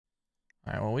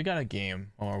All right, well, we got a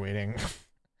game while we're waiting.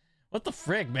 What the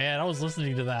frick, man? I was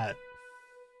listening to that.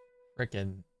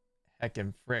 Frickin'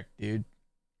 heckin' frick, dude.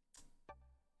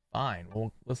 Fine,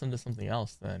 we'll listen to something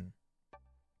else then.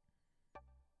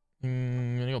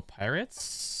 I'm gonna go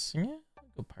pirates. Yeah,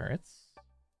 go pirates.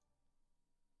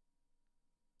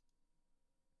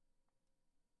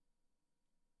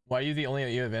 Why are you the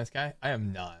only EU Advanced guy? I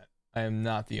am not. I am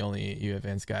not the only EU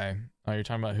Advanced guy. Oh, you're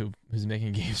talking about who's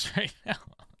making games right now.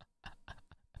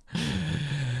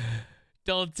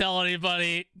 Don't tell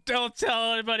anybody. Don't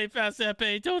tell anybody, Fast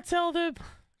Epi. Don't tell them.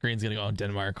 Green's gonna go on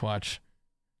Denmark. Watch.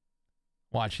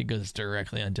 Watch, he goes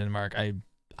directly on Denmark. I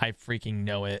freaking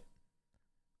know it.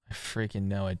 I freaking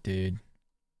know it, dude.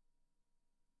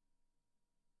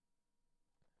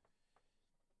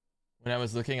 When I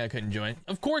was looking, I couldn't join.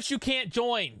 Of course you can't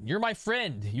join. You're my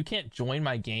friend. You can't join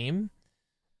my game.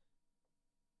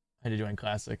 I had to join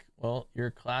Classic. Well,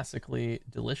 you're classically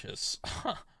delicious.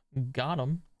 Got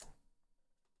him.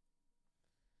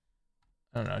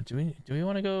 I don't know. Do we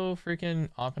want to go freaking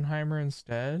Oppenheimer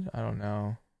instead? I don't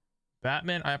know.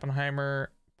 Batman,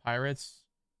 Oppenheimer, Pirates.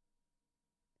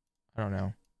 I don't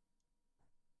know.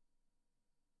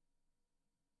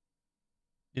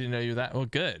 You didn't know you were that? Well,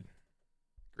 good.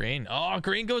 Green. Oh,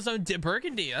 green goes on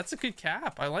Burgundy. That's a good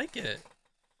cap. I like it.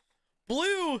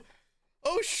 Blue.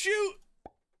 Oh, shoot.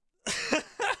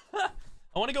 I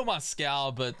want to go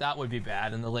Moscow, but that would be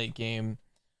bad in the late game.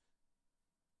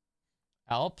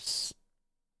 Alps.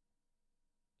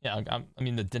 Yeah, I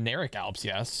mean the Dinaric Alps,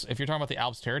 yes. If you're talking about the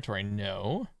Alps territory,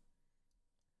 no.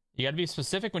 You gotta be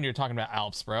specific when you're talking about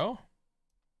Alps, bro.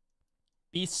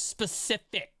 Be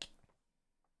specific.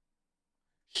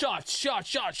 Shots, shots,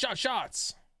 shots, shots,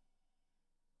 shots.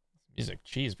 Music,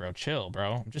 jeez, bro, chill,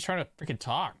 bro. I'm just trying to freaking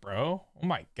talk, bro. Oh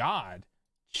my god.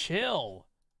 Chill.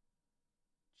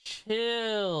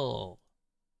 Chill.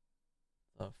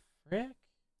 The frick?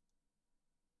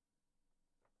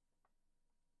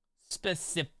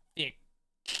 Specific.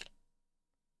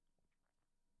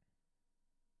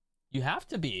 You have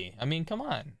to be. I mean, come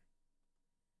on.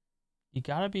 You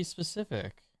gotta be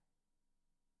specific.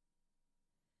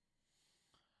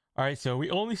 All right, so we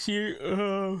only see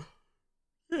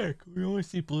yeah, we only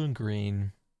see blue and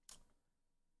green.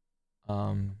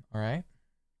 All right.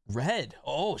 Red.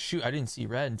 Oh shoot, I didn't see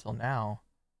red until now.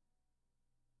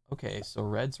 Okay, so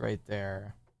red's right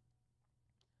there.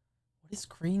 What is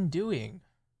green doing?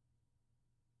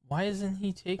 Why isn't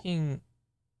he taking...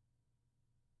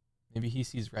 Maybe he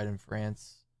sees red in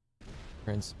France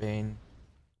or in Spain.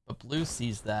 But blue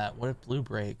sees that. What if blue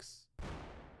breaks?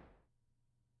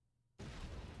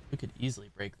 We could easily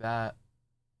break that.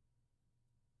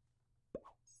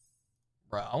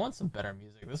 Bro, I want some better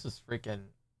music. This is freaking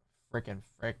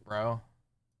frick, bro.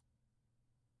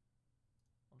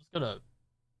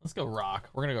 Let's go rock.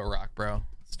 We're gonna go rock, bro.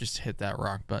 Let's just hit that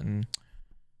rock button.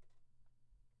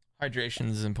 Hydration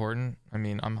is important. I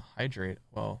mean, I'm hydrate.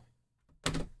 Well,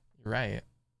 you're right.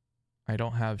 I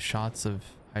don't have shots of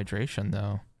hydration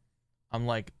though. I'm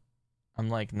like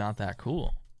not that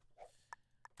cool.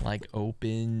 Like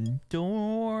open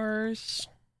doors.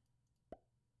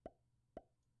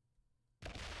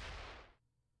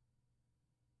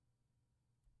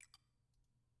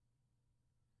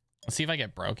 Let's see if I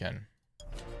get broken.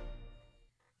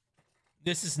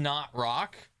 This is not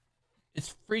rock.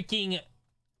 It's freaking...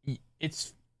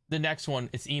 It's the next one.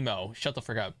 It's emo. Shut the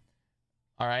frick up.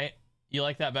 All right. You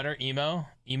like that better? Emo?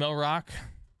 Emo rock?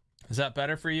 Is that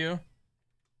better for you?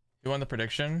 You won the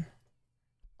prediction?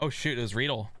 Oh, shoot. It was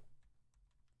Riedel.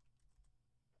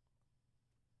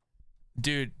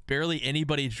 Dude, barely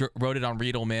anybody wrote it on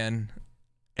Riedel, man.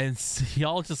 And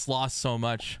y'all just lost so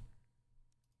much.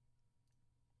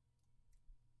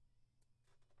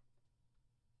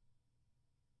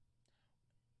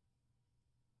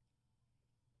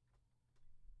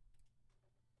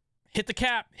 Hit the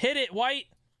cap. Hit it, White.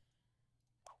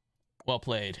 Well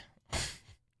played.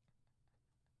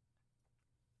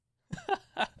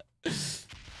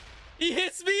 He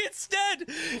hits me instead.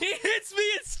 He hits me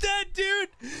instead, dude.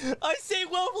 I say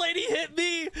well played. He hit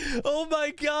me. Oh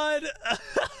my god.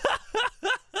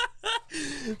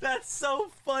 That's so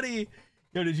funny.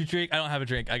 Yo, did you drink? I don't have a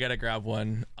drink. I gotta grab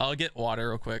one. I'll get water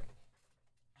real quick.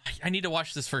 I need to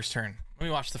watch this first turn. Let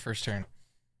me watch the first turn.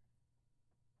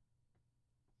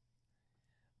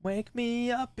 Wake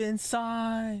me up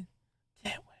inside.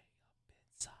 Can't wake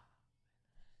up inside.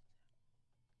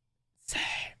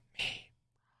 Save me.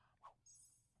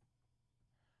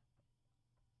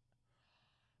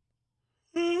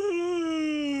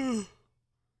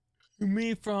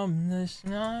 Me from this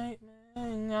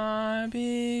nightmare I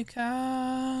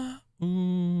become.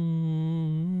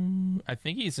 I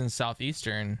think he's in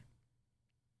Southeastern.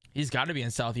 He's got to be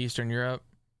in Southeastern Europe.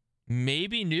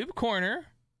 Maybe Noob Corner.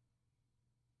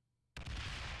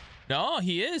 No,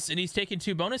 he is. And he's taking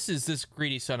 2 bonuses, this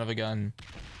greedy son of a gun.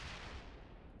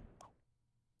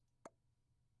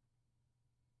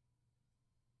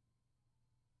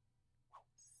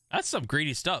 That's some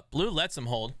greedy stuff. Blue lets him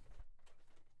hold.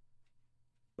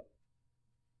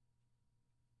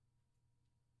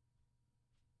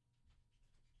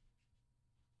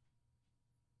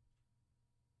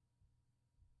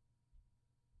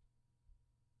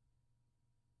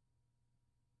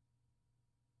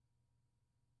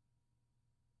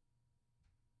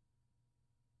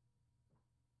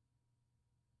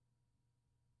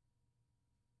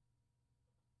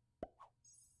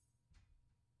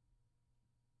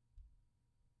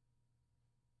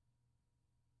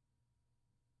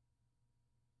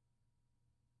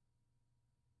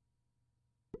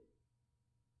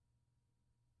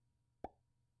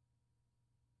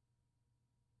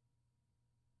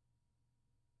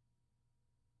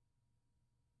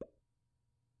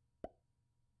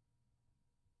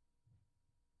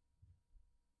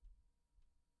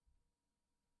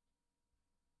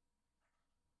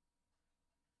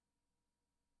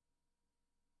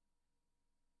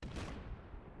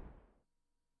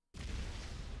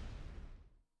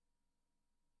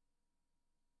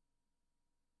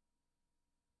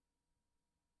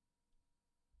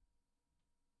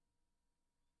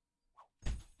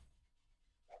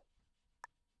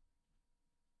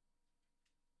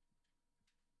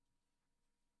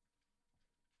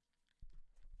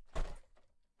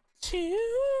 To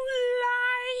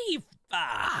live.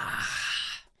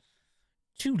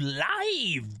 To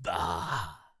live.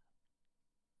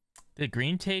 Did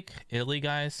green take Italy,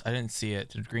 guys? I didn't see it.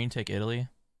 Did green take Italy?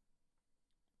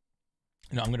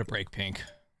 No, I'm gonna break pink.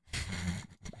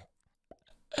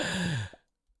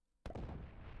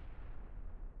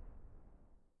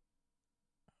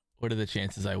 What are the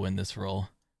chances I win this roll?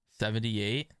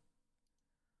 78?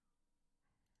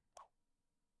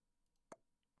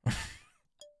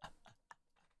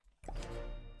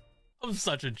 I'm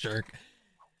such a jerk.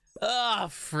 Ah,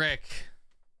 frick.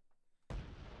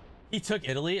 He took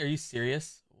Italy? Are you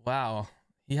serious? Wow.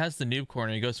 He has the noob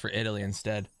corner. He goes for Italy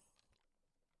instead.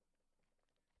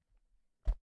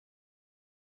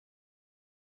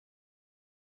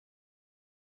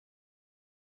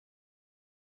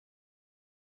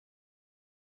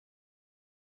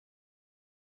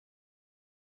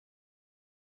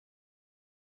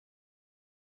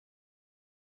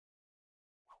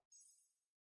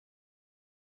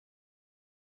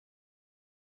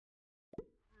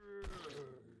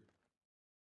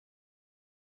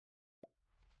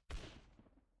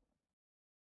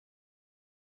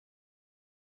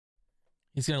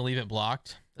 He's gonna leave it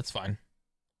blocked. That's fine.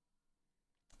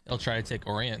 He'll try to take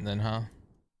Orient then, huh?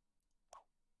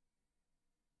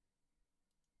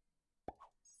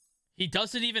 He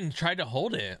doesn't even try to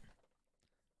hold it.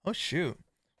 Oh shoot.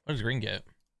 What does green get?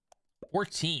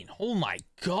 14. Oh my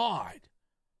god.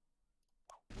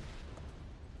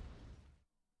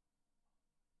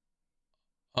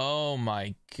 Oh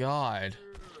my god.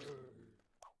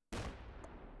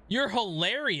 You're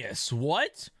hilarious.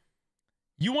 What?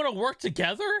 You want to work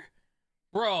together?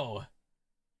 Bro.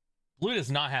 Blue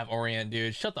does not have Orient,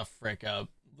 dude. Shut the frick up.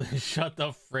 Shut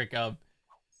the frick up.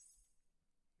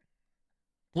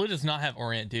 Blue does not have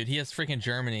Orient, dude. He has freaking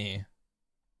Germany.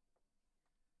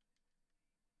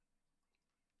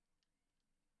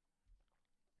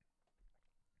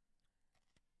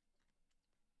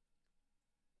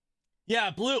 Yeah,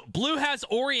 blue has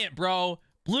Orient, bro.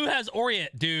 Blue has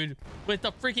Orient, dude. With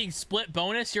the freaking split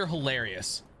bonus, you're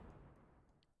hilarious.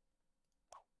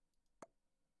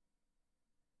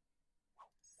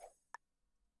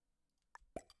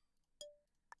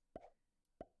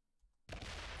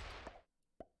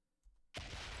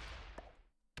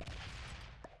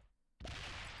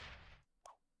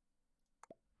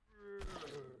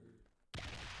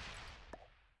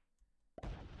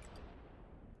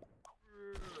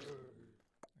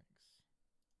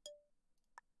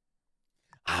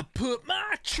 I put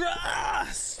my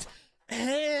trust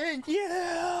in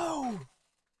you.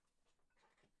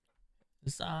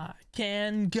 As I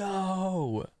can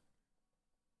go.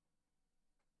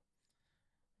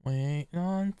 Wait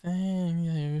on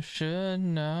things you should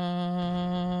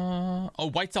know. Oh,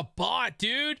 white's a bot,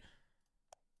 dude.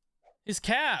 His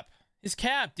cap. His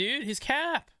cap, dude. His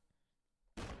cap.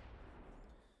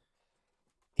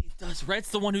 He does. Red's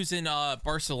the one who's in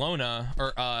Barcelona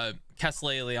or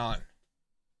Castellet Leon.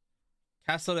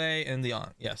 Castellet and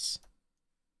Leon, yes.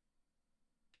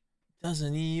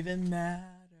 Doesn't even matter.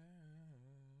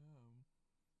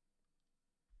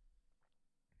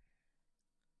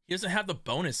 He doesn't have the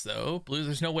bonus though. Blue,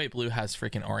 there's no way blue has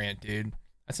freaking Orient, dude.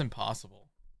 That's impossible.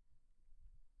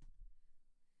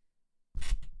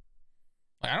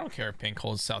 Like, I don't care if pink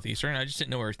holds Southeastern. I just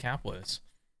didn't know where his cap was.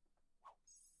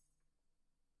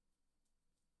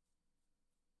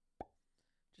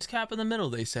 Just cap in the middle,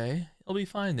 they say. It'll be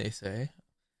fine, they say.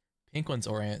 Pink one's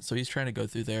Orient, so he's trying to go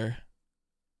through there.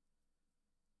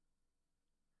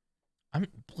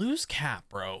 Blue's cap,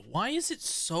 bro. Why is it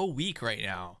so weak right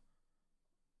now?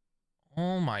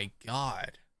 Oh my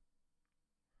god.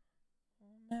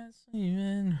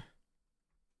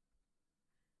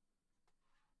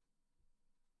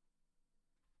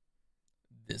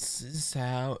 This is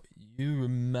how you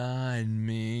remind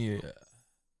me.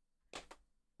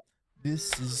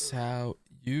 This is how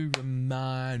you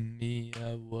remind me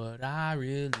of what I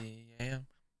really am.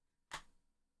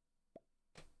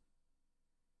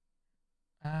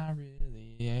 I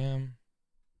really am.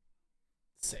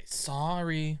 Say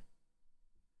sorry.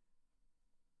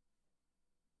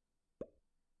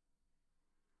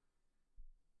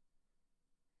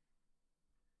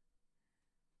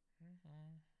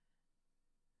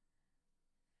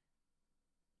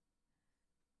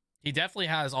 He definitely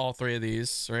has all three of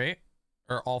these, right?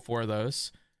 Or all four of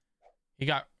those. He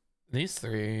got these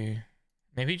three.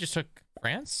 Maybe he just took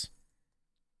France?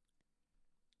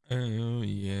 Oh,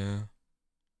 yeah.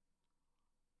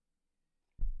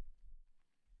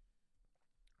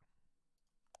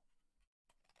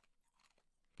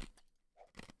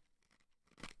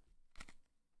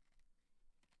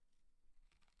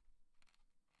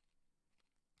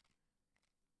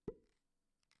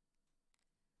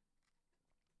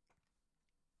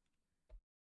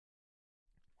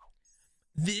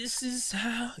 This is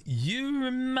how you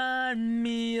remind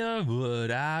me of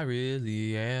what I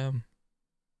really am.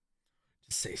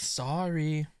 Just say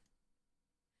sorry.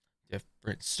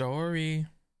 Different story.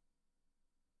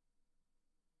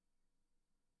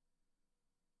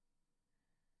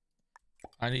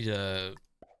 I need to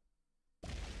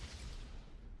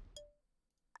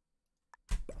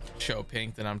show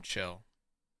pink that I'm chill.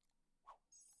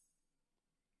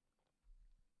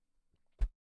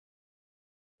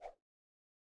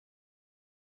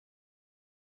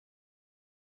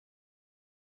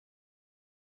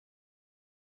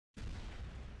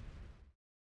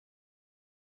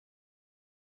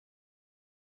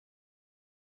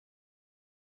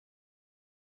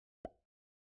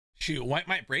 Shoot, white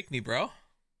might break me, bro. I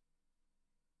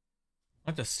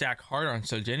have to stack hard on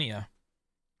Sardinia.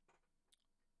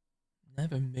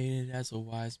 Never made it as a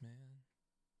wise man.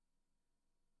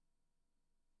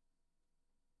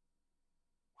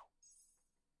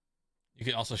 You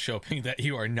can also show pink that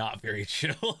you are not very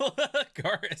chill,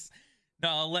 Garis. No,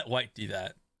 I'll let white do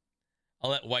that.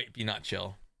 I'll let white be not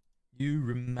chill. You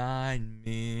remind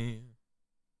me.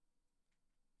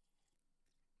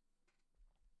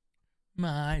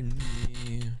 Mind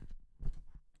me.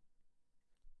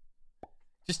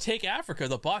 Just take Africa.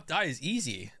 The bot dies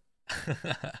easy.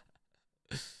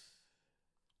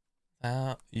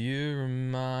 You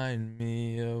remind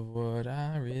me of what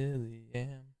I really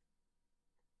am.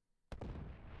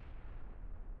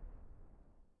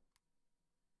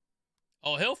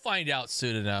 Oh, he'll find out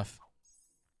soon enough.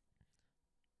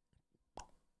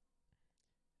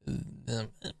 I've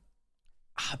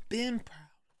been proud.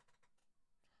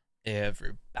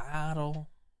 Every battle.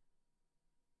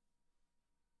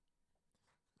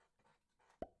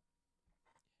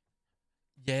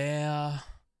 Yeah.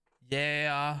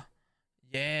 Yeah.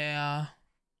 Yeah.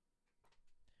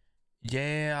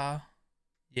 Yeah.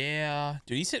 Yeah.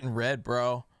 Dude, he's hitting red,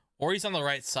 bro. Or he's on the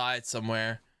right side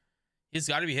somewhere. He's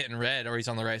got to be hitting red or he's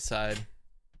on the right side.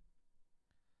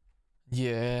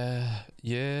 Yeah.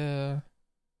 Yeah.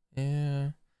 Yeah.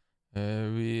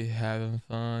 Are we having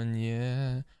fun?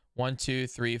 Yeah. 1, 2,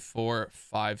 3, 4,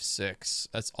 5, 6.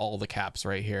 That's all the caps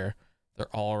right here. They're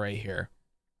all right here.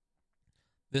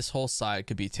 This whole side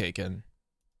could be taken.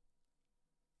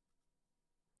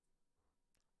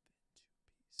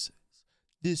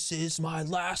 This is my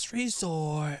last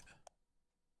resort.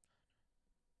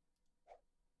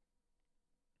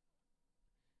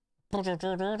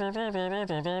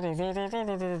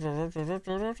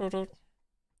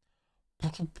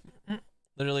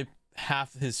 Literally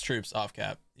half his troops off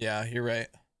cap. Yeah, you're right.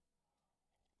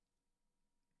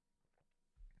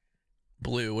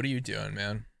 Blue, what are you doing,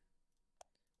 man?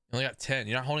 You only got 10.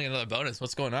 You're not holding another bonus.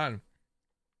 What's going on?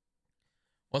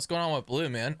 What's going on with blue,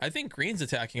 man? I think green's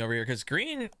attacking over here because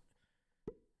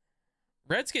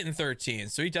red's getting 13,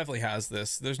 so he definitely has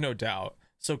this. There's no doubt.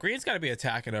 So green's got to be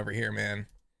attacking over here, man.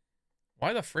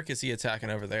 Why the frick is he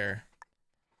attacking over there?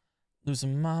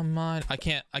 Losing my mind. I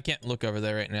can't look over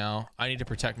there right now. I need to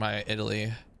protect my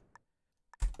Italy.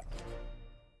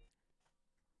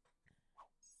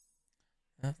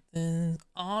 Nothing's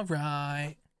all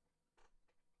right.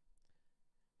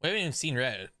 We haven't even seen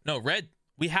red. No, red.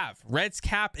 We have. Red's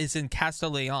cap is in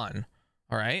Castellon.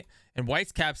 All right. And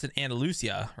white's cap's in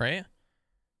Andalusia, right?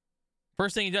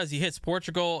 First thing he does, he hits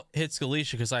Portugal, hits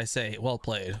Galicia because I say, well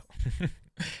played.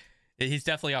 He's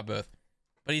definitely got both.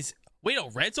 But he's... Wait,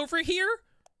 no, red's over here?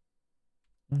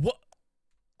 What?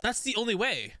 That's the only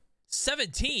way.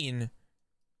 17?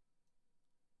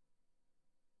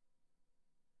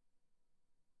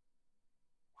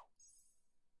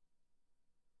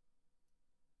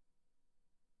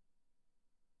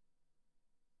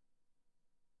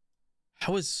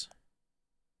 How is...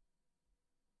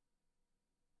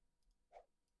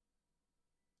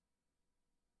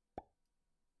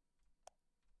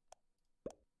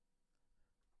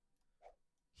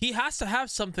 He has to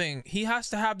have something. He has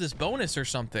to have this bonus or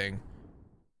something.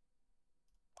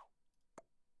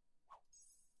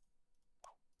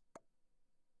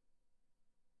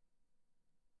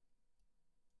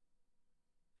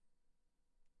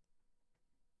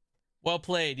 Well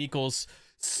played equals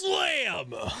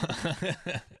slam.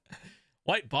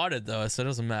 White bought it though, so it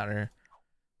doesn't matter.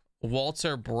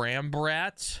 Walter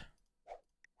Brambrat.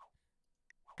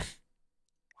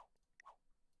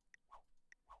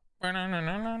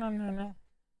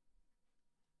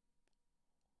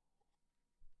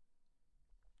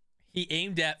 He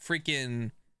aimed at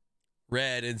freaking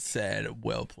red and said,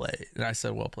 well played. And I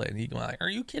said, well played. And he going like,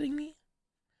 are you kidding me?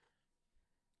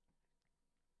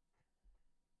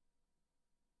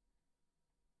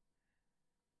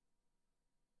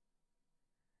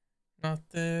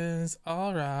 Nothing's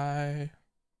all right.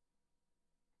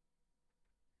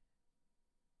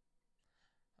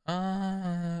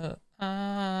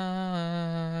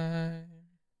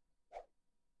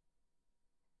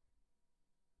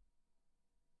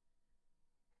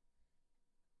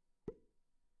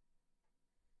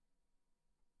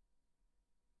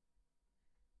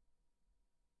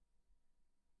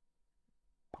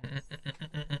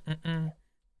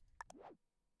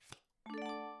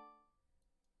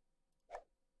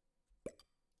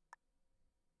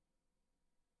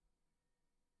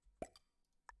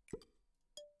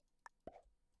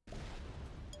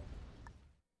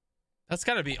 That's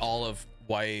got to be all of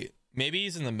white. Maybe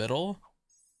he's in the middle.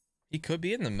 He could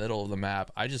be in the middle of the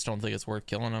map. I just don't think it's worth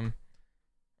killing him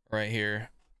right here.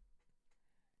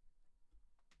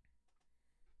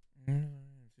 To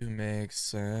make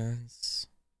sense.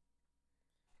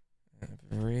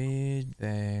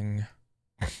 Everything.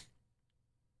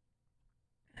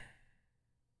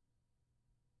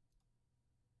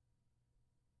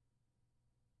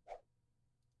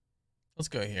 Let's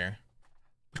go here.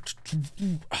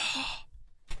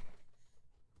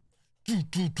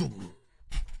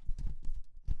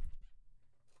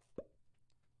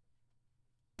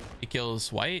 He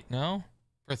kills white? No?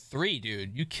 For 3,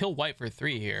 dude. You kill white for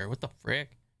 3 here. What the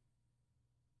frick?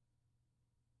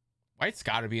 White's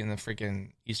got to be in the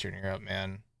freaking Eastern Europe,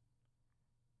 man.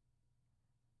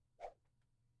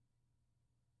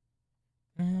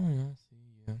 I see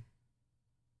you.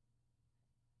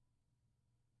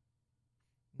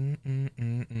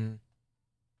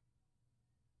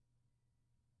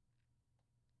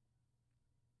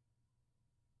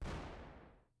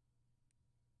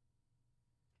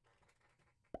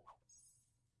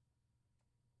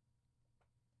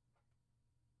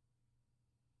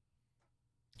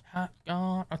 Hot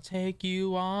on, I'll take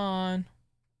you on.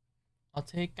 I'll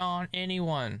take on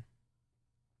anyone.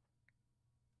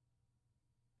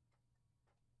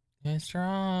 Get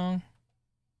strong.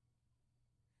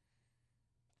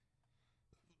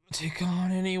 Take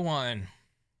on anyone.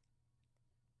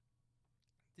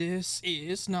 This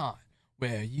is not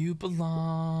where you belong.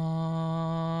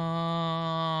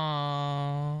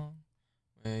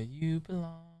 Where you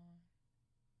belong.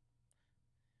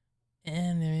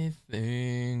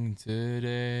 Anything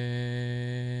today.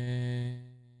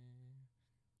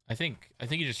 I think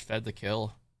he just fed the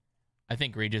kill. I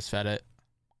think Green just fed it.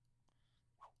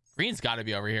 Green's got to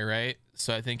be over here, right?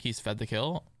 So I think he's fed the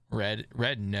kill. Red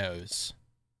knows.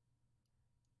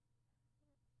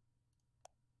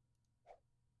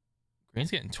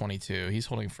 Green's getting 22. He's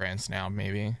holding France now,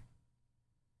 maybe.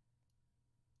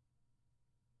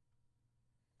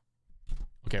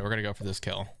 Okay, we're gonna go for this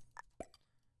kill.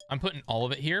 I'm putting all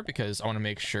of it here because I want to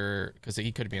make sure, because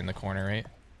he could be in the corner, right?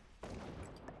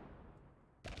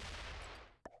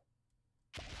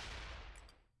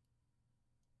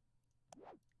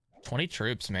 $20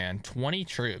 troops, man. 20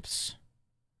 troops.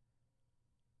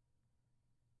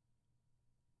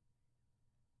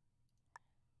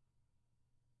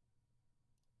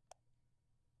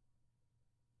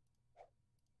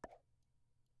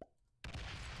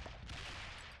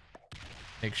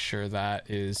 Make sure that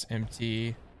is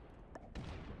empty.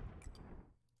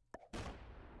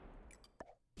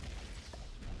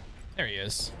 There he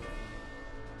is.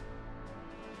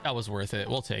 That was worth it.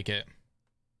 We'll take it.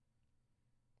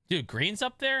 Dude, green's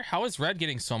up there? How is red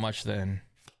getting so much then?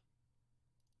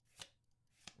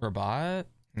 Rabat?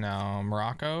 No,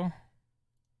 Morocco.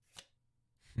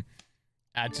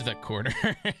 Add to the corner.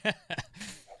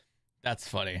 That's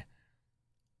funny.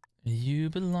 You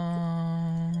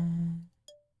belong.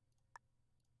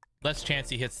 Less chance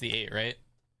he hits the 8, right?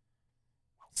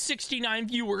 69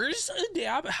 viewers?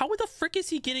 Damn, how the frick is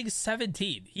he getting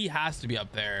 17? He has to be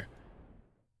up there.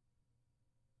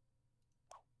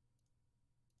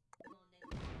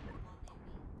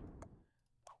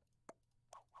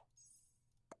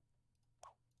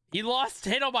 He lost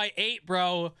Hito by 8,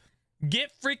 bro.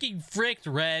 Get freaking fricked,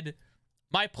 Red.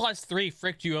 My +3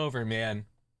 fricked you over, man.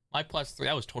 My +3,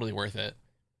 that was totally worth it.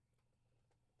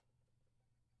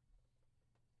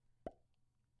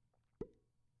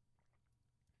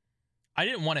 I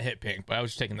didn't want to hit pink, but I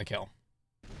was just taking the kill.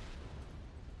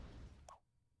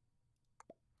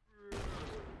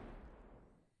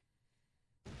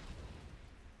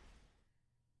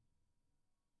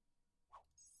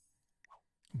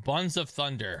 Buns of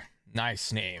Thunder.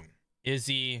 Nice name.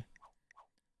 Izzy,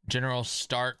 General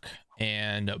Stark,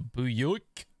 and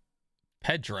Buyuk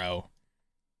Pedro.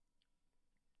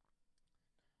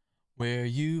 Where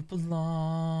you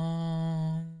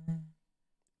belong.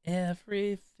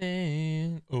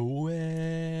 Everything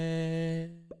away.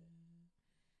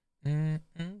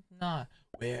 Not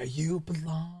where you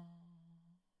belong.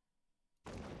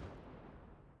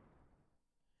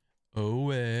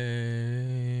 Away.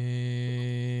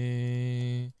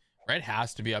 Red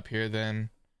has to be up here then.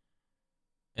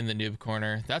 In the noob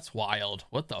corner. That's wild.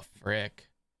 What the frick?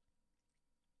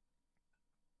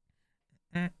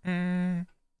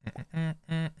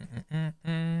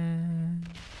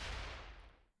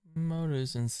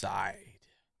 Motors inside.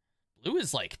 Blue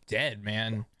is like dead,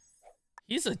 man.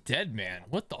 He's a dead man.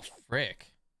 What the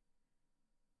frick?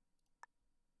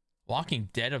 Walking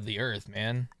dead of the earth,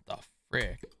 man. The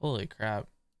frick? Holy crap.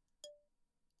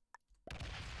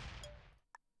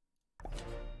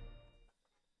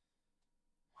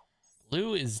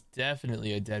 Blue is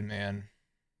definitely a dead man.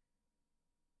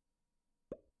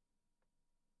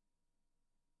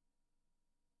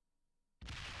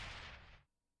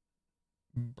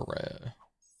 Bruh.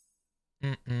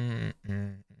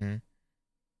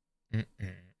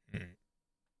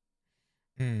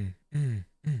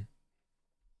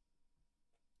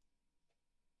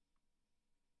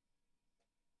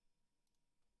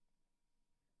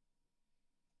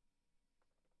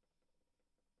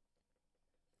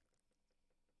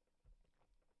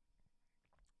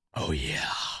 Oh yeah.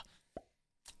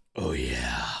 Oh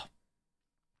yeah.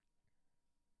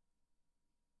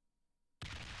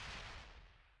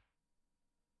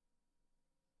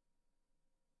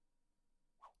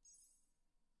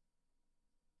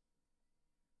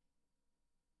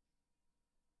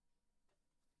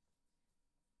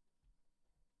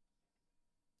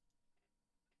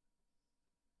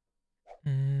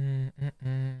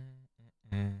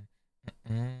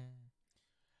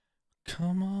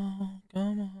 Come on,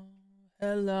 come on.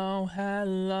 Hello,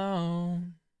 hello.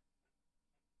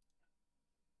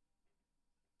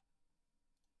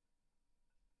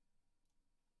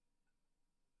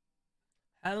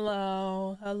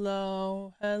 Hello,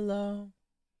 hello, hello.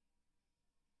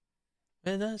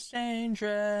 With a stained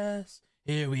dress,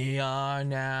 here we are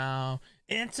now.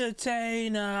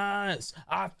 Entertain us.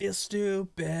 I feel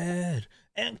stupid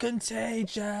and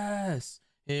contagious.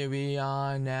 Here we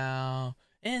are now.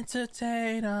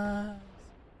 Entertain us.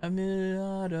 A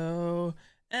mulatto,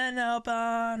 an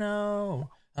albino,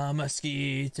 a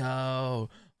mosquito,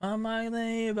 a my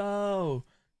label.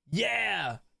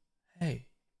 Yeah. Hey.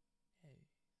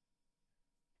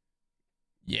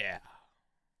 Yeah.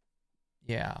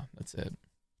 Yeah, that's it.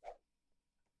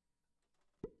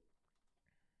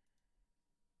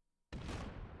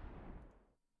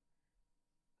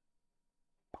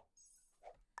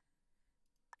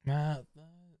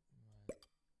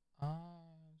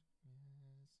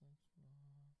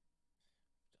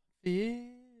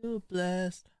 Feel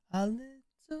blessed. Our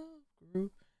little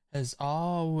group has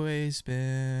always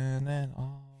been and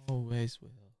always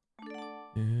will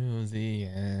to the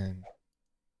end.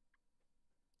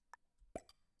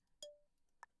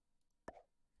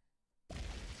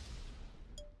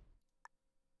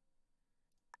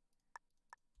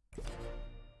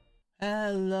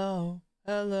 Hello,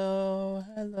 hello,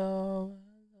 hello, hello,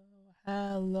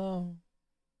 hello.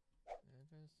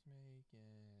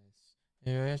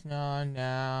 Here is none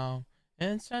now.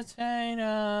 Entertain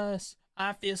us.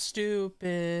 I feel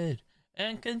stupid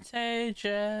and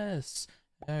contagious.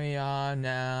 Here we are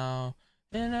now.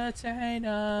 Entertain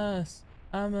us.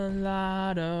 I'm a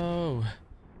lotto.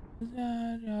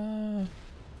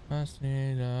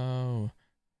 Mosquito.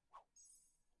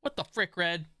 What the frick,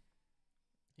 Red?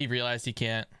 He realized he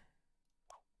can't.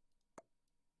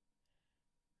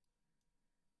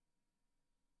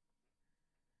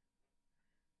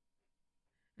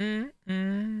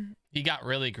 He got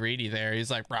really greedy there.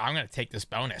 He's like, bro, I'm gonna take this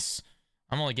bonus.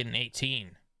 I'm only getting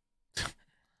 18.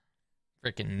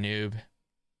 Freaking noob.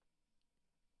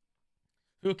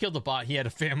 Who killed the bot? He had a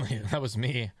family. That was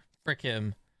me. Frick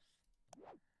him.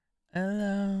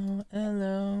 Hello,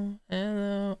 hello,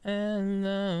 hello,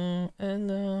 hello,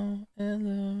 hello,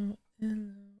 hello,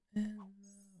 hello, hello.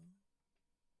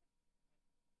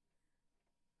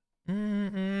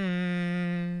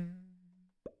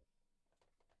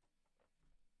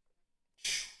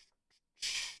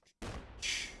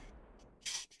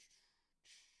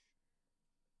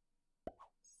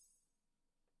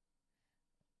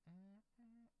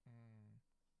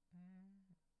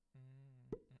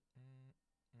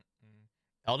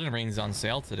 Elden Ring's on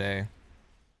sale today.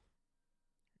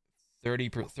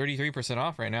 33%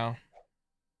 off right now.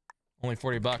 Only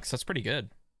 $40. That's pretty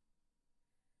good.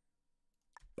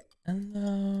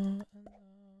 Hello,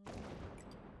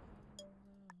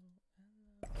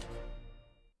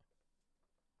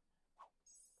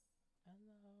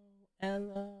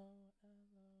 hello.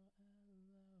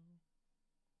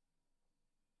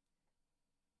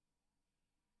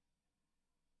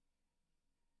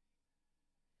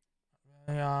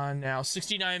 Now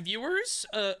 69 viewers.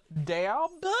 Dab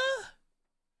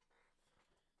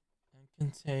and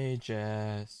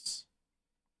contagious.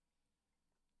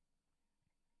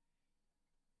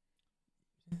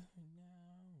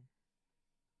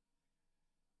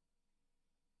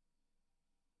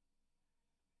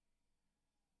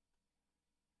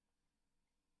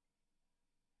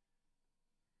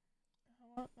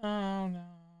 Oh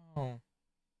no.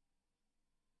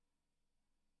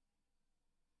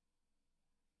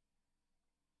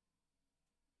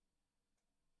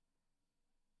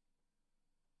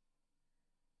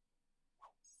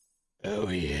 Oh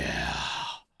yeah.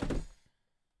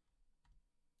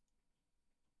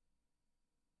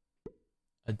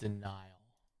 A denial.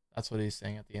 That's what he's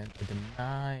saying at the end. A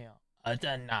denial. A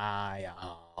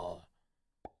denial.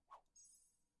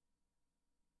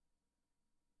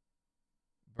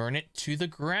 Burn It to the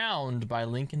Ground by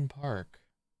Linkin Park.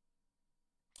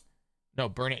 No,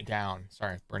 Burn It Down.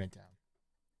 Sorry, Burn It Down.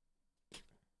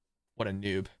 What a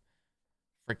noob.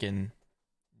 Freaking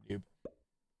noob.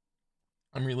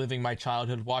 I'm reliving my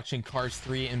childhood watching Cars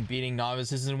 3 and beating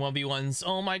novices in 1v1s.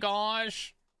 Oh my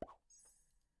gosh.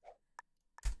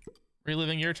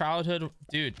 Reliving your childhood?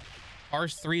 Dude,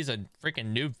 Cars 3 is a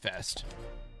freaking noob fest.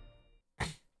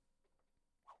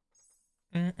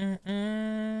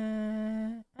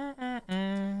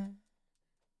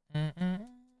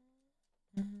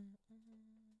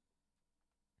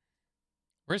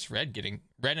 Where's Red getting?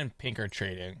 Red and Pink are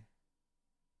trading.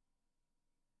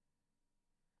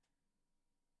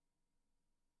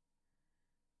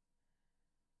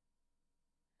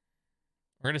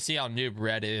 We're gonna see how noob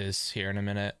Red is here in a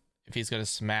minute. If he's gonna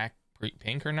smack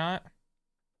Pink or not.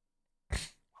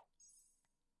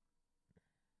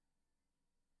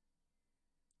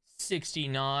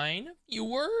 69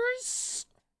 viewers.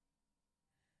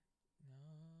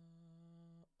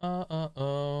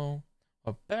 Oh,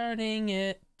 we're burning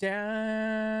it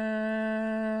down.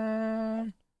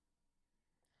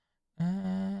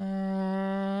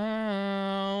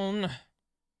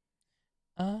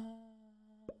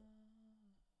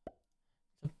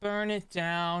 To burn it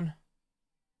down.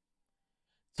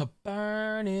 To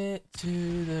burn it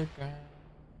to the ground.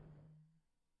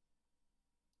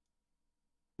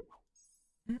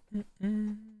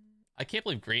 I can't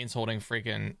believe Green's holding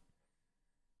freaking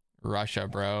Russia,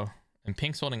 bro. And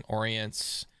Pink's holding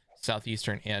Orient's,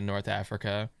 Southeastern, and North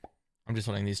Africa. I'm just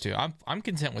holding these two. I'm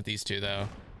content with these two, though.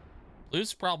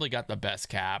 Blue's probably got the best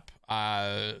cap.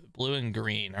 Blue and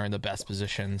green are in the best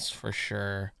positions for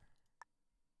sure.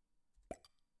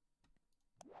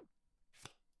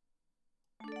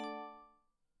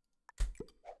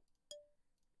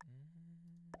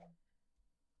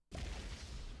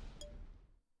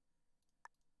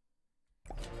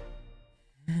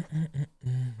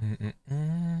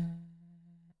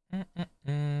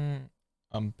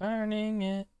 I'm burning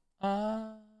it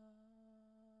up.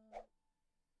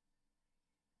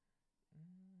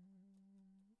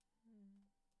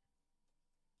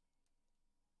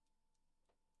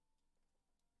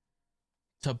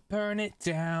 To burn it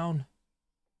down.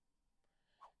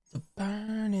 To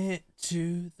burn it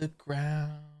to the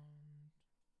ground.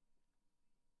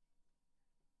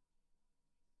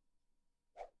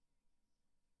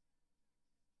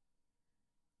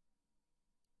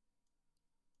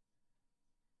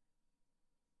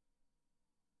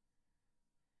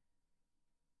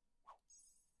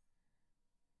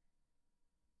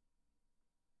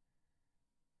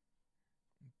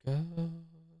 Go.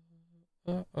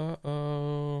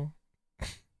 Oh.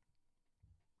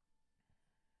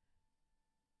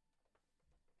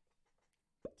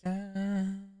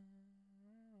 Down.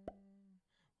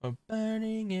 We're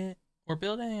burning it. We're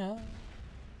building up.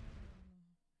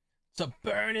 So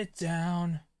burn it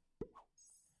down.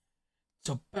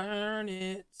 So burn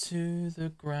it to the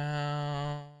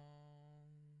ground.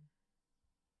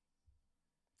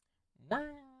 Burn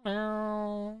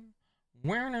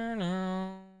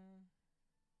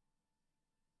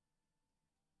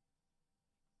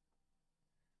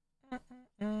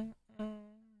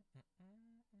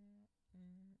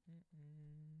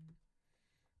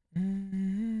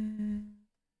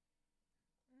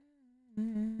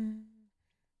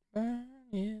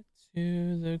it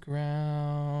to the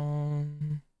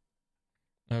ground.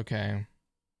 Okay.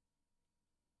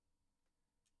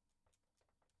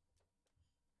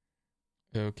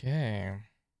 Okay.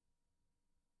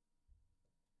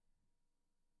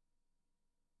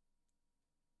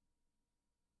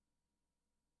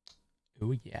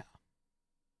 Oh yeah.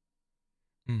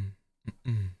 Mm.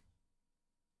 Mm.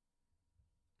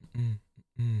 Mm.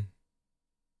 Mm.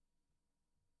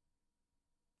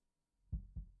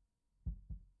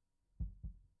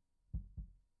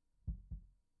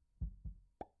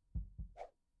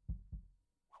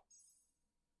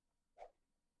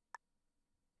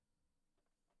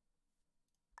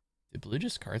 Did blue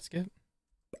just card skip?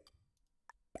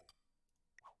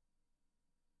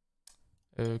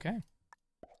 Okay.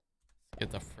 Let's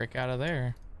get the frick out of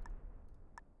there.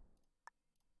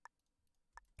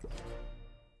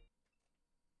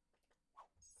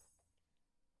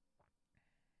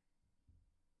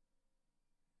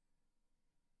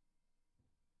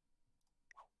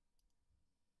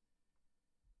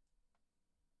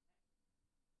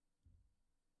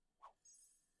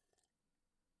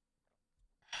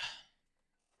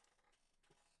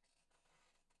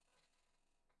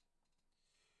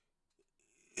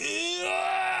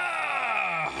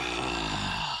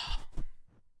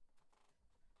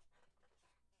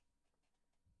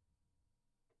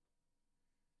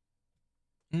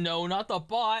 No, not the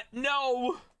bot.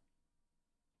 No.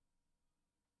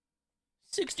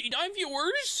 69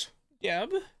 viewers. Deb.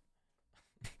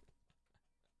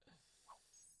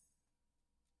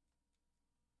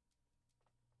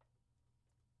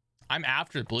 I'm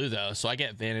after blue though, so I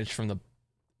get advantage from the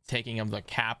taking of the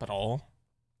capital.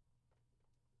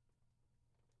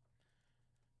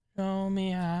 Show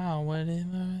me how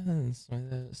whatever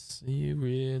this you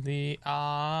really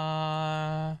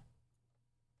are.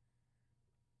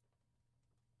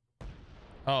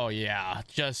 Oh yeah,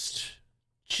 just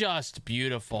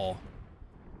beautiful.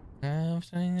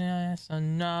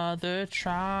 Another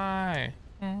try.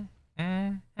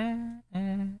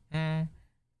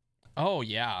 Oh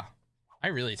yeah, I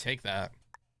really take that.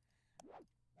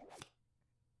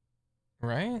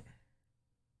 Right?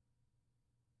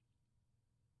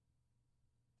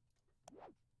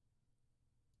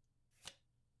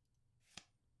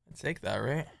 I take that,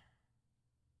 right?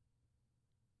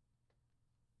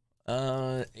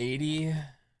 80. What are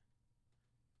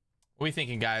we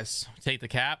thinking, guys? Take the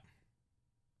cap?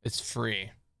 It's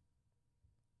free.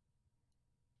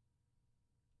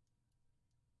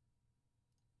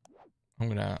 I'm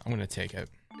gonna take it.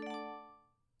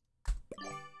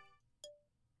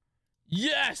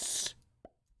 Yes!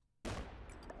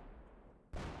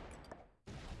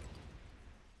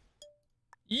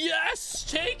 Yes!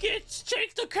 Take it!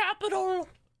 Take the capital!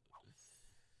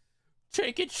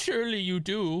 Take it, surely you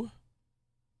do.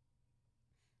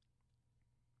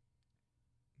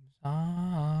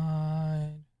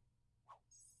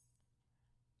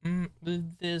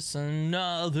 With this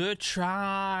another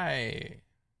try.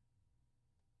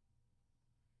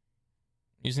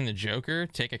 Using the Joker,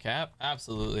 take a cap?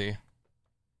 Absolutely.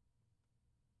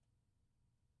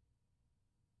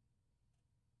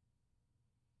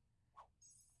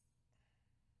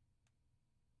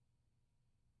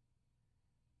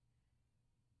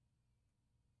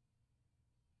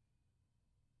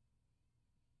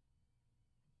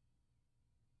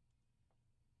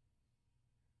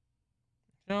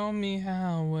 Show me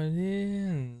how it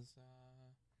is.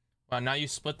 Well, now you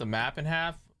split the map in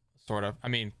half, sort of. I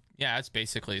mean, yeah, it's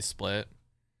basically a split.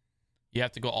 You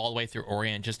have to go all the way through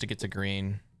Orient just to get to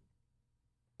green.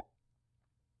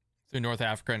 through North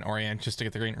Africa and Orient just to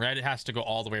get the green. Red has to go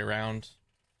all the way around.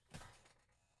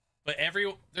 But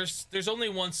there's only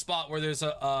one spot where there's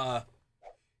a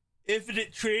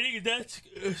infinite trading, and that's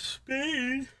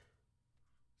Spain.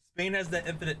 Spain has that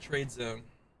infinite trade zone.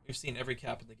 We've seen every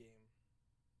cap in the game.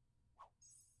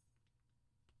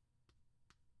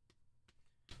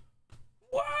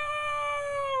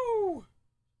 Wow!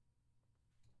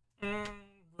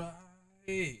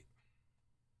 Right.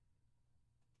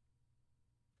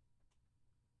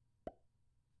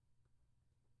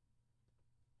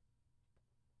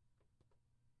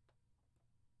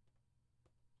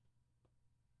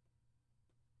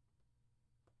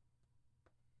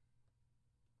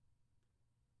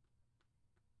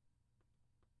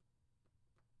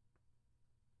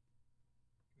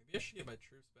 Maybe I should get my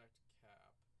troops back to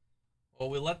cap. Well,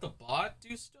 we let the bot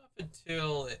do stuff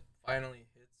until it finally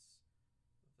hits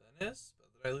Venice, but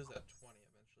then I lose that 20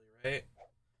 eventually, right?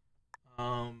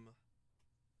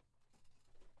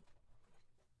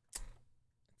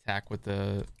 Attack with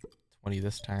the 20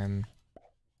 this time.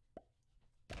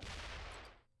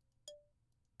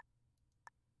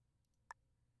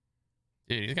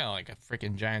 Dude, he's got like a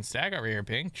freaking giant stack over here,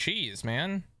 Pink. Cheese,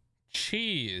 man.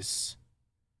 Cheese.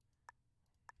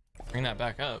 Bring that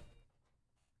back up.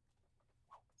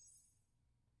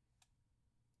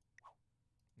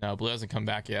 No, blue hasn't come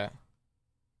back yet.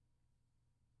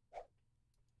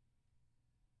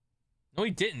 No,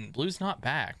 he didn't. Blue's not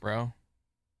back, bro.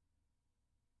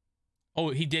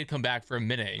 Oh, he did come back for a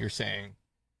minute, you're saying.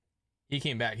 He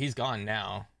came back. He's gone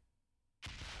now.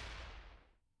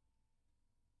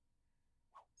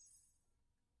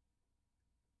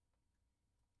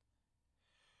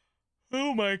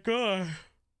 Oh my god.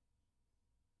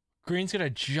 Green's got a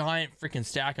giant freaking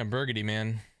stack on Burgundy,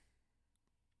 man.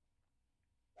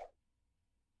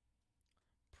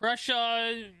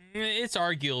 Prussia, it's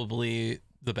arguably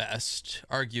the best.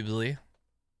 Arguably.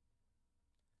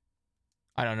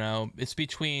 I don't know. It's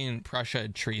between Prussia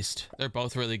and Trieste. They're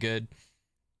both really good.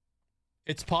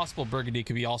 It's possible Burgundy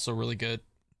could be also really good.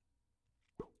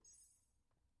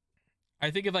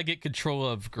 I think if I get control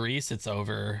of Greece, it's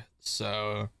over.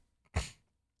 So...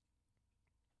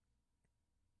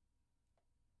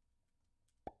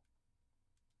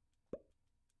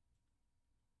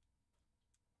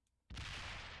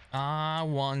 I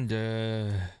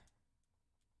wonder.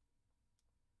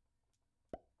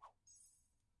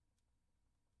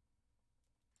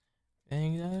 If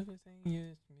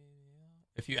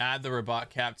you add the Rabat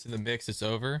cap to the mix, it's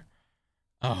over.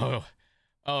 Oh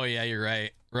yeah, you're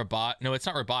right. Rabat. No, it's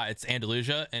not Rabat. It's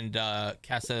Andalusia and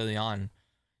Castilla Leon.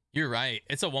 You're right.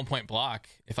 It's a 1-point block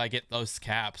if I get those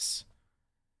caps.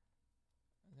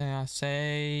 Then I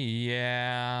say,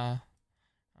 yeah.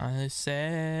 I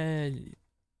said.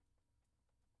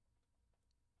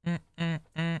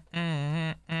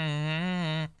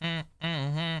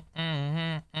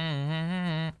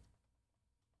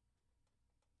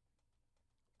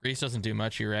 Greece doesn't do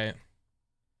much, you're right.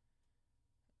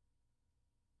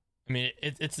 I mean,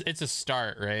 it's a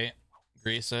start, right?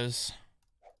 Greece is.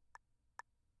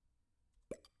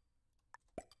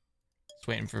 Just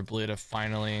waiting for blue to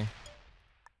finally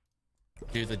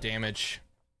do the damage.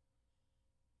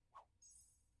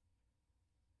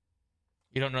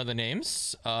 You don't know the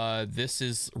names? This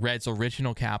is Red's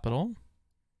original capital,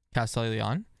 Castilla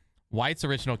Leon. White's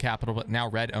original capital, but now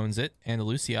Red owns it,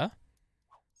 Andalusia.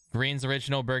 Green's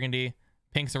original Burgundy.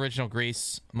 Pink's original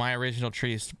Greece. My original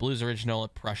Trieste. Blue's original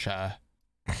Prussia.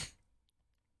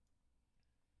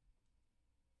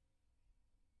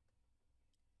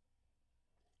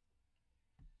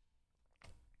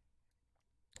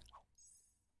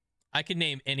 I could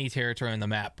name any territory on the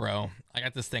map, bro. I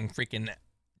got this thing freaking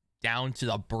down to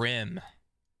the brim.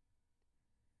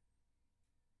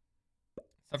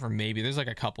 Except for maybe there's like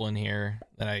a couple in here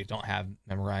that I don't have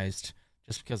memorized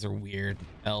just because they're weird.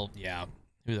 Yeah.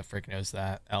 Who the frick knows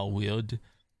that? Elwood.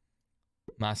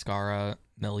 Mascara.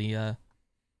 Melia.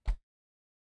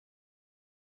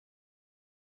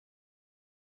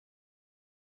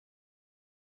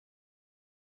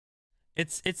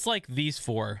 It's like these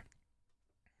four.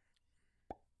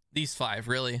 These five,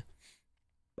 really.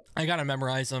 I gotta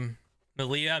memorize them.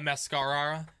 Melia,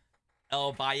 Mascara,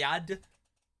 El Bayad,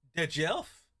 Dejelf,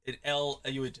 and El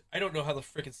Ayud. I don't know how the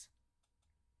frick it's...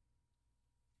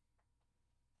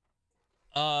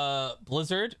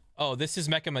 Blizzard. Oh, this is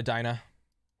Mecca Medina.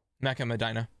 Mecca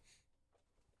Medina.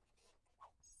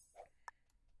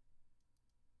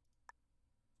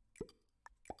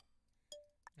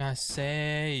 I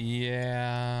say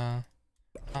yeah.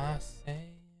 I say yeah.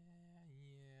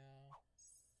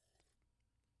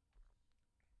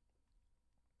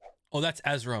 Oh, that's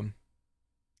Ezram.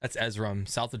 That's Ezram.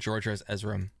 South of Georgia is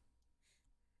Ezram.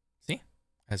 See?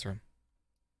 Ezram.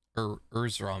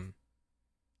 Erzrum.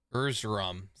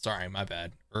 Sorry, my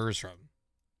bad. Erzrum.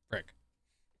 Frick.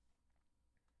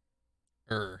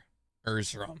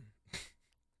 Erzrum.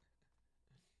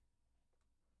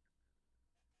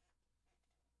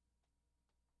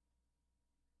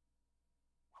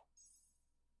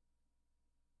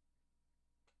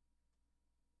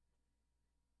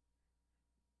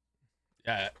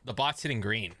 Yeah, the bot's hitting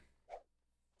green.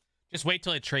 Just wait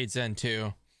till it trades in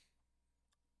too.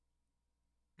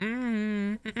 We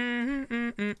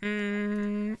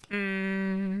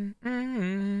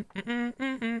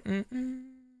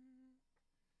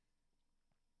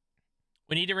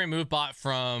need to remove bot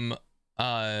from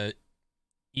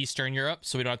Eastern Europe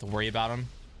so we don't have to worry about him.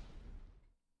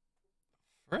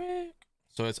 Frick.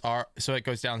 So it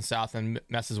goes down south and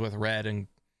messes with red and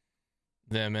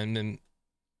them, and then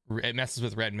it messes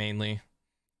with red mainly.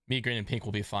 Me, green, and pink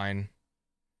will be fine.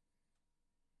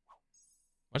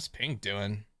 What's pink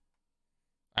doing?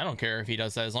 I don't care if he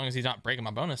does that as long as he's not breaking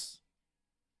my bonus.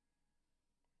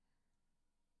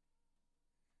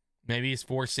 Maybe he's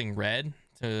forcing red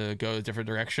to go a different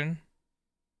direction.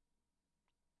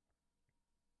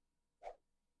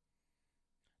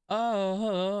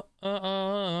 Oh.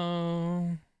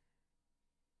 I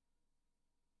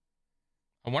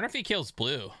wonder if he kills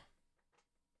blue.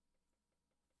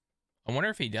 I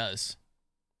wonder if he does.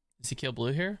 Does he kill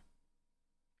blue here?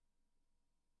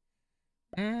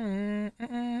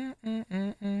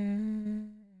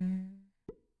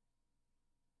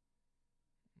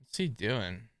 What's he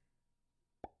doing?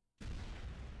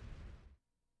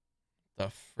 The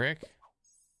frick?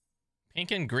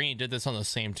 Pink and green did this on the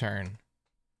same turn.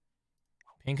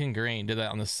 Pink and green did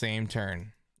that on the same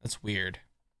turn. That's weird.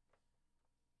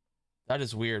 That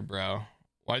is weird, bro.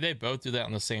 Why'd they both do that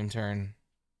on the same turn?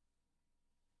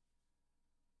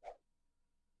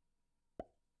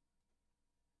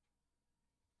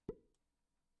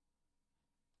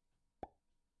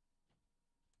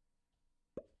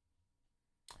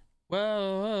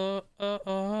 Whoa.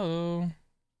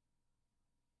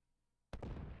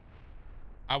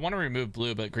 I want to remove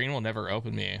blue, but green will never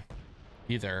open me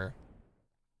either.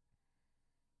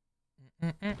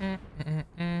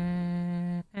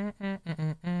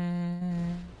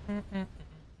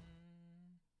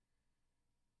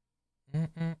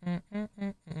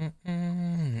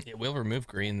 It will remove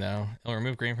green though. It'll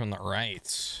remove green from the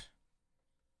right.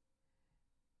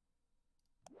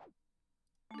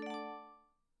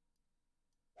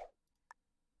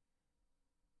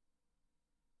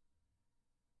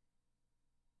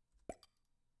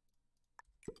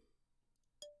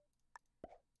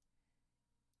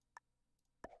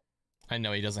 I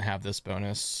know he doesn't have this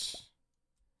bonus.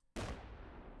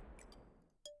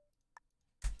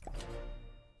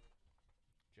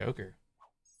 Joker.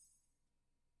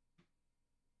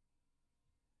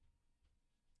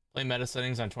 Play meta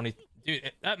settings on 20.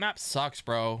 Dude, that map sucks,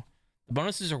 bro. The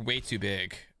bonuses are way too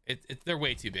big. They're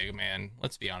way too big, man.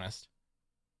 Let's be honest.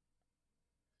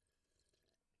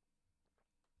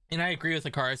 And I agree with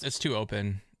the cards. It's too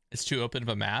open. It's too open of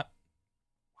a map.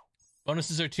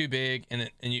 Bonuses are too big, and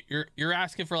you're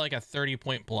asking for like a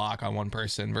 30-point block on one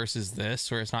person versus this,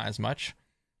 where it's not as much.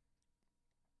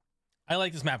 I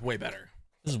like this map way better.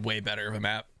 This is way better of a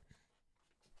map.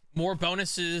 More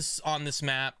bonuses on this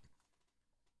map.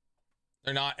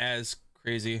 They're not as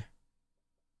crazy.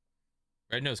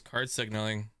 Red knows card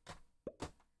signaling.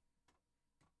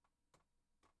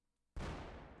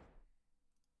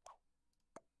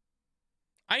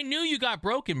 I knew you got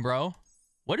broken, bro.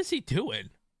 What is he doing?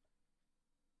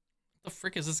 What the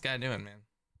frick is this guy doing, man?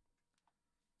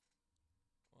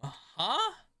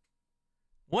 Huh?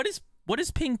 What is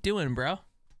Pink doing, bro?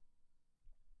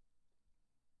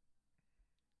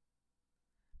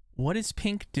 What is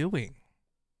Pink doing?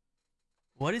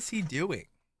 What is he doing?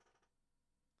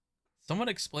 Someone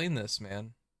explain this,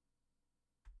 man.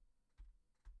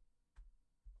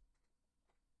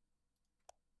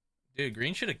 Dude,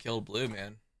 green should have killed blue,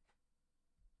 man.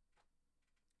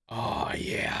 Oh,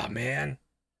 yeah, man.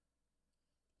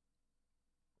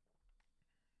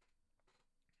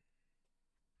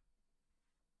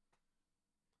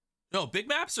 No, big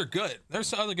maps are good. There's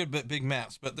some other good big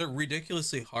maps, but they're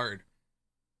ridiculously hard.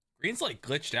 Green's like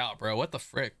glitched out, bro. What the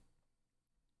frick?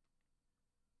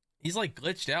 He's like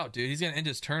glitched out, dude. He's gonna end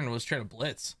his turn and was trying to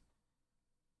blitz.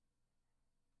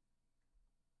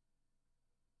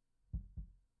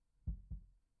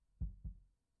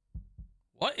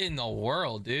 What in the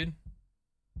world, dude?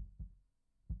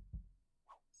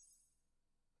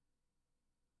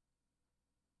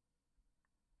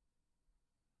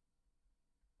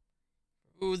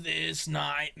 through this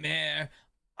nightmare.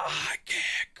 I can't.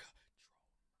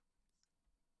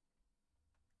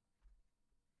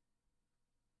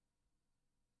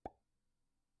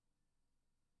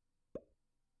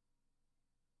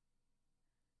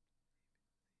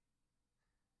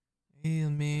 Heal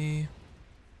me.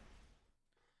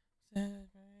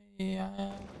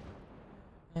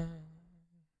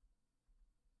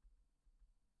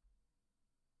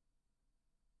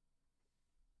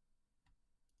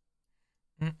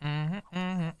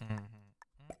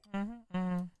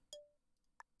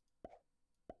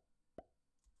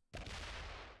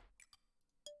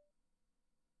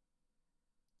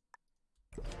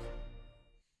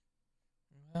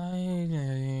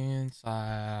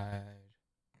 Inside.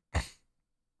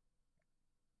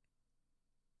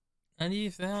 And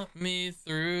you felt me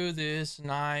through this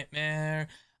nightmare.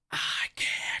 I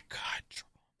can't control.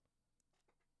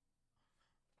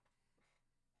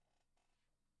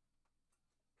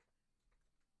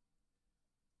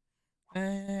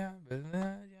 And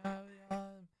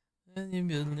you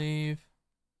believe.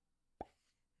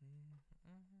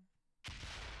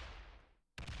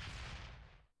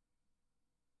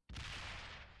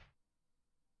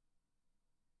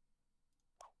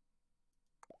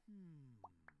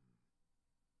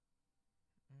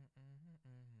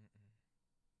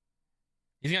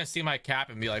 He's gonna see my cap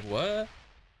and be like, what?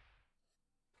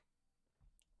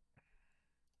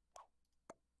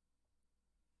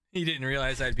 He didn't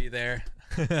realize I'd be there.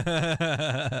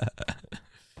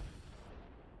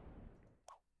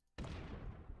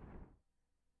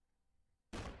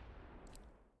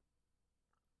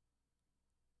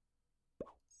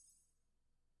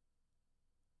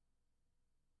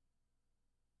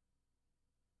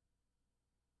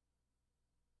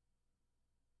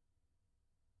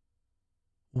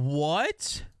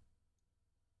 What?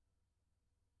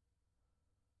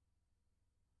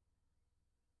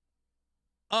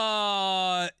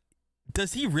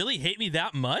 Does he really hate me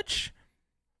that much?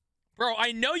 Bro,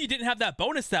 I know you didn't have that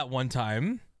bonus that one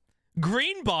time.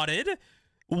 Green botted?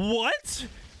 What?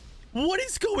 What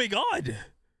is going on?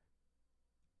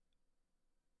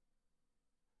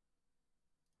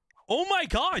 Oh my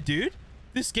god, dude.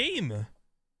 This game.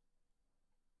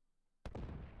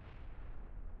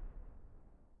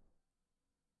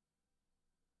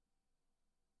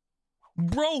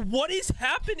 Bro, what is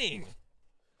happening?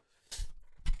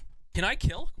 Can I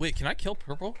kill? Wait, can I kill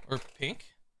purple or pink?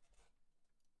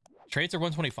 Trades are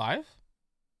 125?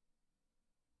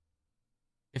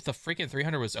 If the freaking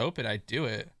 300 was open, I'd do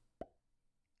it.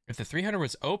 If the 300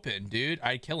 was open, dude,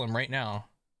 I'd kill him right now.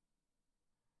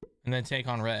 And then take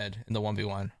on red in the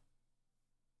 1v1.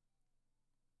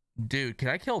 Dude, can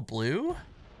I kill blue?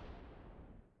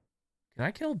 Can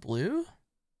I kill blue?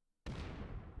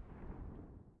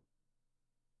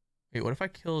 Wait, what if I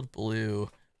killed blue?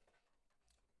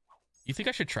 You think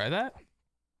I should try that?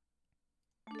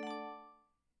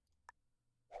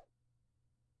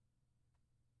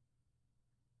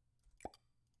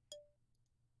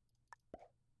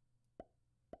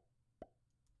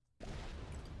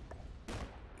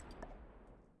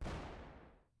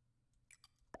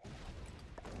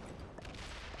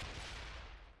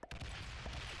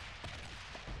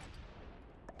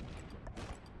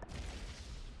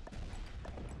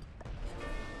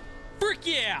 Frick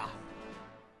yeah!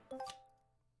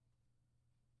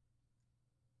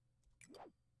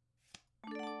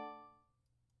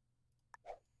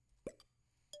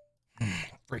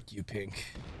 Frick you,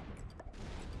 pink.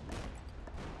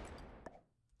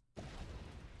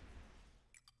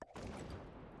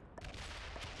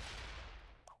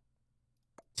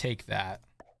 Take that.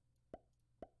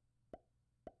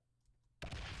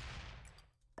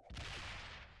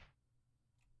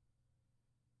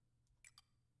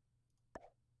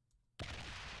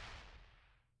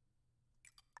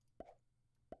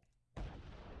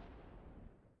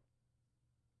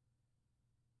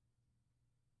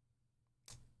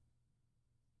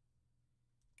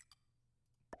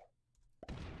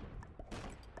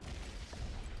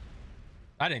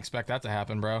 I didn't expect that to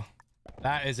happen, bro.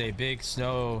 That is a big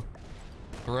snow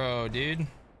throw, dude.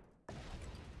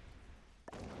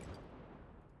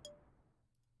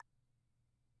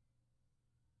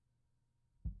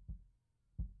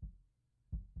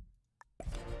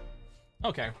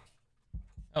 Okay.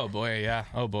 Oh boy, yeah.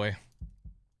 Oh boy.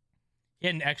 He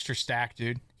had an extra stack,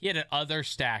 dude. He had an other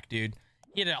stack, dude.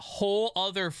 He had a whole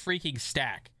other freaking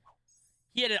stack.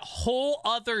 He had a whole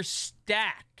other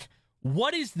stack.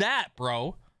 What is that,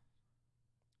 bro?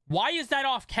 Why is that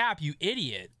off cap, you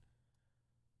idiot?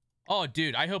 Oh,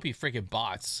 dude, I hope he freaking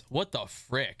bots. What the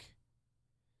frick?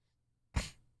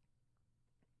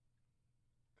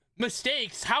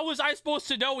 Mistakes? How was I supposed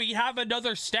to know we have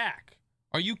another stack?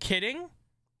 Are you kidding?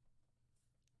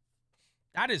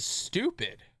 That is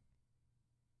stupid.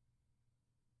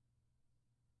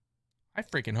 I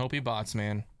freaking hope he bots,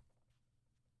 man.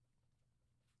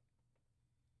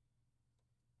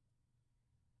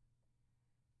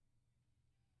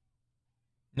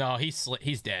 No, he's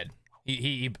dead.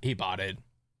 He botted.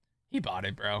 He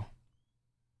botted, bro.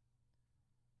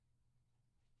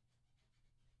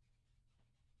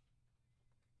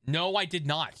 No, I did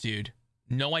not, dude.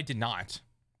 No, I did not.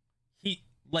 He,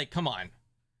 like, come on.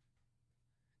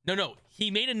 No,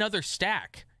 he made another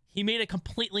stack. He made a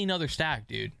completely another stack,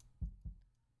 dude.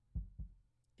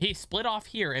 He split off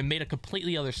here and made a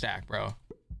completely other stack, bro.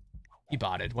 He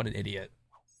botted. What an idiot.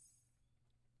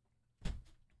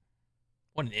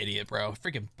 What an idiot, bro.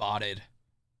 Freaking botted.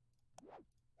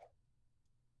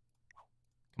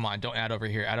 Come on, don't add over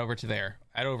here. Add over to there.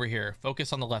 Add over here.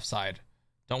 Focus on the left side.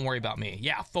 Don't worry about me.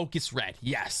 Yeah, focus red.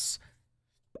 Yes.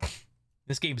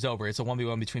 This game's over. It's a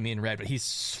 1v1 between me and red, but he's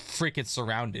freaking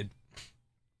surrounded.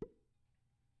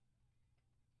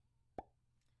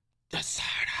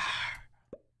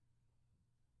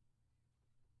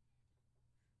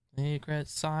 Secret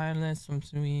silence from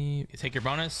me. You take your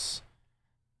bonus.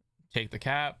 Take the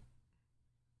cap.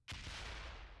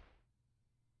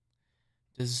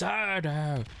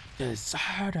 Deserter.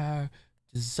 Deserter.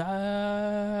 Deserter.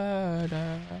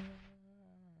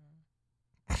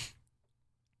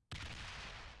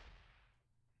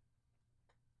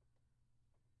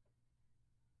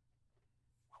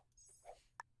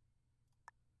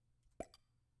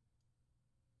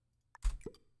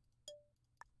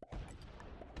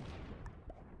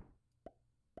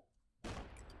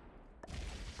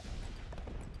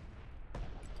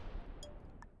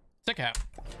 It's a cap.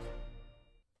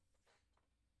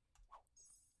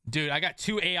 Dude, I got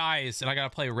 2 AIs and I gotta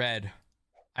play red.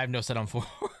 I have no set on 4.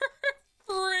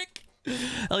 Frick.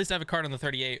 At least I have a card on the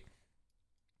 38.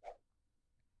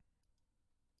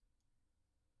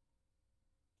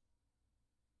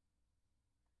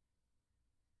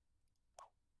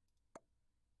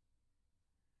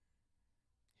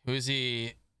 Who is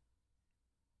he?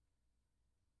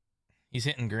 He's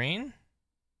hitting green?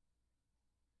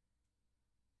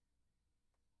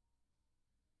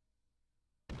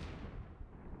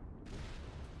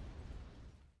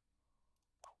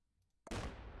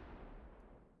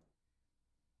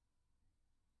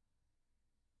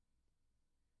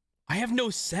 I have no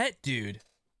set, dude.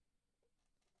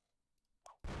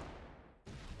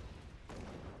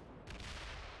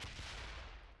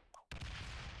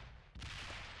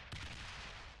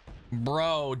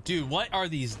 Bro, dude, what are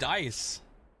these dice?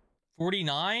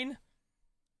 49?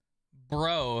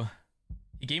 Bro,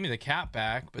 he gave me the cap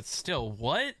back, but still,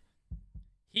 what?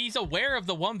 He's aware of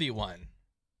the 1v1.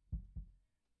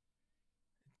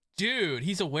 Dude,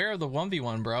 he's aware of the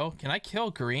 1v1, bro. Can I kill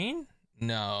green?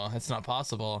 No, that's not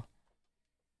possible.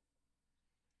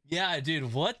 Yeah,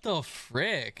 dude, what the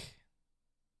frick?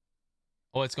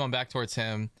 Oh, it's going back towards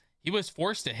him. He was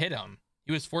forced to hit him.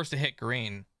 He was forced to hit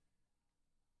green.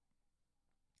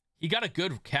 He got a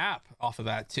good cap off of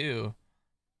that, too.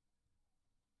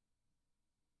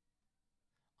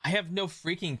 I have no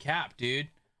freaking cap, dude.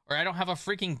 Or I don't have a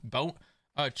freaking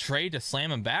tray to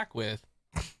slam him back with.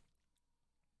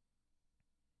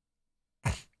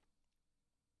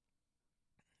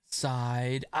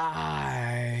 Side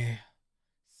eye.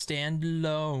 Stand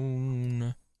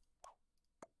alone.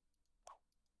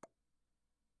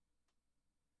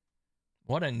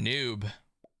 What a noob.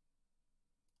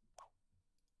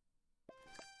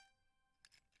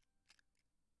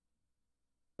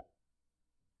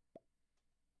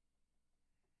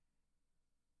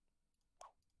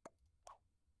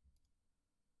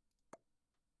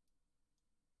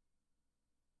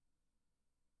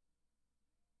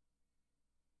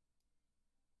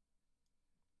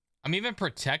 I'm even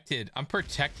protected. I'm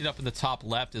protected up in the top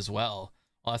left as well.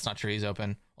 Well, that's not true. He's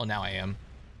open. Well, now I am.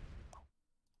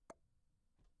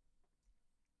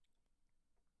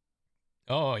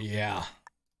 Oh, yeah.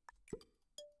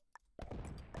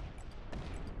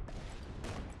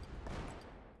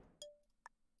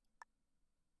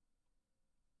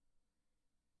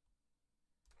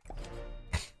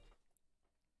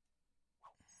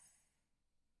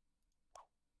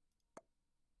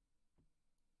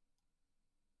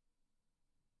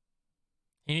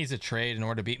 He needs a trade in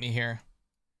order to beat me here.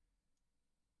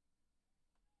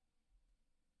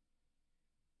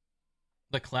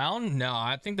 The clown? No,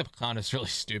 I think the clown is really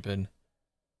stupid.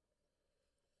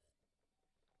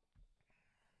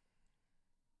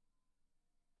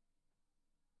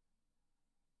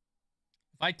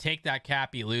 If I take that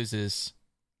cap, he loses.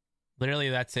 Literally,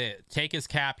 that's it. Take his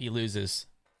cap, he loses.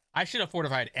 I should have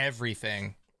fortified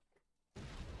everything.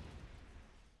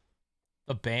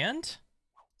 The band?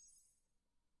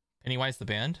 Pennywise the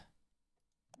band?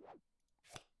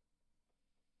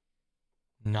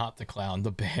 Not the clown,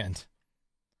 the band.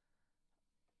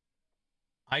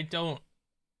 I don't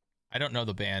know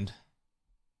the band.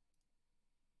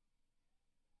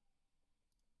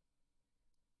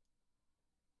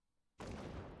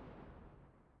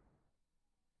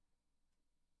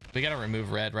 We gotta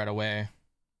remove red right away.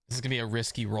 This is gonna be a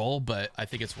risky roll, but I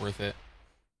think it's worth it.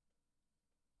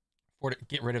 Or to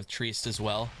get rid of Trieste as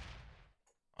well.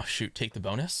 Oh shoot, take the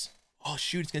bonus. Oh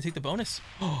shoot, it's gonna take the bonus.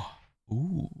 Oh,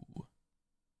 ooh.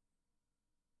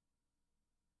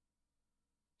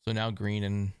 So now green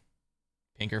and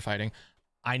pink are fighting.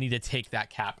 I need to take that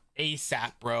cap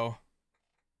ASAP, bro.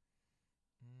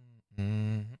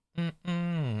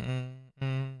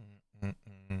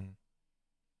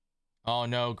 Oh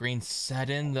no, green set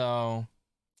in though.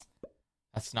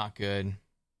 That's not good.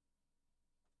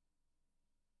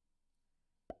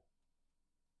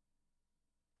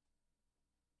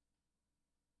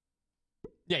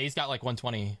 Yeah, he's got like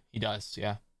 120. He does,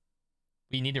 yeah.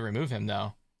 We need to remove him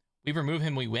though. We remove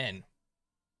him, we win.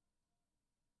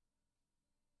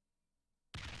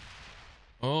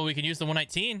 Oh, we can use the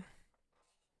 119.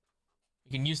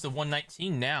 We can use the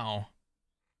 119 now.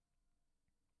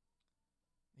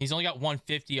 He's only got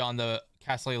 150 on the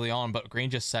Castle Leon, but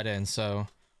green just set in, so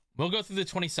we'll go through the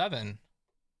 27.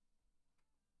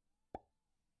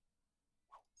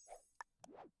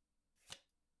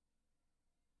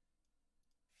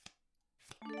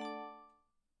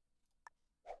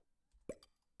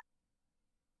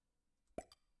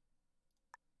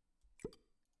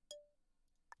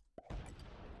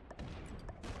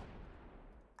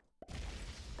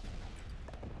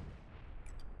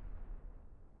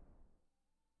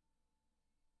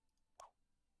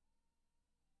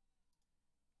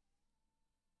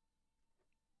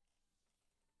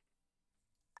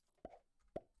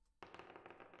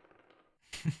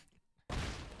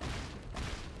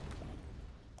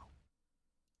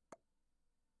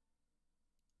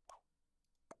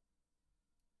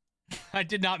 I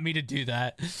did not mean to do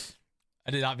that.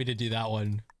 I did not mean to do that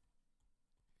one.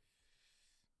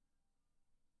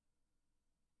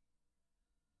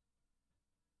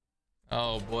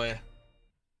 Oh boy.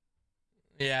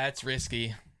 Yeah, it's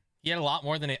risky. He had a lot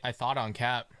more than I thought on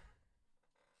cap.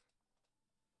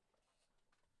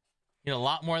 He had a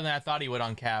lot more than I thought he would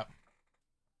on cap.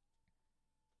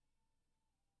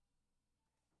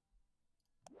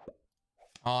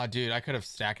 Oh, dude, I could have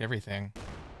stacked everything.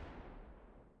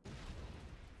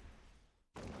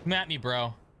 Come at me,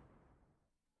 bro.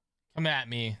 Come at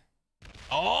me.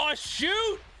 Oh,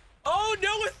 shoot! Oh, no,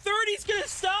 a 30's gonna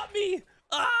stop me!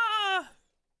 Ah!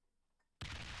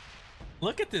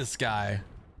 Look at this guy.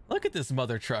 Look at this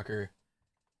mother trucker.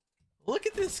 Look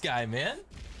at this guy, man.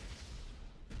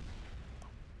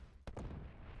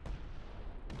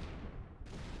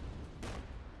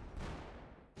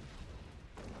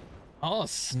 Oh,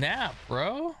 snap,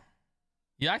 bro.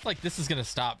 You act like this is gonna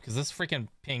stop because this freaking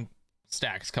pink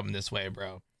stack's coming this way,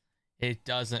 bro. It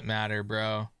doesn't matter,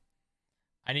 bro.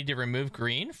 I need to remove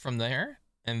green from there,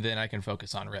 and then I can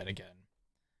focus on red again.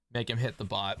 Make him hit the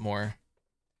bot more.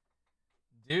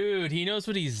 Dude, he knows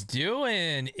what he's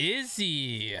doing.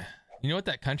 Izzy. You know what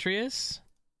that country is?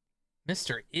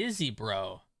 Mr. Izzy,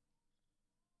 bro.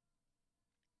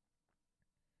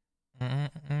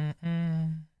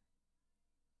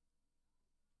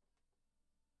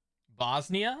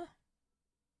 Bosnia?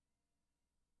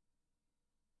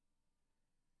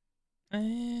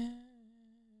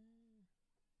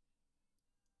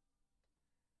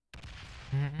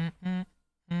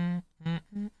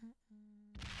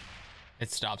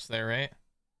 It stops there, right?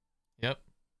 Yep.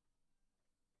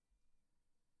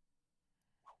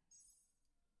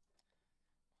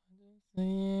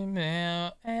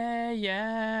 Email, yeah,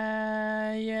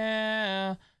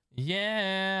 yeah,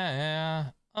 yeah,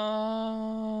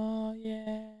 oh,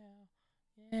 yeah,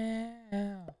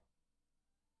 yeah,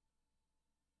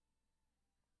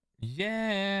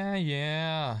 yeah,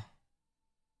 yeah,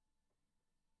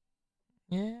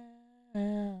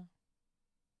 yeah.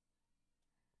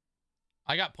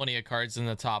 I got plenty of cards in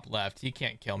the top left. He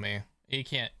can't kill me. He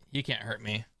can't hurt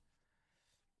me.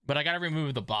 But I gotta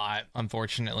remove the bot,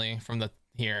 unfortunately, from the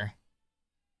here.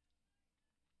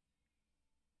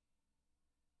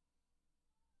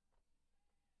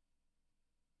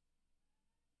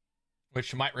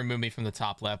 Which might remove me from the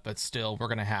top left, but still, we're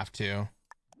gonna have to.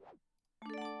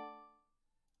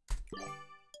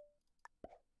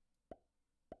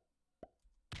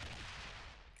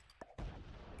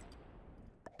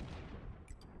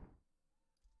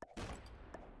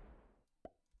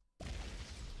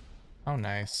 Oh,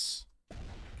 nice.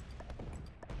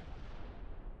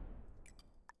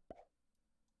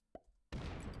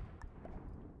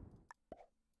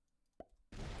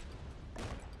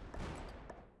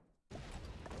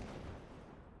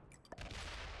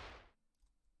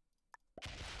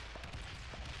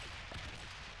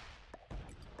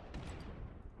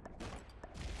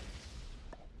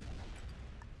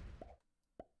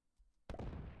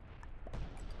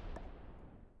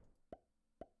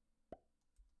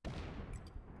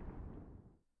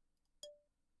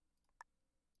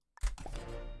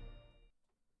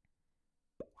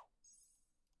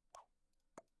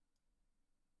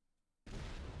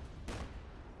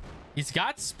 He's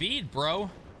got speed, bro.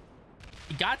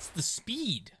 He got the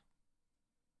speed.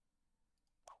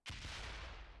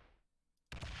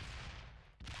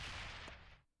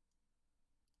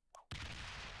 He's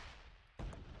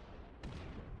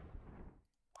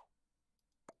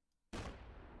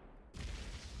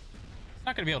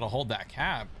not gonna be able to hold that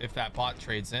cap if that bot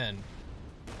trades in.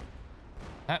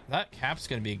 That cap's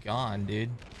gonna be gone,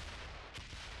 dude.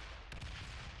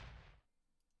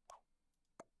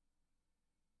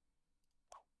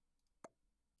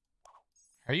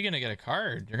 How are you gonna get a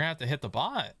card? You're gonna have to hit the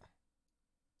bot.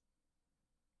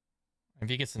 If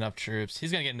he gets enough troops. He's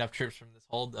gonna get enough troops from this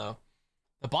hold, though.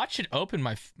 The bot should open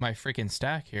my freaking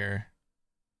stack here.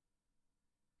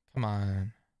 Come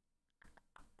on.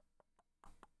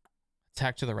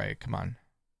 Attack to the right. Come on.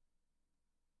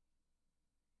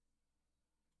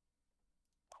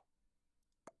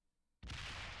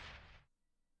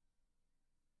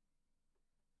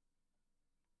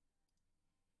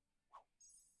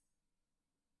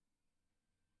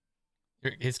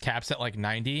 His cap's at like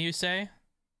 90, you say?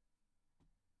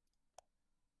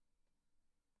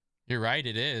 You're right,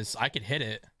 it is. I could hit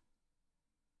it.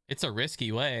 It's a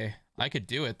risky way. I could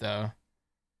do it, though.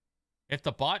 If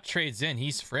the bot trades in,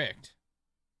 he's fricked.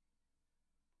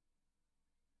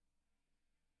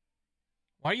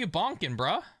 Why are you bonking,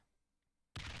 bruh?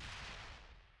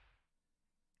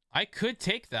 I could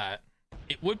take that.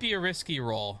 It would be a risky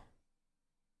roll.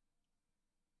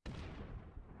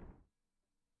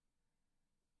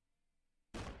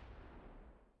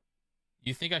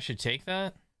 You think I should take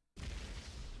that?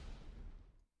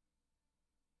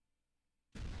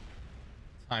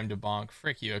 Time to bonk.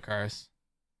 Frick you, Akaris.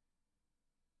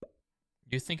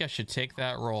 You think I should take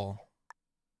that roll?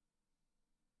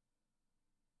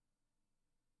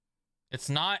 It's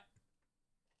not...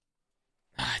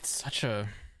 it's such a...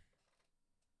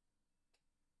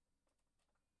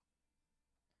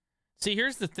 See,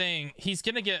 here's the thing. He's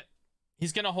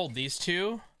gonna hold these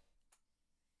two.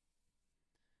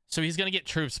 So he's gonna get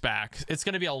troops back. It's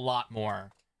gonna be a lot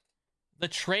more. The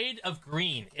trade of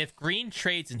green. If green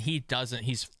trades and he doesn't,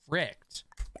 he's fricked.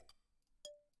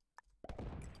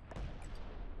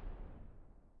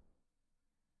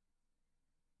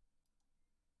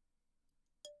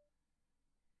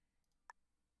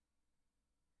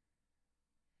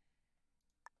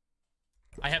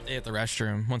 I have to hit the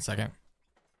restroom. 1 second.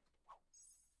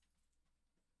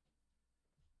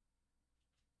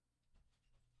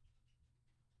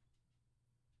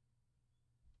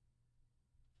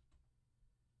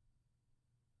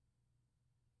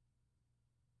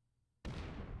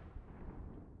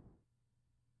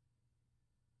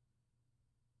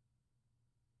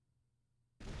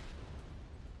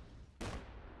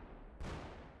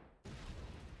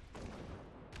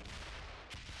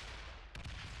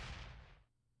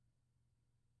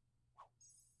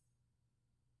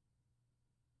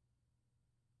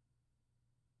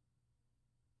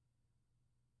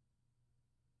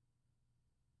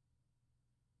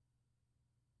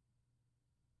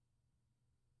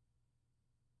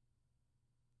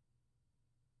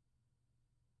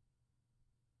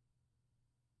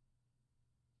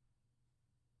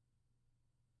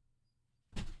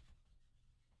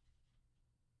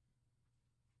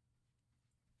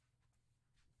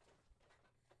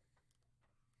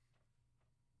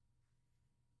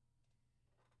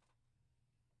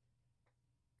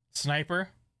 Sniper?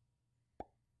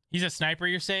 He's a sniper,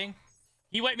 you're saying?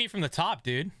 He wiped me from the top,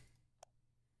 dude.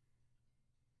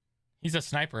 He's a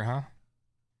sniper, huh?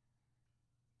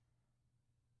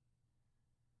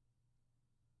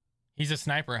 He's a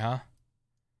sniper, huh?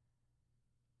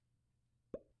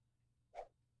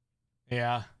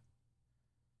 Yeah.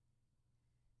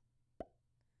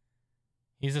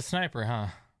 He's a sniper, huh?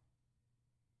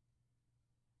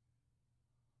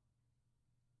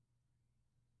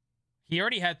 He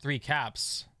already had 3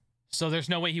 caps. So there's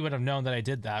no way he would have known that I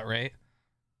did that, right?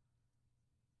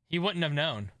 He wouldn't have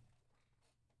known.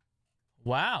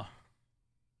 Wow.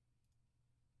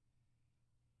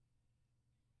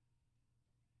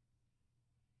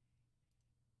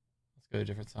 go to a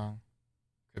different song.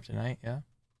 Kryptonite, yeah.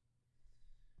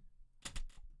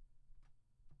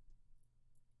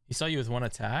 He saw you with one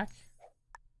attack?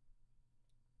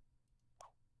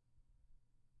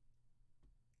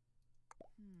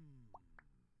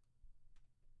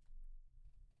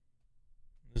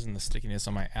 Losing the stickiness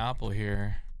on my apple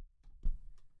here.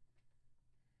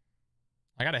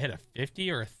 I gotta hit a 50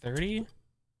 or a 30?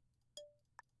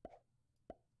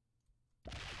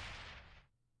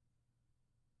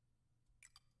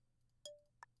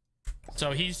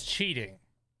 So he's cheating.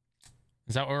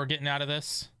 Is that what we're getting out of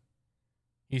this?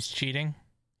 He's cheating.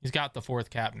 He's got the 4th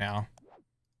cap now.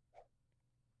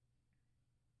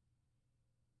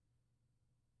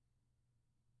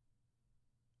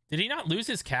 Did he not lose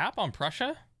his cap on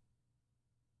Prussia?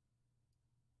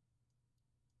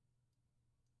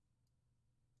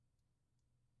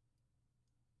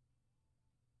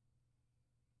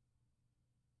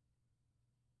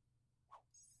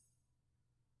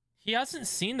 He hasn't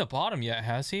seen the bottom yet,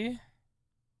 has he?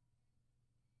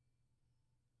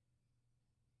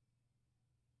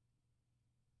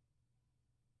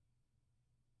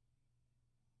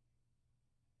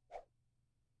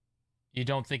 You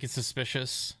don't think it's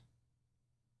suspicious?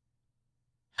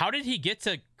 How did he get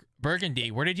to Burgundy?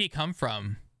 Where did he come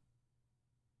from?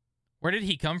 Where did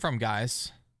he come from,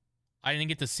 guys? I didn't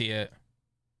get to see it.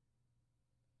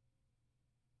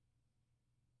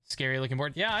 Scary looking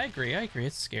board. Yeah, I agree.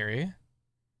 It's scary.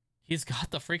 He's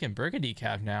got the freaking Burgundy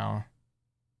cap now.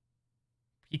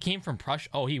 He came from Prussia.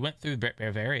 Oh, he went through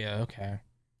Bavaria. Okay.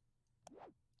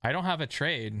 I don't have a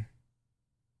trade.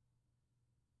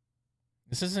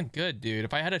 This isn't good, dude.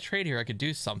 If I had a trade here, I could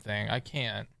do something. I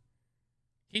can't.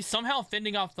 He's somehow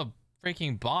fending off the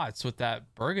freaking bots with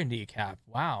that Burgundy cap.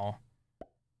 Wow.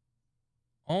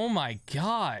 Oh my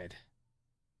god.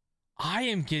 I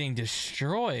am getting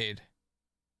destroyed.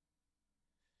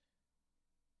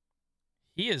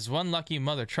 He is one lucky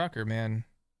mother trucker, man.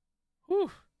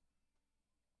 Whew.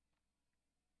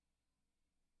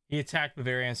 He attacked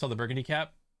Bavaria and saw the Burgundy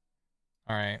cap.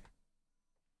 All right.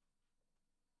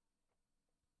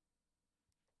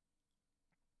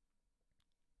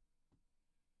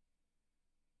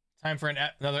 Time for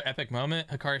another epic moment.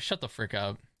 Hikari, shut the frick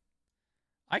up.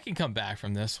 I can come back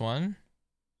from this one.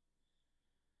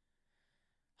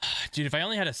 Dude, if I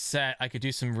only had a set, I could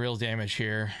do some real damage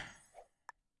here.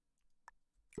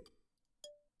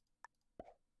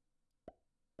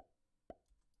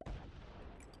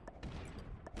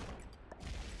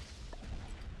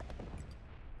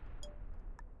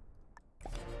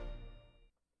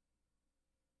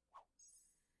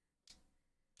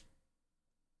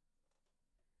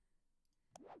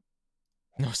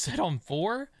 No set on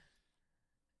 4?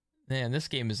 Man, this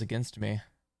game is against me.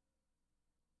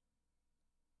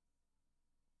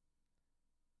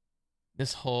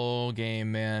 This whole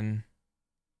game, man.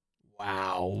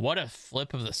 Wow, what a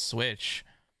flip of the switch.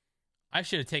 I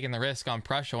should have taken the risk on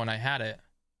Prussia when I had it.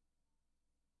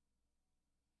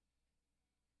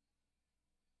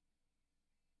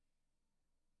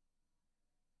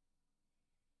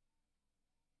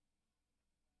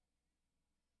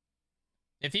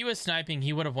 If he was sniping,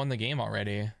 he would have won the game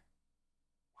already.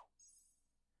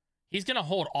 He's going to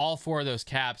hold all 4 of those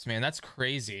caps, man. That's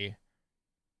crazy.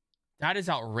 That is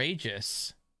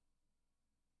outrageous.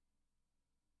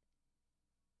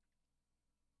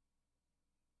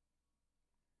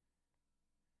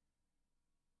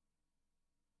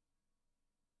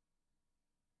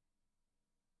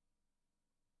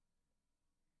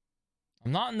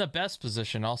 I'm not in the best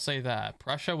position, I'll say that.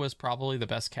 Prussia was probably the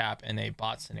best cap in a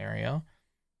bot scenario.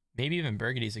 Maybe even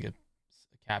Burgundy's a good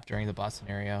cap during the bot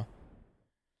scenario.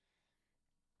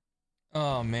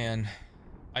 Oh, man.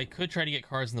 I could try to get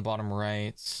cards in the bottom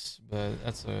right, but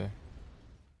that's a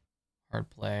hard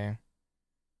play.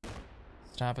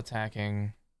 Stop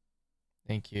attacking.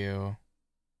 Thank you.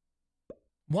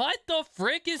 What the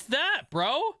frick is that,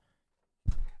 bro?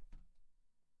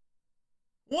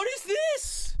 What is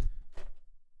this?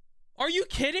 Are you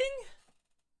kidding?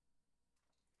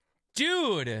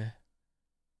 Dude.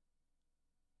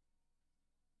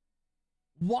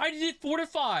 Why did it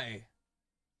fortify?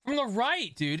 From the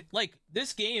right, dude. Like,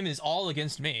 this game is all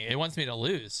against me. It wants me to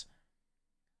lose.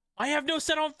 I have no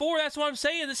set on 4. That's what I'm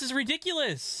saying. This is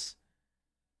ridiculous.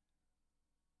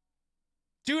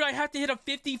 Dude, I have to hit a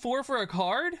 54 for a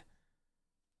card?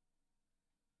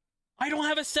 I don't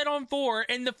have a set on 4,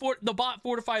 and the bot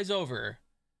fortifies over.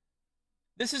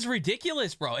 This is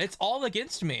ridiculous, bro. It's all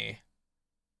against me.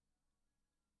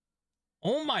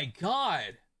 Oh my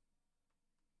god.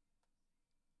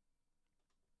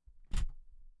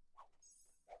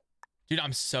 Dude,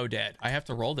 I'm so dead. I have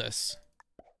to roll this.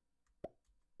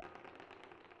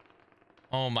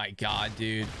 Oh my god,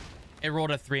 dude. It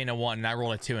rolled a 3 and a 1, and I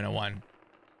rolled a 2 and a 1.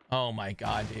 Oh my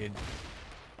god, dude.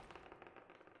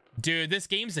 Dude, this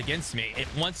game's against me. It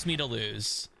wants me to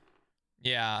lose.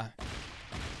 Yeah.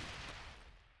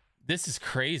 This is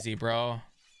crazy, bro.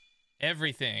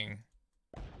 Everything.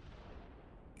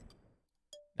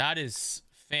 That is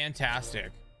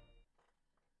fantastic.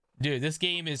 Dude, this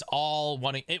game is all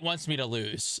wanting... It wants me to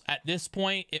lose. At this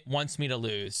point, it wants me to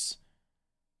lose.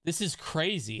 This is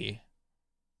crazy.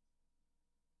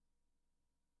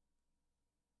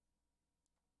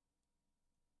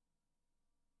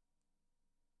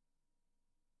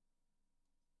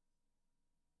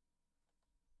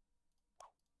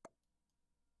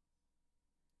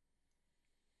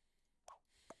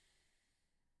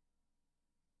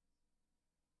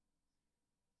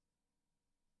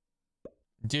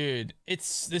 Dude,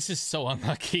 this is so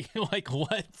unlucky. Like,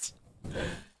 what?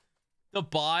 The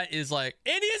bot is like,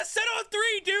 and he's set on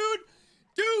 3, dude.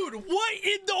 Dude, what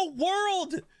in the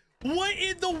world? What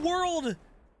in the world?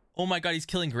 Oh my god, he's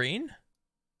killing green?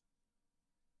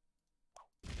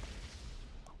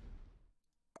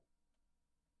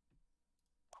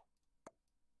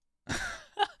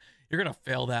 You're gonna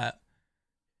fail that.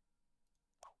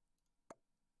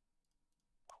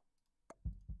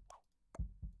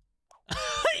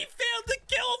 He failed to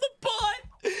kill the bot.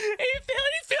 He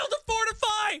failed to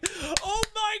fortify. Oh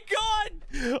my god.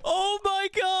 Oh my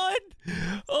god.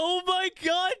 Oh my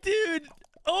god, dude.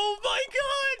 Oh my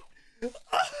god.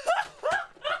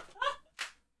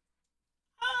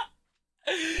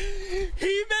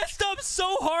 He messed up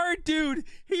so hard, dude.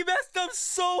 He messed up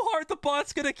so hard. The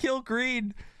bot's gonna kill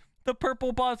green. The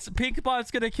pink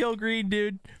bot's gonna kill green,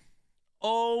 dude.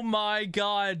 Oh my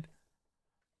god.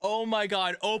 Oh my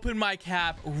god, open my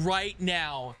cap right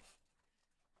now.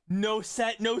 No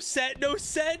set, no set, no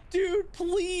set, dude.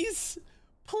 Please.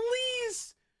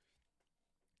 Please.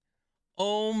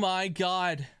 Oh my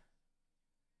god.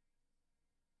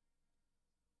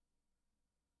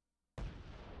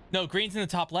 No, green's in the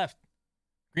top left.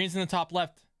 Green's in the top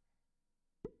left.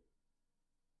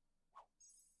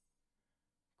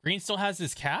 Green still has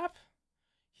his cap?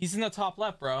 He's in the top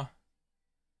left, bro.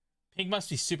 Pink must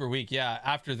be super weak. Yeah,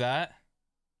 after that.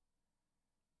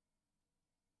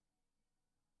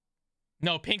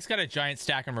 No, Pink's got a giant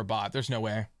stack on her bot. There's no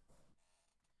way.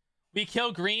 We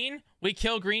kill green. We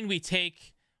kill green. We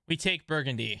take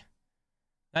burgundy.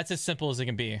 That's as simple as it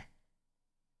can be.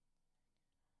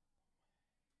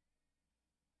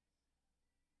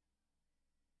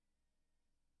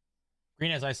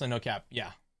 Green has Iceland, no cap.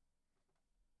 Yeah.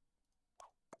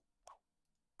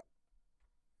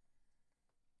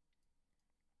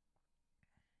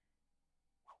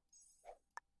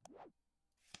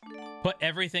 Put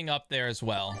everything up there as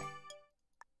well.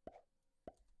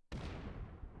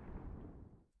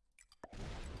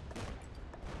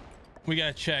 We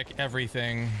gotta check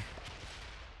everything.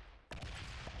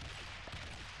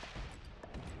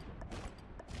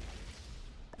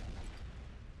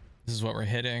 This is what we're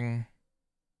hitting.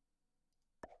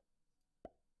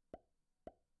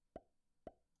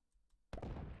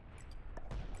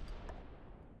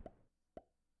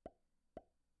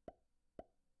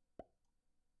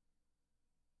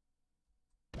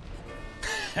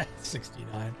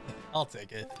 $69. I'll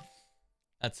take it.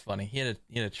 That's funny. He had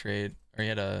a trade, or he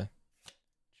had a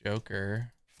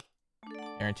Joker.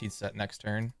 Guaranteed set next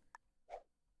turn.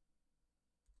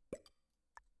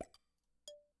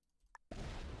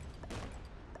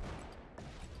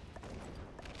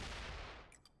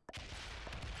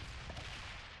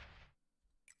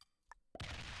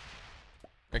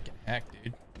 Frickin' heck,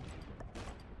 dude.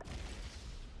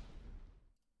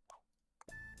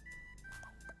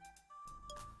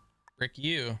 Frick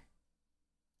you.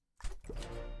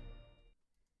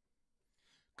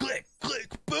 Click,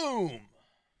 click, boom.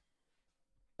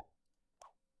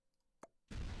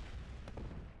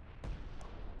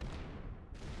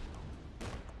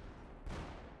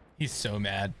 He's so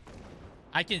mad.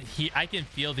 I can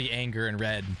feel the anger in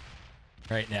red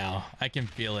right now. I can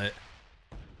feel it.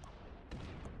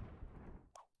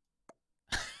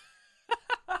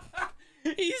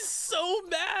 He's so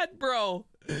mad, bro.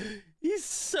 He's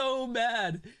so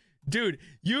mad. Dude,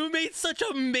 you made such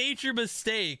a major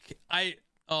mistake.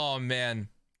 Oh man.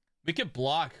 We could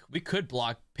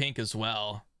block pink as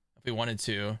well if we wanted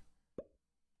to.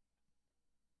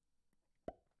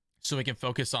 So we can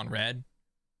focus on red.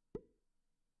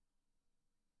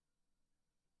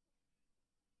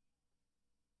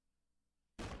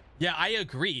 Yeah, I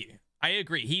agree. I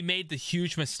agree. He made the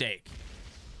huge mistake.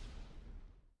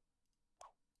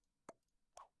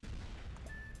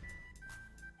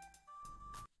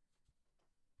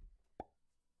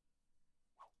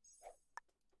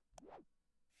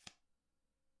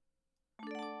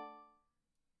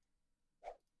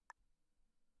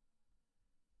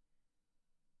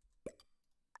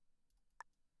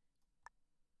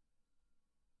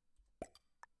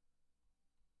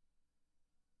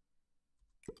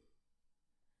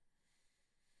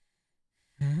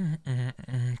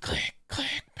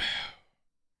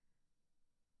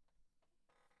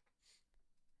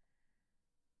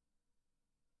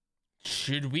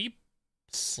 Should we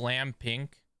slam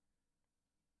pink?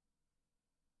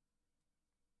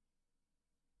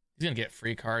 He's gonna get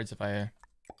free cards if I...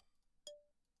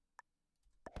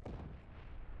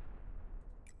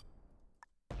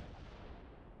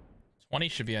 20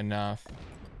 should be enough.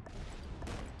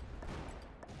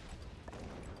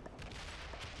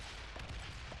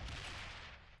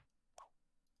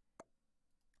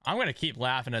 I'm gonna keep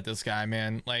laughing at this guy,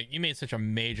 man. Like, you made such a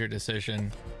major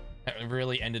decision that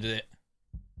really ended it.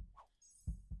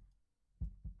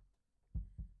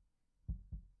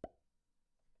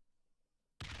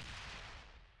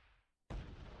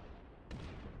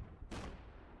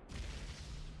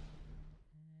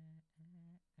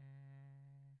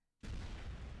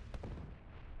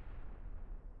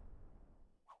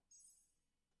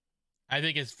 I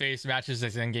think his face matches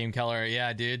his in-game color.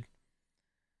 Yeah, dude.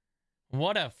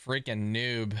 What a freaking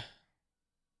noob.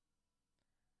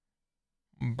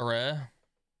 Bruh.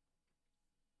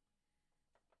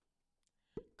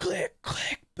 Click,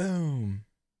 click, boom.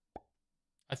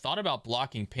 I thought about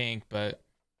blocking pink, but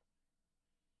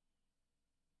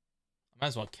I might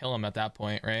as well kill him at that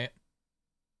point, right?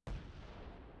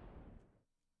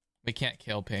 We can't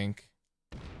kill pink.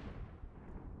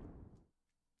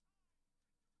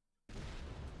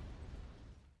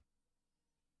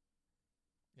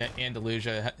 Yeah,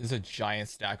 Andalusia is a giant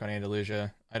stack on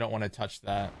Andalusia. I don't want to touch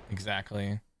that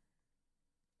exactly.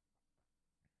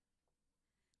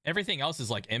 Everything else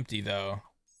is like empty though.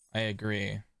 I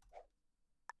agree.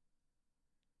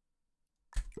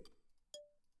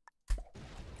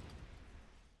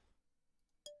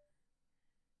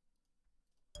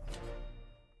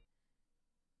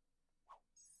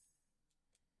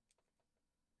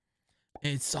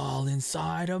 It's all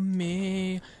inside of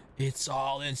me. It's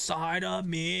all inside of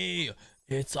me.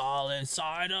 It's all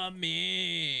inside of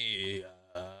me.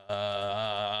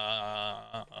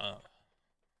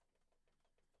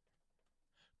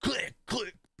 Click,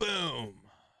 click, boom.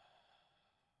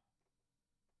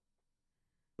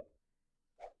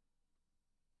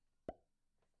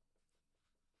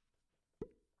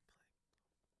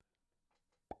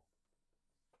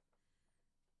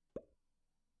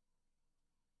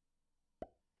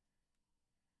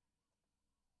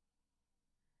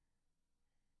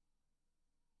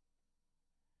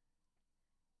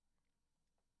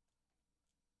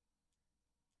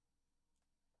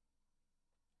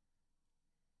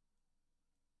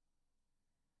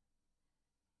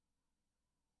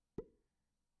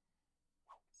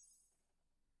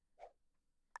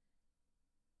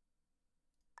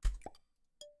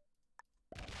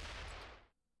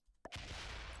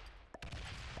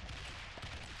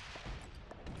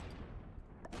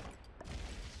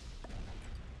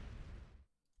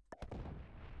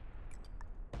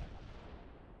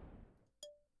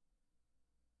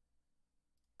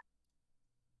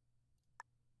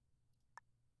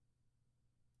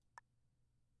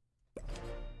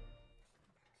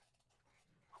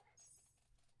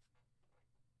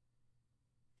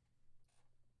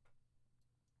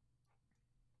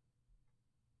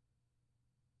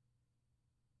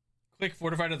 Click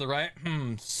fortified to the right.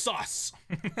 Sus.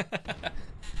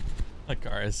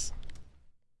 Akaris.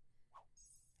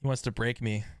 He wants to break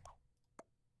me.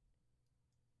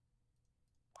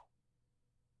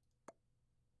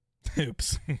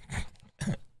 Oops.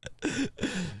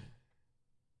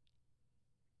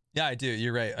 Yeah, I do.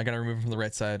 You're right. I gotta remove him from the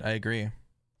right side. I agree.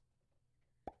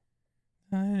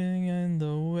 Hiding in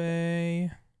the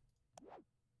way.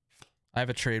 I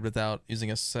have a trade without using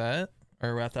a set,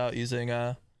 or without using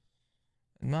a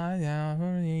my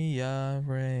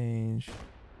range.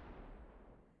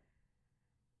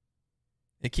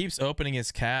 It keeps opening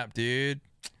his cap, dude.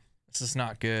 This is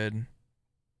not good.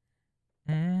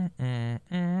 We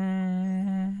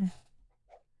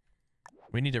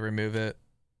need to remove it.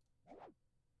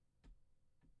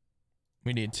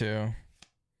 We need to.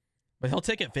 But he'll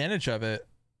take advantage of it.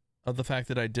 Of the fact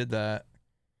that I did that.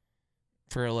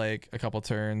 For like a couple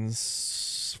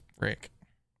turns. Frick.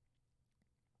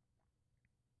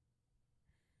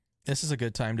 This is a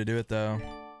good time to do it though.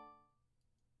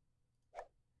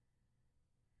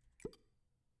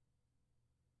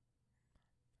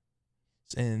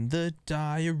 It's in the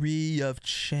diary of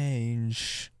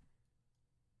change.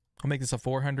 I'll make this a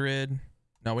 400.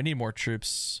 No, we need more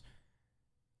troops.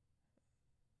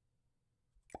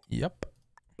 Yep.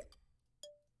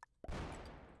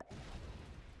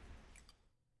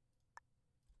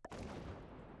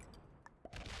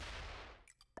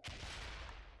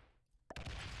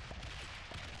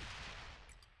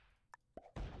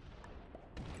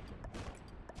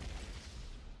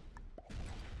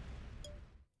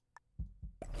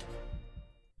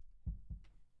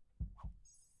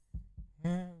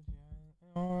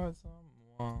 Or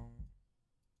someone.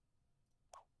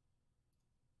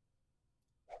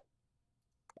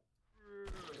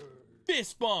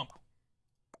 Fist bump.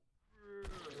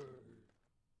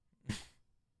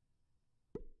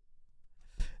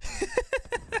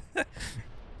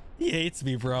 He hates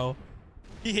me, bro.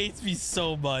 He hates me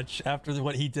so much after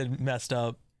what he did messed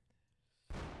up.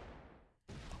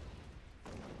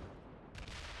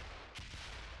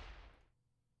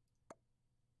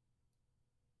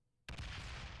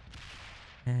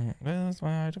 That's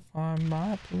why I define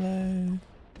my play.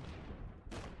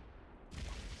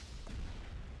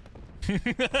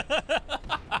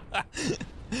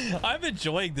 I'm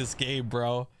enjoying this game,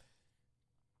 bro.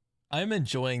 I'm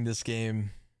enjoying this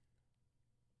game.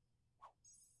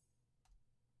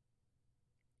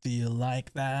 Do you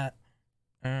like that?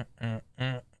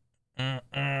 The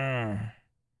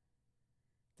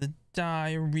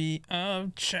Diary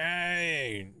of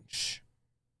Change.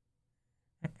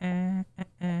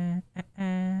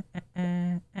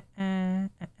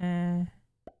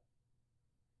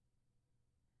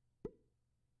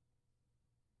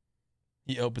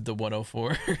 He opened the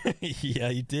 104. Yeah,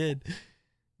 he did.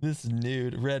 This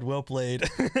nude. Red, well played.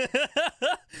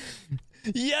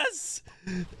 Yes!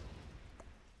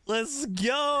 Let's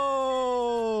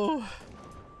go!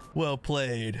 Well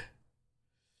played.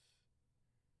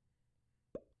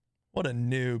 What a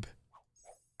noob.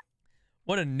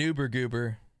 What a noober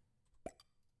goober.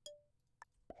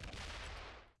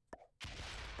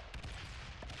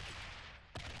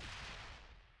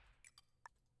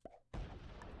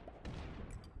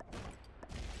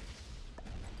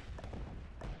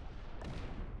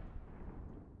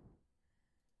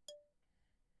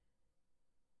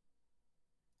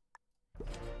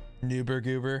 Noober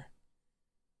goober.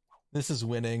 This is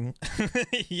winning.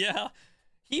 Yeah.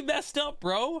 He messed up,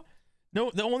 bro. No,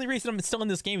 the only reason I'm still in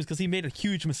this game is because he made a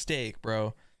huge mistake,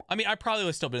 bro. I mean, I probably would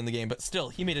have still been in the game, but still,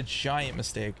 he made a giant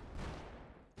mistake.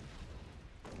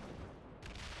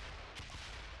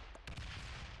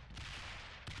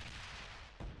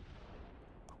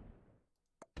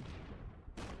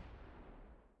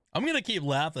 I'm gonna keep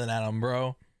laughing at him,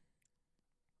 bro.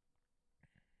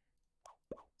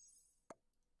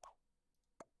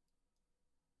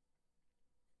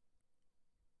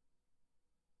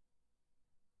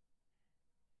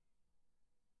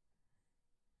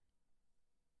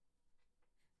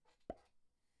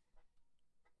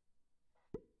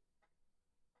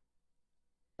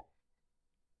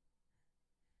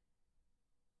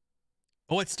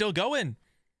 Oh, it's still going.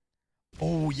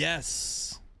 Oh,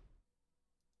 yes.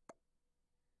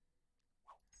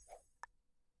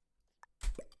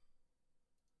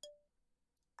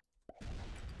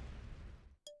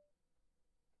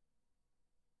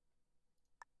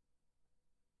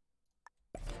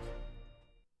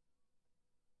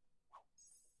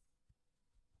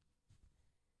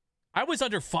 I was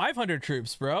under 500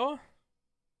 troops, bro.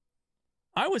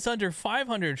 I was under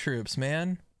 500 troops,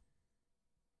 man.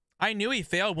 I knew he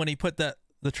failed when he put the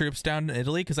troops down in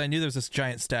Italy because I knew there was this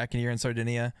giant stack in here in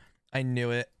Sardinia. I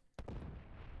knew it.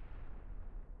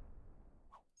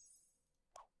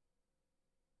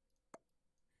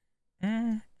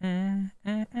 Did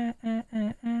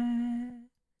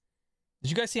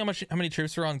you guys see how many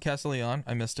troops were on Castellion?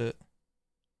 I missed it.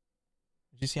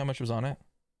 Did you see how much was on it?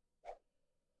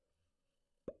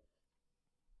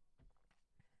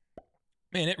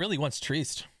 Man, it really wants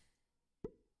Trieste.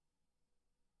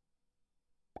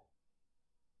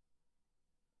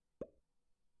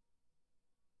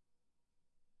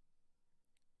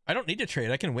 I don't need to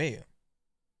trade. I can wait.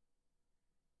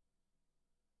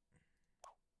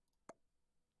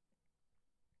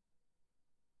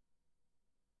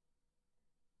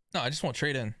 No, I just won't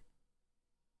trade in.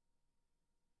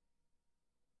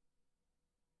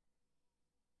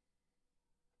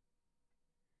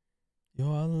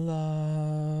 Your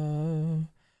love.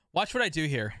 Watch what I do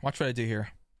here. Watch what I do here.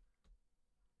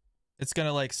 It's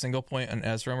gonna like single point an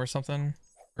Ezram or something.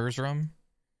 Erzram.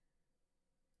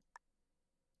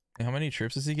 And how many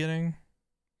troops is he getting?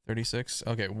 36?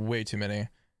 Okay, way too many.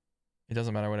 It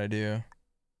doesn't matter what I do.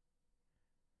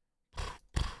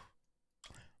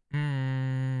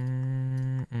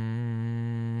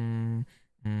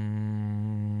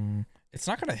 It's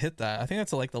not gonna hit that. I think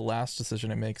that's like the last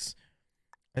decision it makes.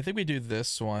 I think we do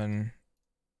this one.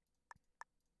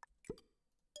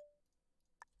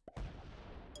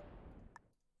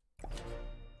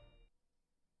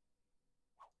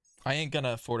 I ain't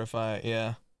gonna fortify,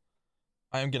 yeah.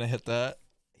 I am gonna hit that.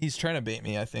 He's trying to bait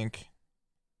me, I think.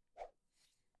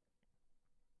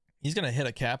 He's gonna hit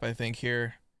a cap, I think,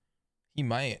 here. He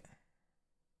might.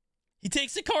 He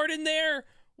takes a card in there!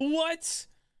 What?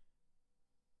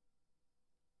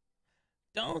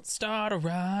 Don't start a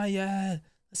riot.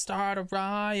 Let's start a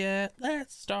riot.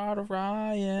 Let's start a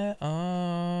riot.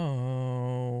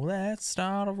 Oh, let's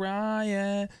start a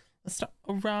riot. Let's start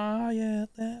a riot.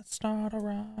 Let's start a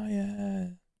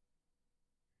riot.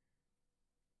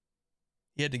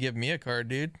 You had to give me a card,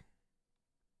 dude.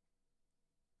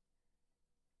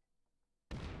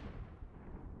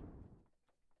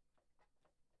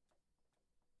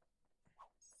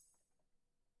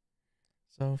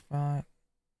 So fine.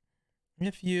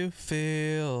 If you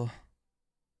feel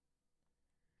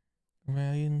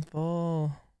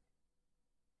rainfall.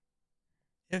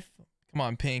 Come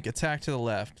on, Pink, attack to the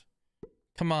left.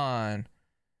 Come on.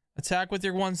 Attack with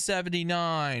your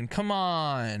 179. Come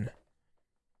on.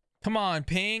 Come on,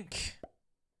 Pink.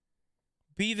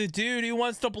 Be the dude who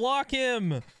wants to block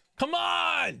him. Come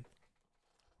on.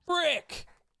 Frick.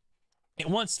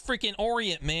 It wants freaking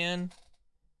Orient, man.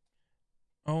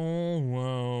 Oh,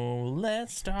 whoa.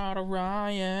 Let's start a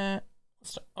riot.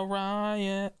 Let's start a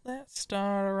riot. Let's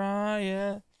start a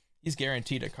riot. He's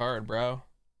guaranteed a card, bro.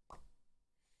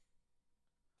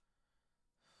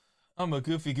 I'm a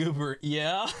goofy goober.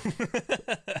 Yeah.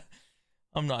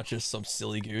 I'm not just some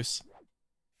silly goose.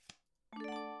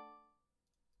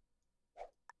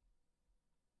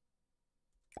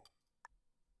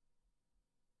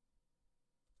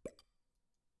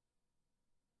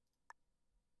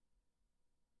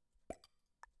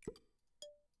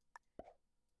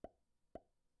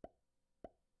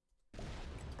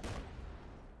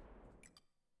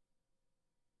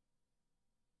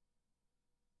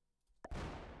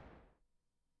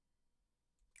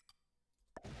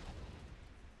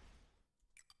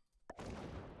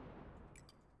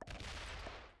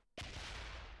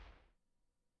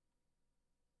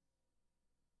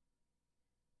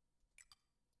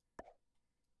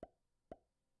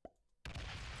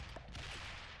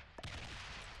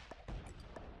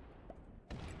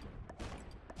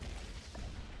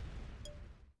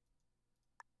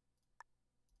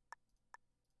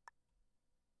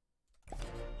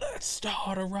 Let's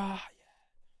start a riot.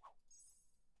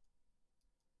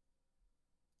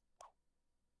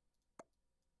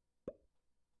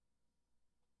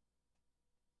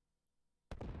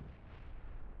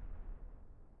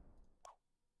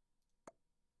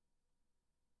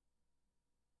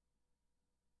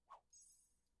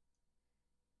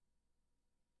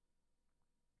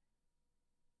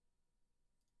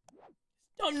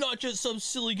 I'm not just some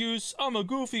silly goose. I'm a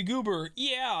goofy goober.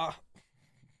 Yeah.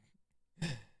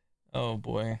 Oh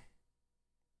boy.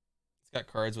 It's got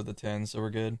cards with a 10, so we're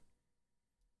good.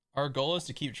 Our goal is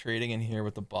to keep trading in here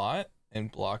with the bot and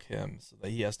block him so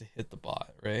that he has to hit the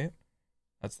bot, right?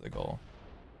 That's the goal.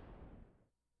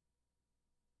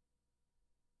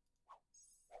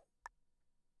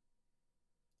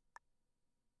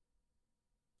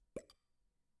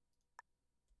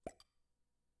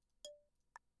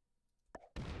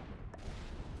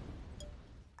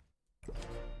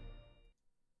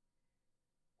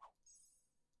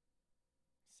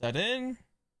 Set in.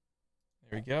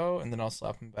 There we go. And then I'll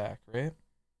slap him back, right?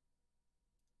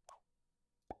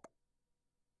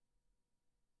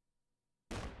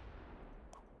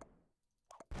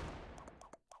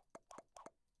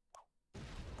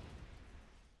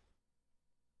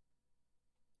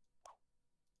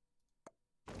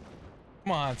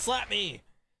 Come on, slap me.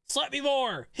 Slap me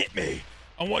more. Hit me.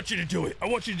 I want you to do it. I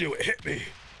want you to do it. Hit me.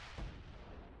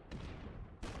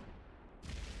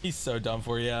 He's so dumb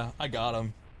for you. I got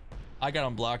him. I got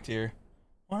him blocked here.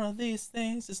 One of these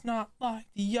things is not like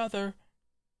the other.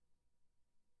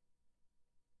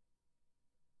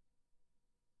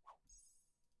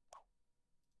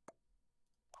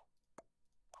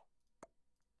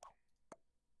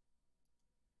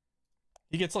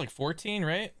 He gets like 14,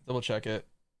 right? Double check it.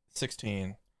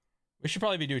 16. We should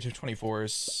probably be doing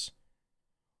 224s.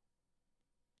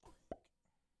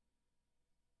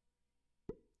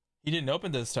 He didn't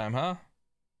open this time, huh?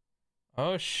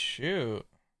 Oh shoot.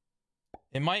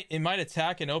 It might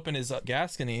attack and open his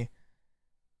Gascony.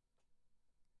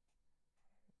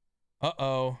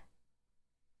 Uh-oh.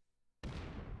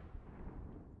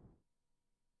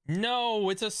 No,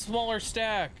 it's a smaller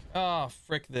stack. Oh,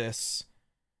 frick this.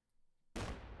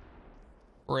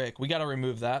 Frick, we gotta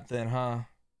remove that then, huh?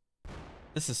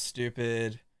 This is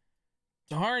stupid.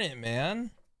 Darn it,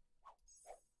 man.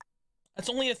 That's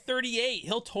only a 38.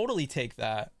 He'll totally take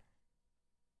that.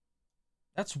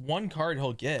 That's one card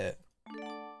he'll get.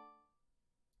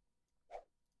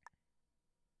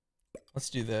 Let's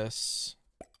do this.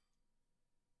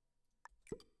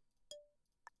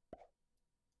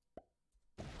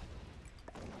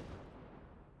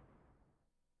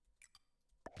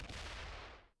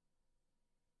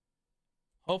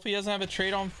 Hopefully he doesn't have a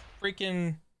trade on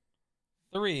freaking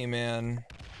 3, man.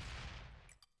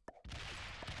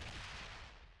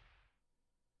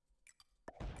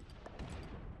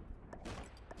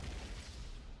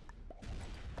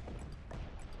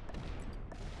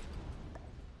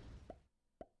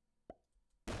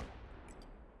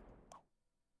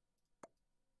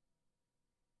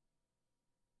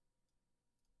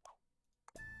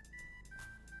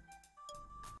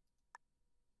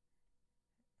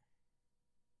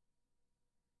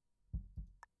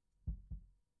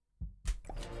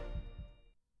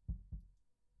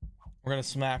 We're gonna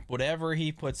smack whatever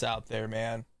he puts out there,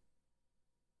 man.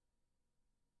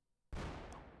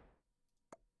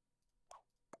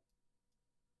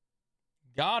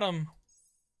 Got him.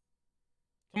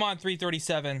 Come on,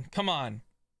 337. Come on.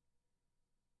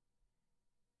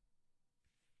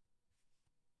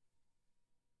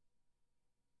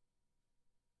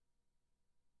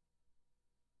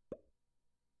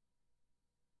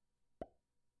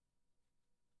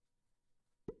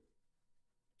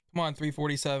 Come on,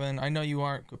 347. I know you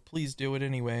aren't, but please do it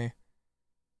anyway.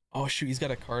 Oh, shoot. He's got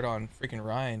a card on freaking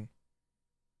Ryan.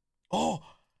 Oh!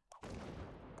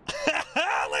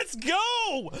 Let's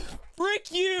go!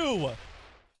 Frick you!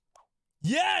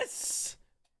 Yes!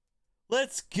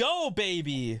 Let's go,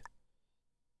 baby!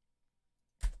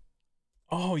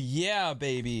 Oh, yeah,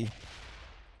 baby.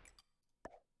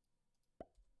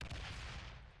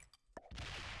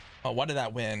 Oh, why did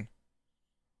that win?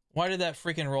 Why did that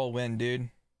freaking roll win, dude?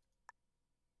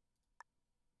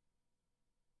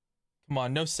 Come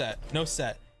on, no set, no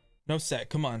set, no set.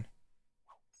 Come on.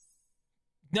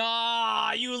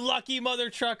 Nah, you lucky mother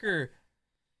trucker.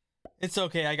 It's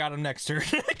okay, I got him next turn.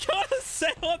 I got a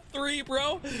set on 3,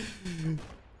 bro.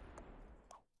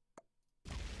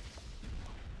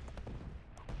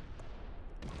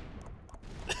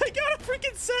 I got a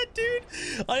freaking set, dude.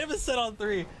 I have a set on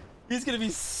 3. He's gonna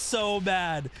be so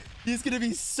mad. He's gonna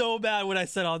be so mad when I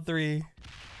set on 3.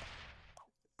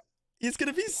 He's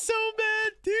gonna be so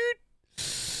mad, dude.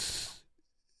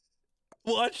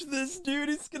 Watch this, dude.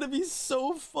 It's gonna be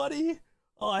so funny.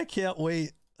 Oh, I can't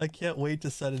wait. I can't wait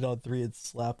to set it on 3 and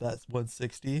slap that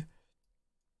 160.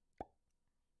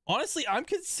 Honestly, I'm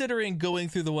considering going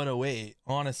through the 108,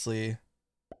 honestly.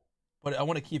 But I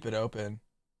want to keep it open.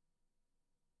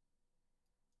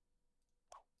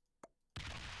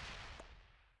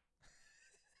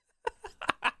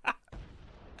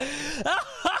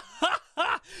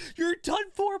 You're done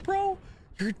for, bro.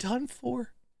 You're done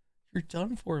for. You're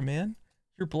done for, man.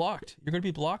 You're blocked. You're going to be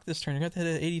blocked this turn. You're going to have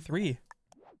to hit 83.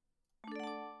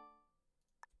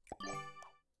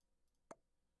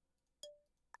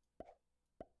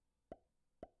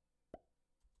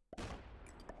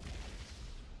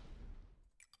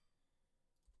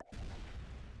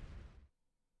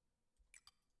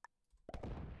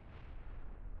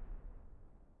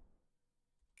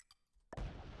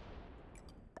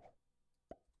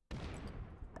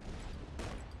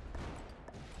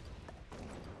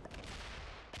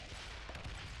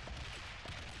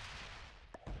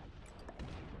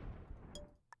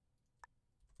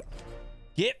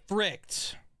 Get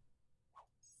fricked.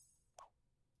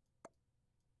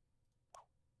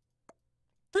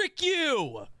 Frick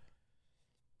you.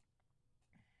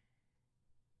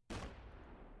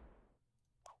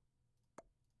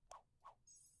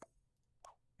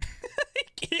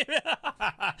 He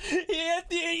hit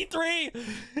the 83. He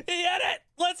hit it.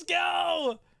 Let's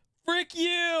go. Frick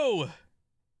you.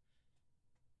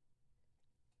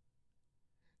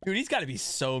 Dude, he's got to be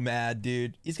so mad,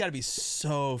 dude. He's got to be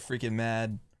so freaking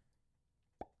mad.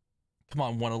 Come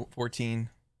on, 114.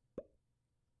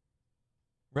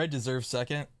 Red deserves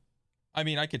second. I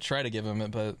mean, I could try to give him it,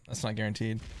 but that's not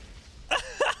guaranteed. The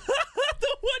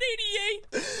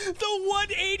 188. The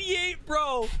 188,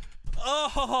 bro.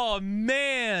 Oh,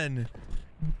 man.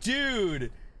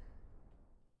 Dude.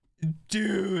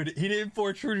 Dude, he didn't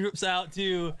 4 troops out,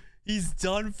 too. He's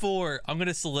done for. I'm going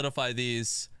to solidify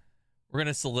these. We're going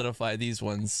to solidify these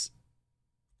ones.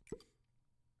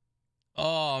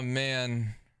 Oh,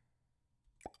 man.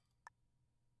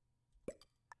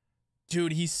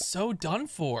 Dude, he's so done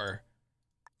for.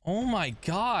 Oh, my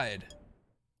God.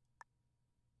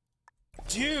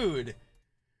 Dude.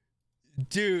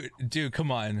 Dude,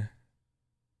 come on.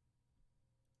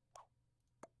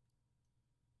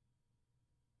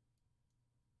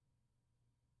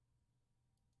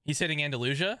 He's hitting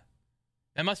Andalusia?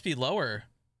 That must be lower.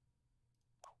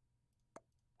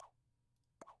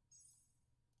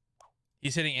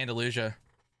 He's hitting Andalusia.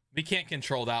 We can't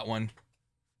control that one.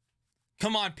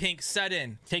 Come on, Pink, set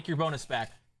in. Take your bonus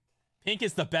back. Pink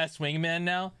is the best wingman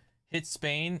now. Hit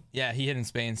Spain. Yeah, he hit in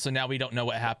Spain. So now we don't know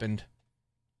what happened.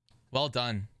 Well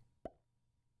done.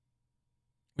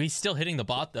 He's still hitting the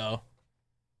bot though.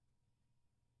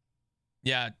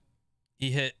 Yeah,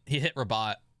 he hit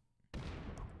Rabat.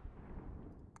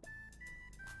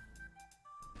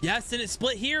 Yes, and it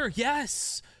split here.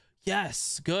 Yes.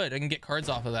 Yes, good. I can get cards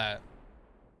off of that.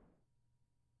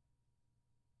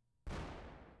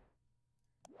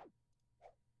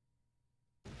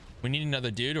 We need another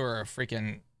dude or a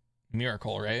freaking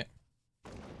miracle, right?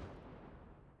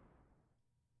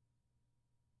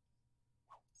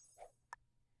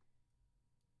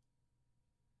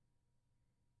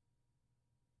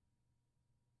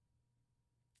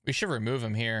 We should remove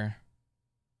him here.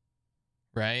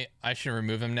 Right? I should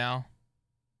remove him now.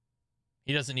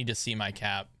 He doesn't need to see my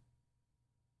cap.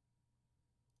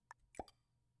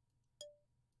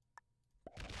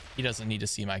 He doesn't need to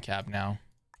see my cap now.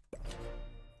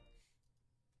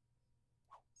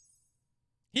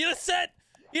 He had a set!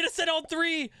 He had a set on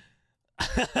 3!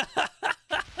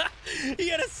 He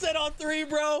had a set on 3,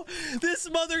 bro! This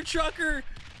mother trucker!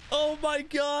 Oh my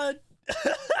god!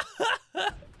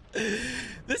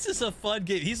 This is a fun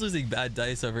game. He's losing bad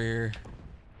dice over here.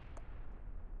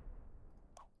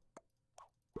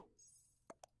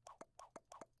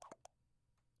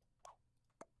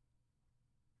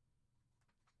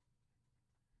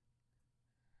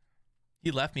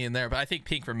 He left me in there, but I think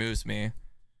pink removes me.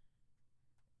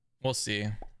 We'll see.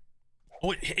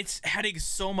 Oh, it's adding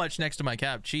so much next to my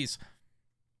cap. Jeez.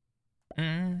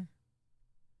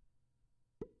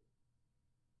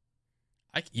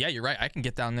 Yeah, you're right. I can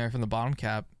get down there from the bottom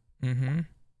cap. I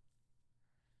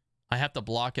have to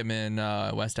block him in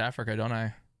West Africa, don't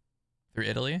I? Through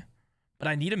Italy? But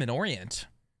I need him in Orient.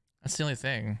 That's the only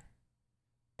thing.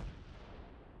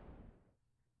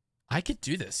 I could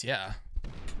do this, yeah.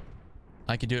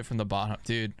 I could do it from the bottom.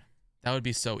 Dude, that would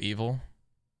be so evil.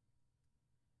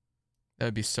 That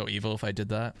would be so evil if I did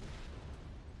that.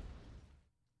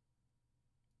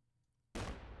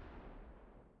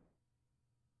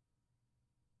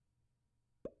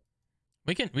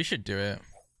 We should do it.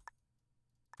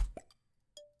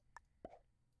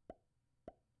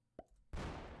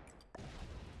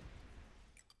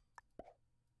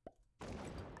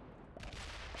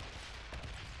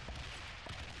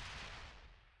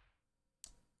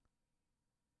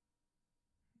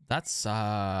 That sucks.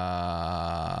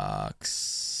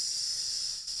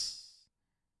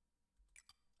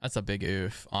 That's a big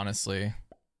oof, honestly.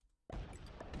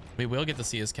 We will get to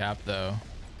see his cap, though.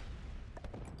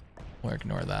 We'll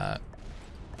ignore that.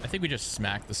 I think we just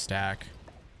smack the stack.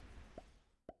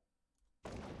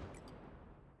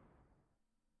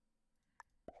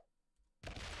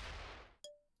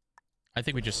 I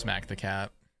think we just smack the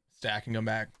cap, stack, and go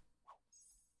back.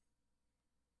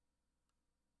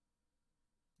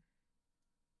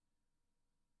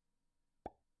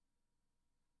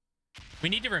 We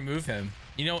need to remove him.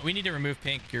 You know what? We need to remove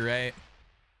pink. You're right.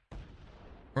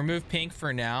 Remove pink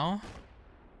for now.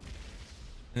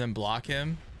 And then block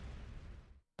him.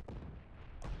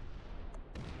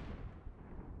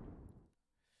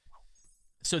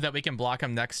 So that we can block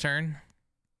him next turn.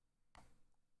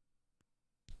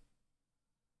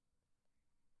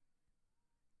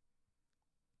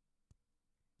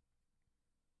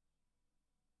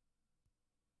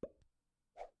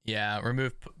 Yeah,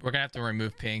 remove. We're gonna have to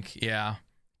remove pink. Yeah.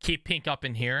 Keep pink up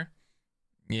in here.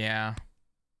 Yeah.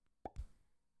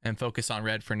 And focus on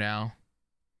red for now.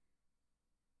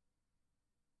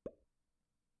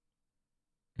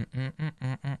 The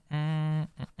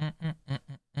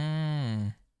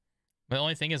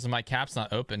only thing is my cap's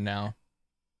not open now.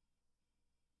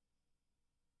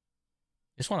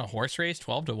 Just want a horse race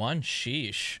 12-1.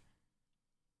 Sheesh.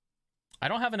 I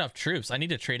don't have enough troops. I need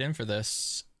to trade in for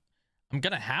this. I'm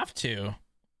gonna have to.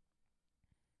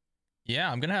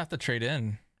 Yeah, I'm gonna have to trade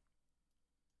in.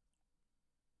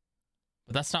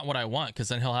 But that's not what I want, because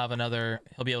then he'll have another.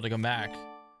 He'll be able to go back.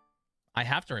 I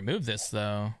have to remove this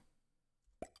though.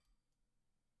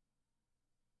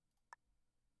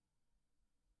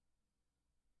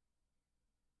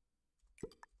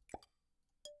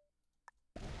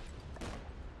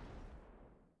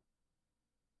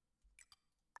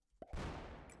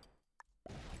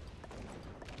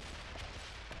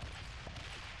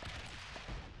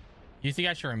 You think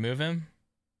I should remove him?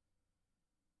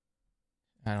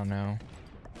 I don't know.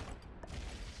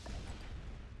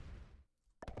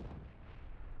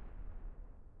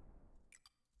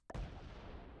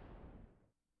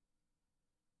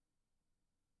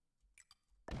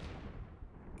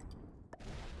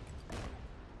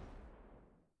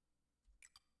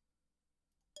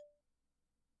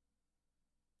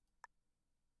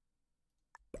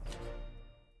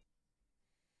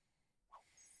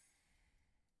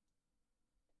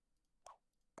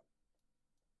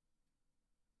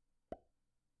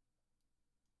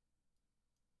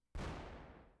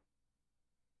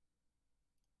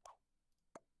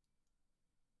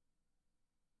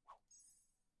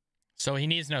 So he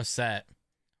needs no set.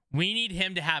 We need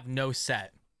him to have no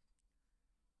set.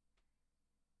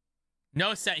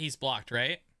 No set, he's blocked,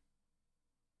 right?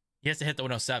 He has to hit the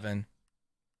 107.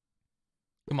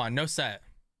 Come on, no set.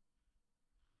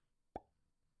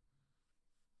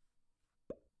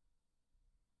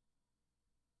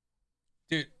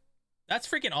 Dude, that's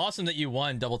freaking awesome that you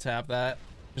won. Double tap that.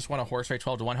 Just won a horse rate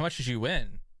 12-1. How much did you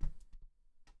win?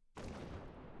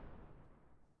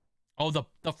 Oh, the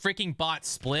freaking bot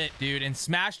split, dude, and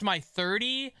smashed my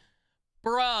 30?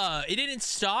 Bruh, it didn't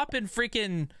stop and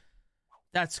freaking...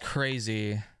 That's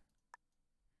crazy.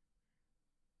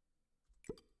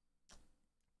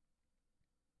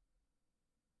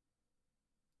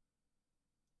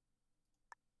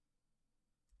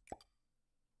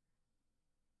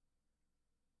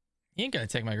 He ain't gonna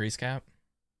take my grease cap.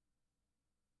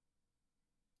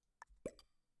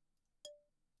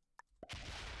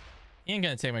 He ain't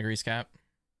gonna take my grease cap.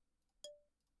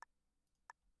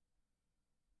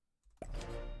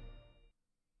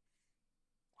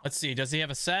 Let's see. Does he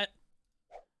have a set?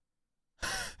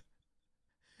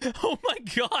 Oh my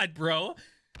god, bro.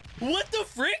 What the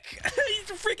frick?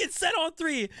 He's freaking set on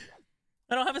 3.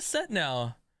 I don't have a set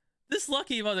now. This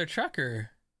lucky mother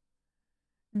trucker.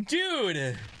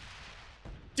 Dude.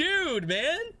 Dude,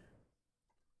 man.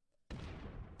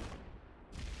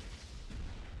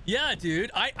 Yeah, dude.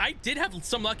 I did have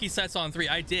some lucky sets on 3.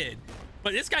 I did.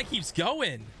 But this guy keeps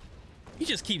going. He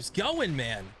just keeps going,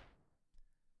 man.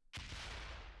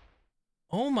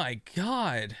 Oh my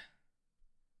god.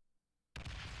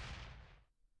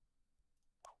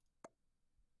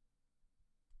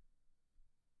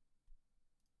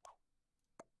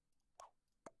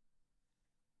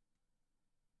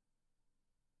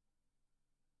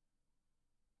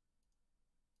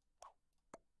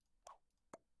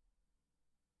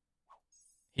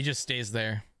 He just stays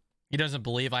there. He doesn't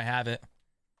believe I have it.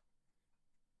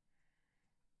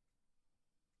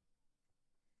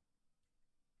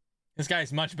 This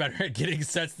guy's much better at getting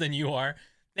sets than you are.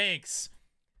 Thanks.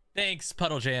 Thanks,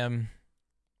 Puddle Jam.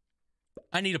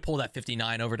 I need to pull that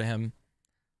 59 over to him.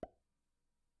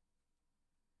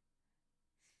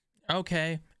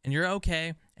 Okay. And you're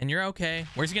okay. And you're okay.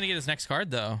 Where's he going to get his next card,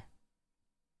 though?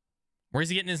 Where's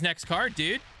he getting his next card,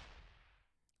 dude?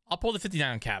 I'll pull the 59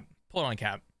 on cap. Pull it on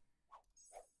cap.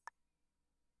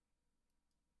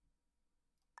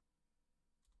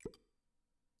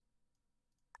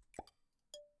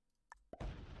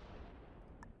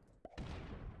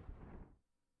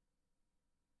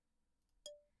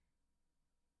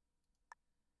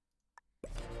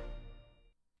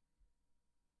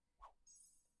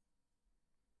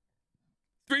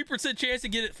 %3 chance to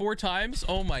get it 4 times.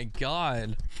 Oh my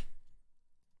god.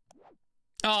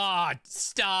 Ah,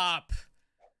 stop.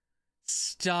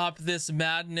 Stop this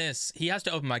madness. He has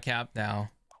to open my cap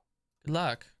now. Good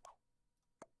luck.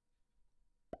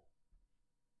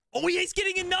 Oh, he's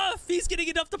getting enough. He's getting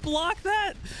enough to block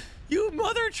that. You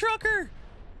mother trucker.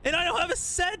 And I don't have a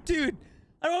set, dude.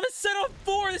 I don't have a set on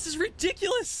 4. This is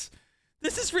ridiculous.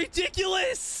 This is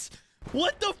ridiculous.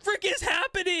 What the frick is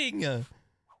happening?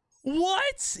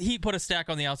 What? He put a stack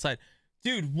on the outside.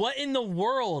 Dude, what in the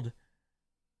world?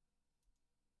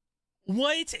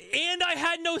 What? And I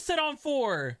had no set on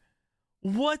 4.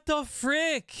 What the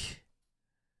frick?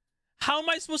 How am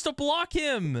I supposed to block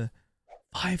him?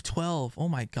 512. Oh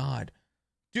my god.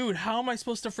 Dude, how am I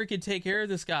supposed to freaking take care of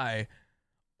this guy?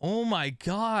 Oh my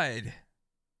god.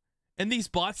 And these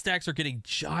bot stacks are getting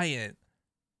giant.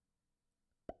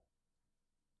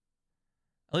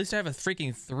 At least I have a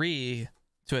freaking 3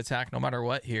 to attack no matter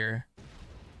what here.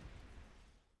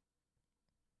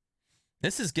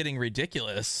 This is getting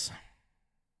ridiculous.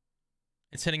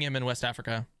 It's hitting him in West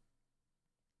Africa.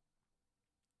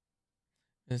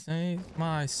 This ain't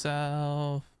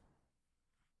myself.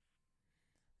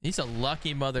 He's a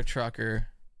lucky mother trucker.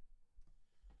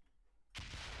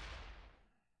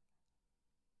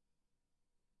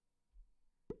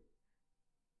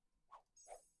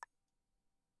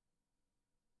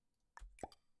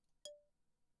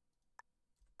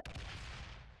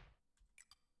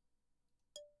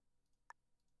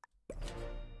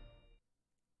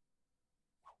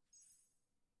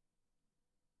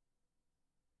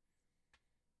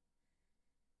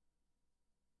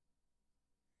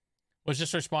 Was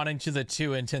just responding to the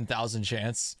 2 in 10,000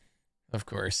 chance. Of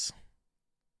course.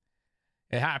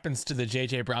 It happens to the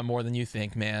JJbruhh more than you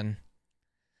think, man.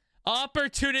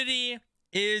 Opportunity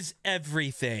is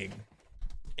everything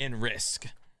in Risk.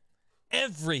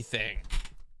 Everything.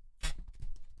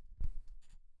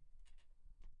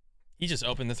 He just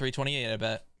opened the 328, I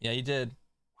bet. Yeah, he did.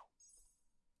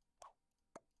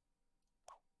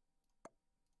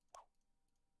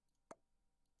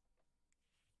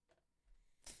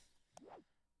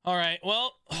 All right,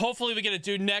 well, hopefully we get a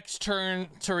dude next turn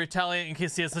to retaliate in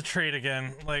case he has to trade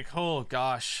again. Like, oh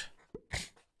gosh.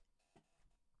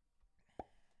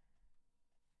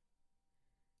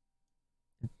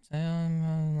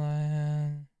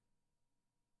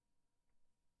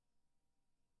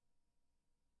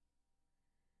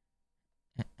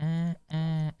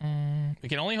 We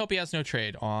can only hope he has no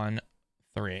trade on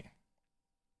 3.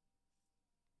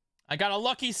 I got a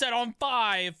lucky set on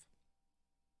 5.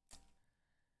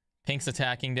 Pink's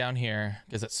attacking down here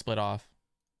because it split off.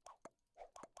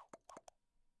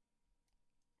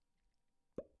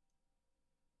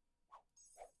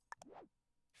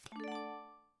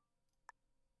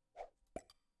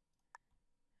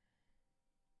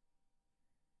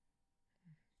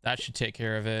 That should take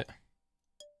care of it.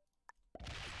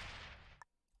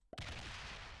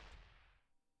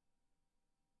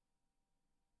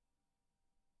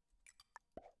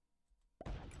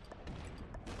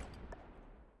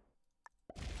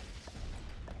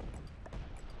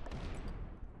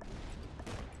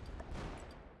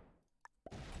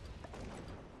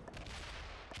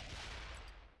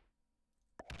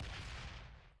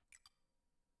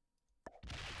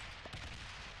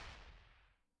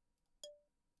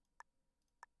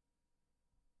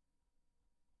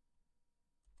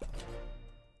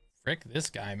 Frick this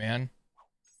guy, man.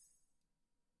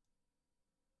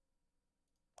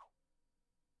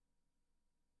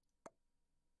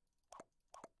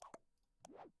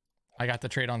 I got the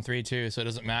trade on 3 too, so it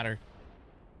doesn't matter.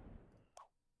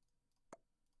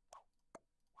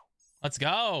 Let's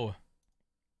go.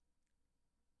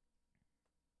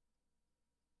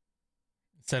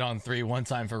 Set on 3 one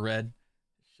time for red.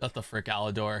 Shut the frick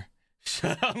Alador.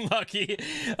 Unlucky.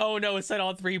 Oh no, it set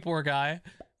on 3, poor guy.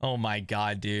 Oh my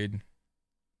god, dude.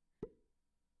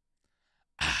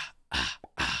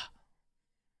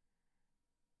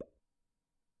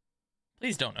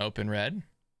 Please don't open red.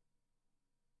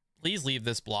 Please leave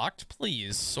this blocked,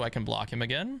 please, so I can block him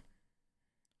again.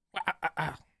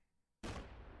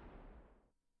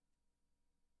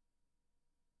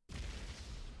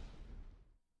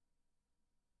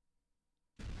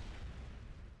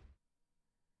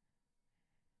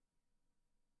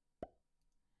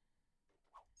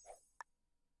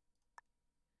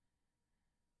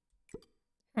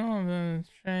 Oh, the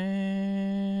train.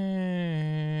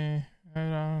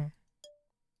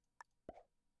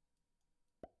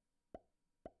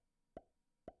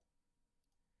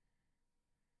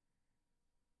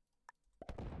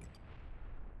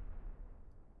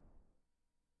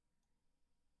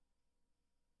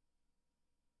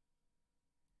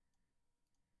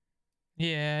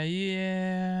 Yeah,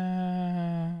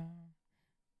 yeah.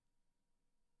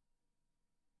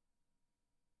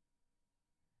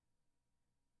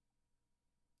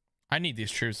 I need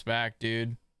these troops back,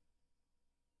 dude.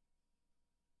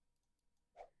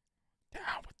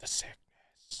 Down with the sickness.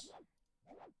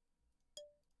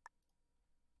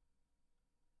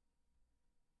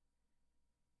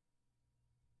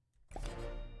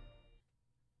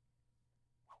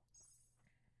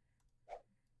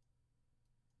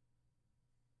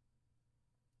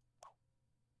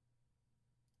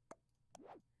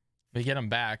 We get them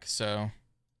back, so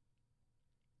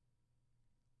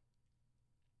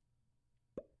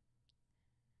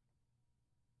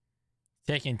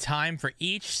taking time for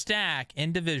each stack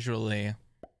individually.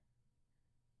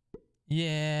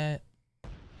 Yeah.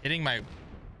 Hitting my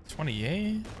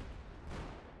 28?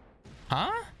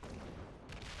 Huh?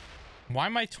 Why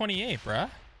am I 28, bruh?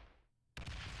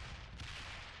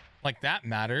 Like that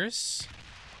matters.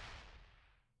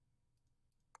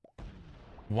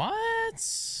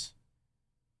 What?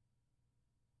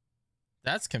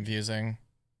 That's confusing.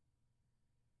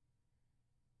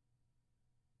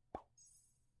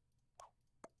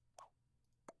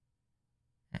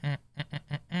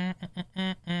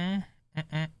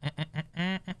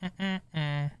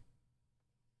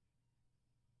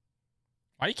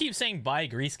 Why do you keep saying buy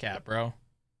grease cap, bro?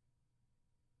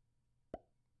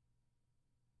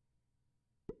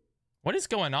 What is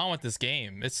going on with this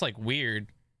game? It's like weird.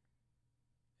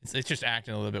 It's just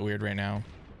acting a little bit weird right now.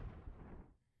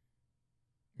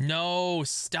 No,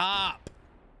 stop.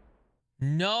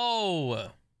 No.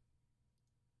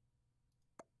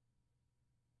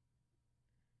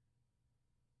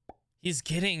 He's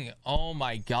getting, oh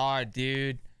my god,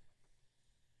 dude.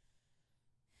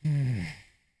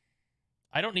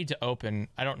 I don't need to open.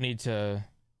 I don't need to.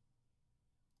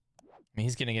 I mean,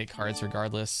 he's gonna get cards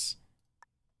regardless.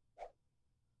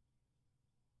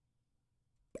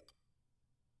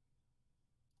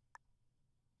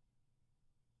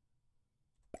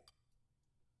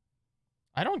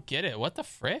 I don't get it. What the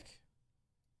frick?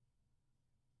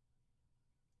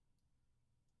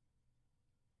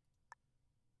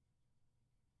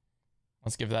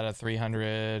 Let's give that a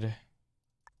 300.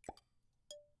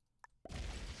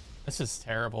 This is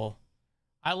terrible.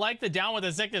 I like the down with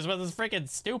the sickness, but this is freaking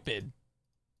stupid.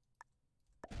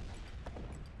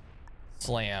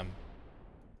 Slam.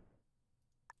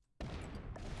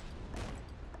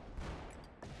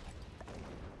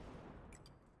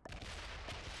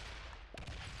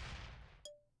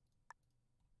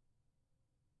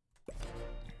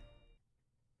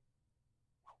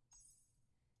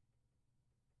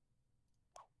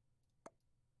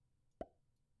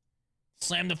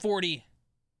 Slam the 40.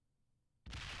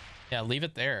 Yeah, leave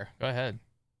it there. Go ahead.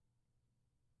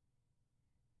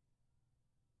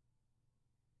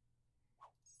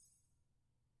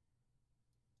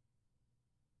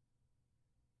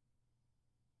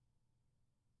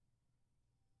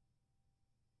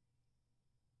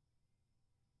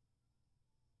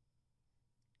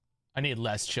 I need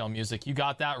less chill music. You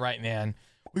got that right, man.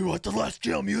 We want the less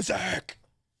chill music.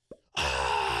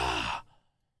 Ah.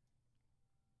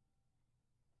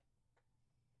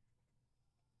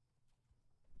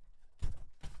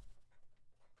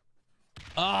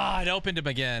 Ah, it opened him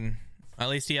again. At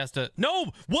least he has to. No,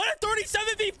 what a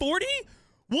 37v40?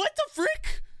 What the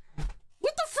frick?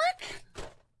 What the frick?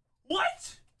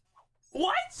 What?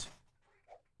 What?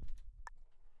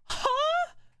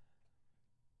 Huh?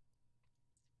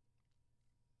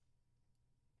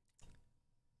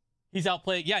 He's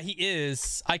outplayed. Yeah, he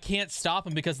is. I can't stop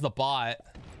him because of the bot.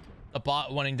 The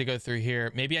bot wanting to go through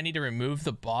here. Maybe I need to remove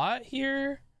the bot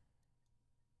here.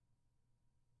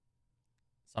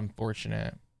 It's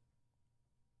unfortunate.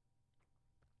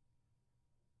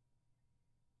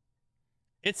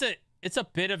 It's a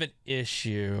bit of an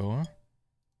issue.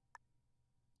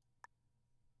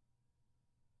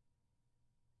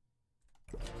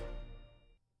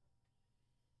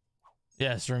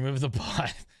 Yes, remove the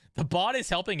bot. The bot is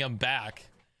helping him back.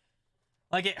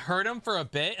 Like, it hurt him for a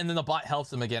bit, and then the bot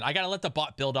helps him again. I gotta let the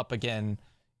bot build up again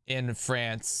in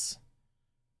France.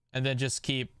 And then just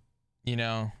keep, you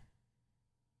know...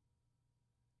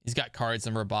 He's got cards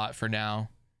in Rabat for now.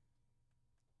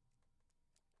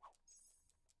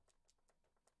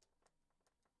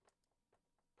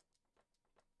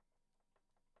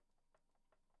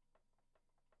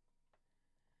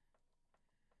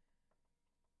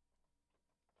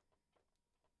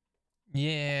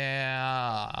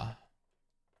 Yeah.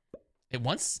 It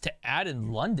wants to add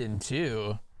in London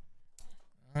too.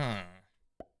 Hmm.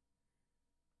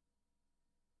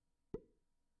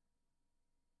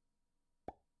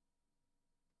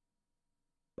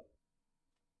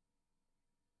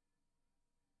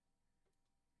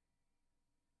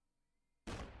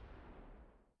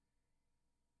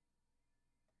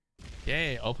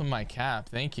 Yay, open my cap.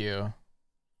 Thank you.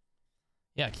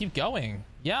 Yeah, keep going.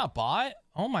 Yeah, bot.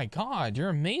 Oh my god, you're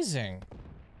amazing.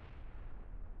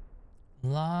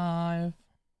 Live.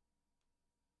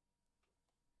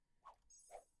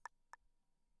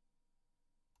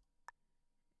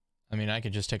 I mean, I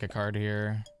could just take a card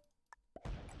here.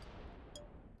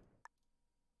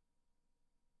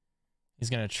 He's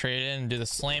gonna trade in and do the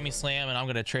slammy slam, and I'm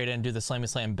gonna trade in and do the slammy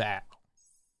slam back.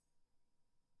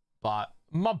 Bot.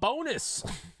 My bonus!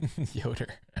 Yoder.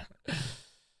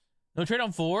 No trade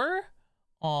on 4?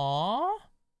 Aww.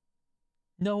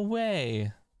 No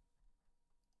way.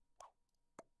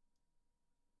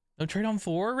 No trade on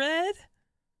 4, Red?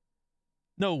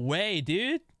 No way,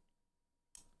 dude.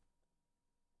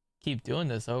 Keep doing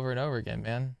this over and over again,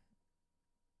 man.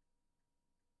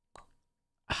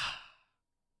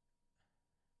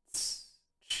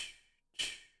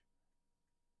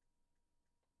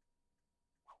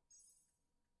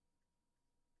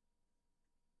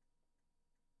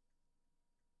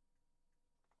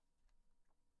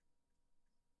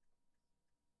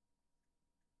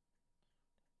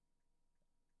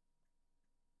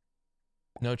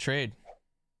 No trade.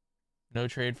 No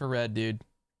trade for red, dude.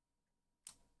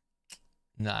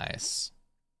 Nice.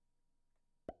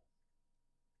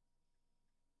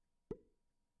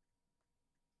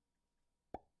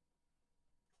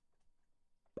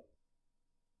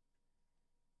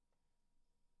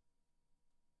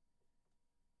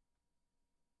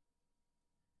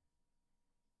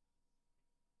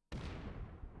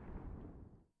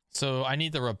 So I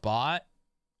need the Rabat.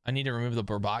 I need to remove the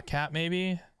Rabat cap,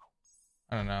 maybe?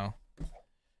 I don't know.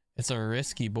 It's a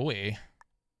risky boy.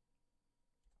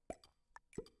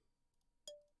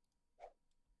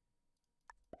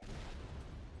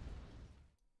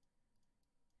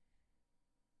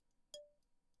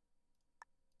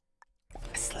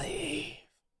 Slave.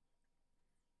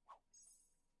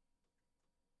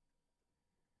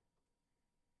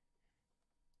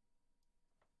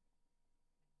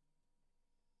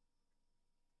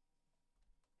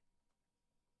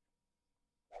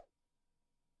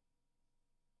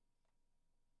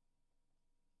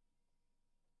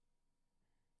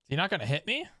 he not gonna hit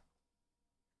me?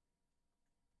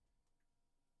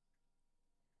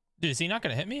 Dude, is he not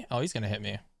gonna hit me? Oh, he's gonna hit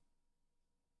me.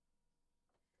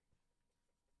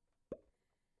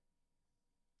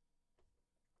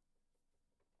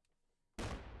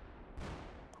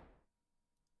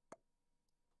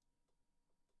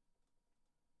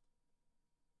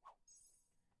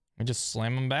 I just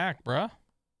slam him back, bruh.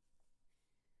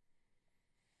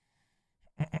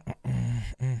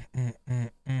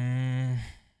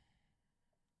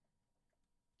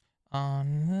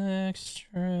 On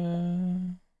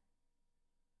extra.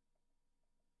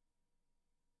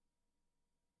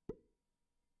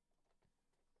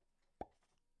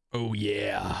 Oh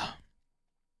yeah.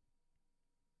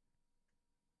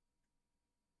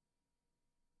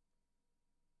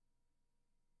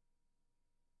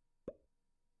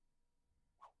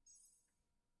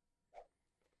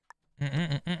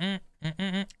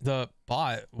 The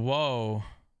bot, whoa.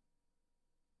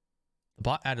 The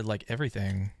bot added like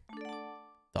everything.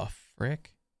 The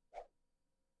frick?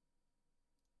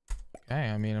 Okay,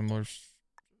 I mean,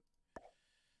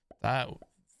 that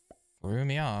threw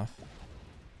me off.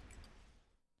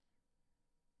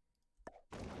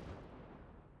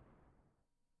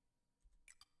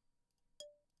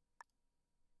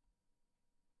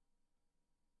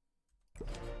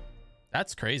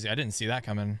 That's crazy. I didn't see that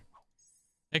coming.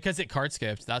 Because it card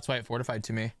skipped. That's why it fortified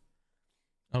to me.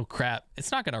 Oh crap.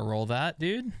 It's not gonna roll that,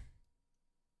 dude.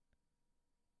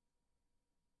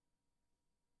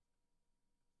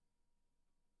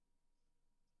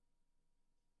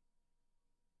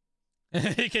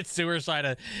 He gets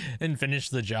suicide and finish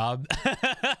the job.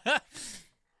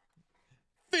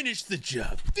 Finish the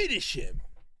job. Finish him.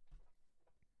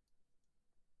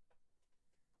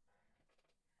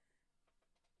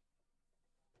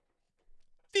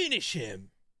 Finish him.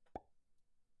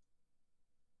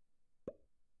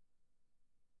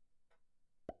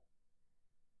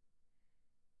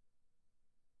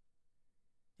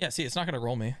 Yeah, see, it's not going to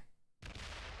roll me.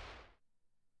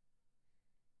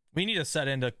 We need to set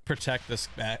in to protect this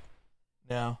back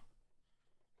now.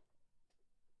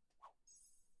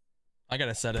 I got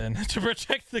to set in to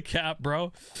protect the cap,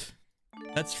 bro.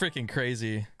 That's freaking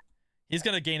crazy. He's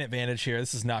going to gain advantage here.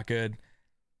 This is not good.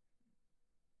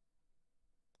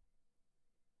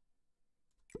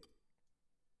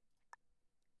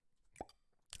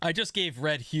 I just gave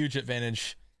red huge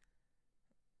advantage.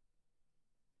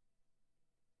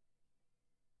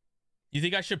 You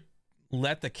think I should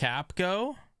let the cap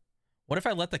go? What if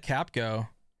I let the cap go?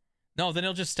 No, then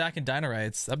he'll just stack in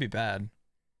Dinarites. That'd be bad.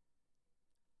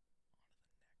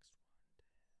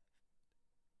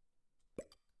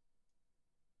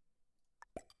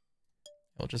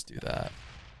 He'll just do that.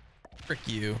 Frick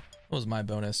you. What was my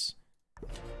bonus?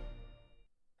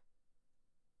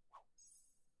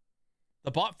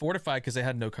 The bot fortified because they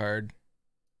had no card.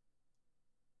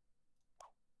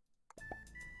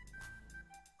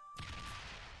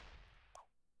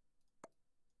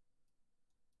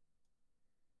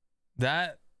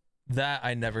 That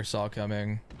I never saw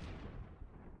coming.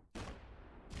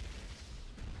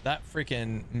 That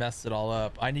freaking messed it all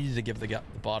up. I needed to give the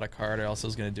bot a card or else I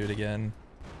was going to do it again.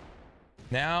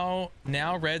 Now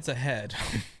red's ahead.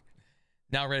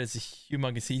 Now red is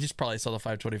humongous. He just probably saw the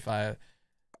 525.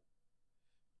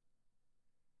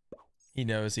 He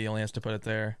knows he only has to put it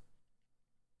there.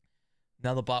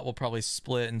 Now the bot will probably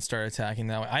split and start attacking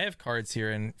that way. I have cards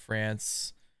here in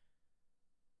France.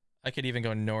 I could even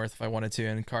go north if I wanted to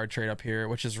and card trade up here,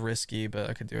 which is risky, but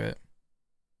I could do it.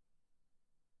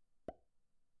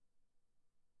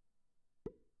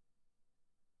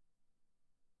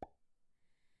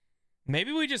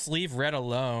 Maybe we just leave red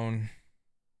alone.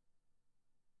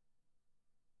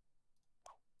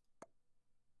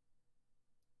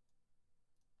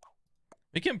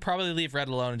 We can probably leave red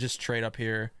alone and just trade up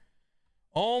here.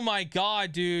 Oh my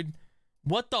god, dude.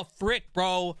 What the frick,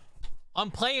 bro? I'm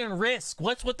playing Risk.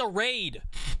 What's with the raid?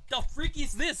 The frick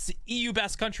is this? EU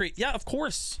best country. Yeah, of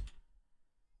course.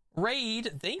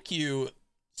 Raid. Thank you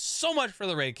so much for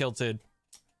the raid, Kilted.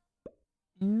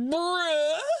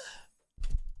 Bruh.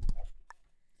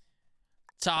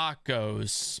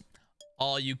 Tacos.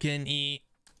 All you can eat.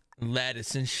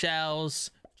 Lettuce and shells.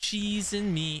 Cheese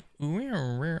and meat.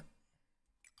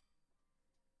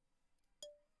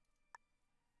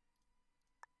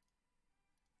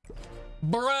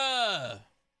 Bruh.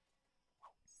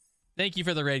 Thank you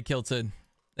for the raid, Kilton.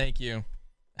 Thank you.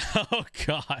 Oh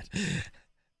god.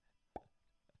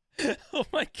 Oh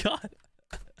my god.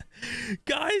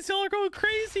 Guys, y'all are going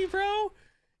crazy, bro.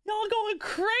 Y'all going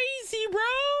crazy, bro.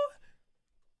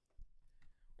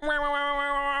 Wow, wow,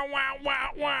 wow, wow, wow,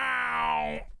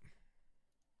 wow.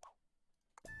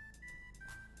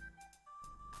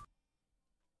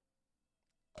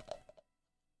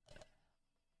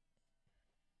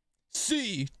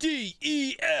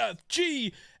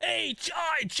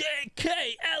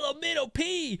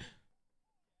 JJbruhh.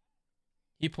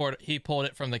 He pulled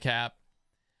it from the cap.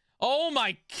 Oh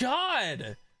my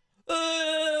god.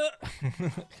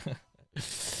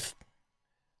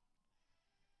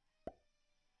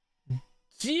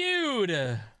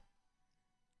 Dude.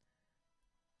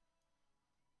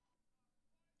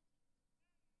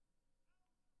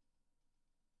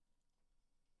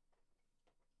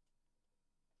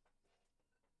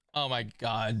 Oh my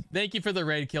god. Thank you for the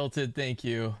raid, Kilted. Thank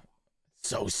you.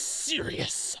 So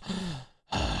serious.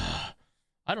 I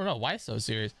don't know why so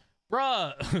serious.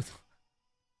 Bruh.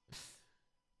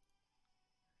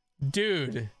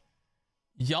 Dude.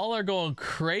 Y'all are going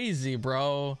crazy,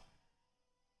 bro.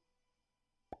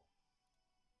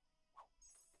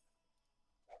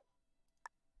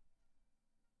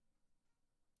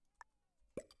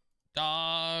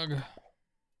 Dog.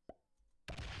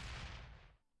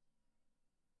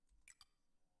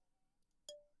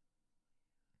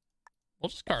 We'll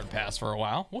just card pass for a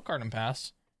while. We'll card and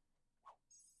pass.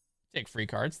 Take free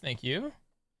cards. Thank you.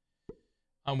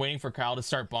 I'm waiting for Kyle to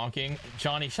start bonking.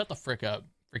 Johnny, shut the frick up.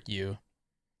 Frick you.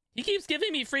 He keeps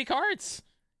giving me free cards.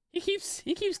 He keeps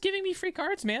giving me free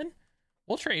cards, man.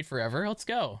 We'll trade forever. Let's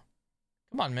go.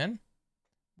 Come on, man.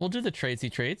 We'll do the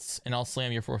tradesy traits, and I'll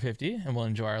slam your 450, and we'll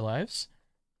enjoy our lives.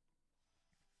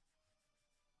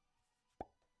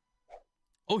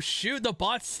 Oh, shoot. The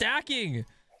bot's stacking.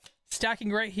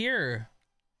 Stacking right here.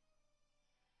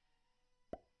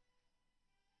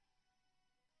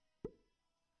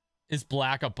 Is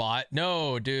black a bot?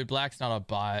 No, dude. Black's not a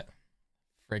bot.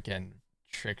 Freaking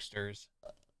tricksters.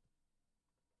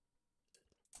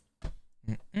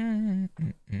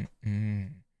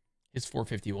 His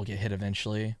 450 will get hit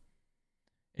eventually.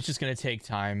 It's just gonna take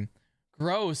time.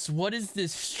 Gross. What is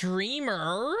this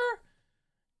streamer?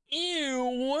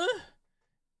 Ew.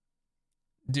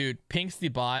 Dude, Pink's the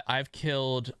bot. I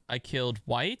killed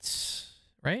white.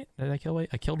 Right? Did I kill white?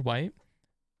 I killed white.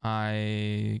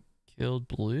 I killed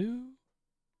blue.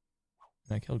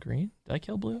 Did I kill green? Did I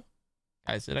kill blue?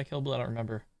 Guys, did I kill blue? I don't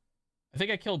remember. I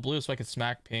think I killed blue so I could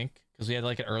smack pink because we had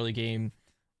like an early game,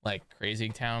 like crazy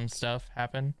town stuff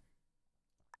happen.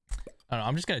 I don't know.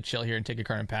 I'm just gonna chill here and take a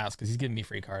card and pass because he's giving me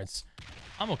free cards.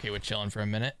 I'm okay with chilling for a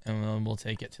minute and then we'll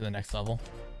take it to the next level.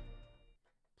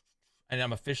 And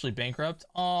I'm officially bankrupt.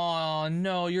 Oh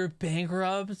no, you're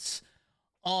bankrupt.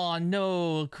 Oh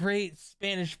no, great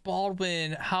Spanish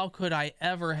Baldwin. How could I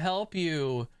ever help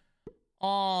you?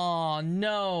 Oh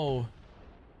no.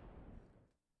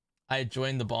 I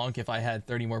joined the bonk if I had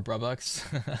 30 more Brubucks.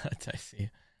 I see.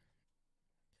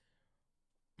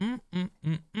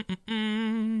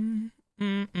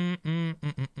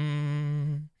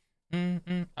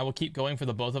 I will keep going for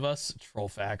the both of us. Troll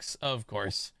facts, of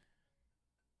course.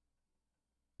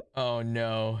 Oh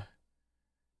no.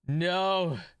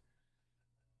 No.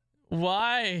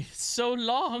 Why so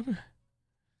long?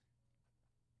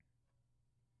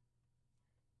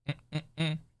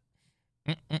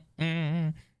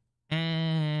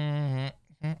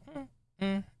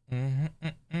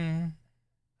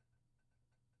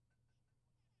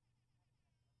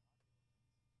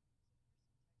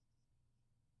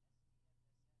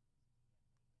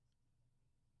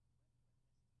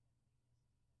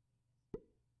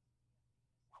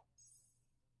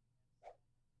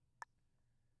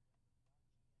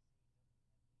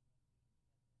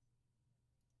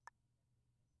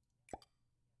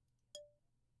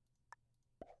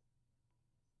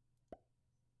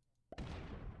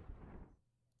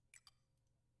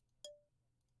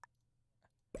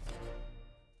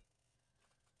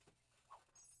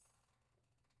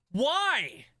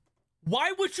 Why?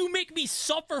 Why would you make me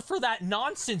suffer for that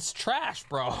nonsense trash,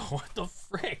 bro? What the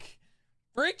frick?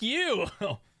 Frick you.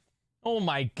 Oh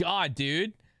my god,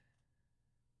 dude.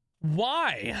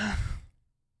 Why?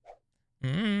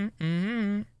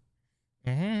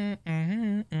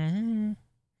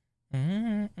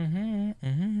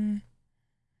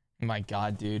 My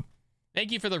god, dude.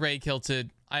 Thank you for the raid, Kilted.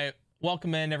 I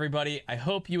welcome in everybody. I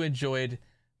hope you enjoyed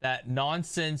that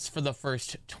nonsense for the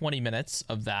first 20 minutes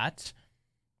of that.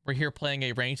 We're here playing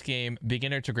a ranked game,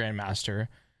 beginner to grandmaster,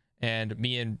 and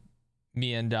me and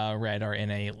Red are in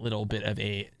a little bit of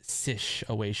a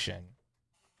situation.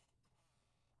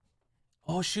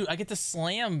 Oh shoot, I get to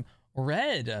slam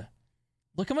Red.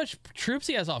 Look how much troops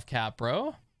he has off cap,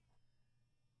 bro.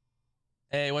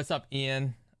 Hey, what's up,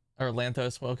 Ian? Or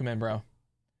Lanthos, welcome in, bro.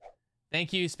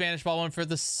 Thank you, Spanish Ball One, for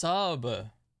the sub.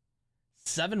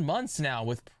 7 months now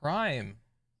with Prime.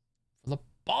 For the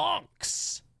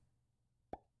bonks.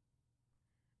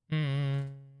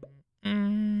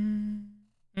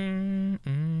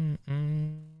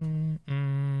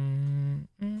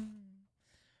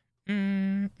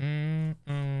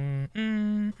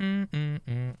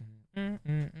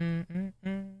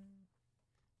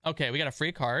 Okay, we got a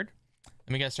free card.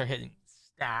 Then we gotta start hitting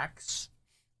stacks.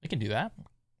 We can do that.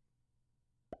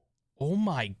 Oh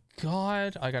my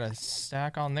god, I got a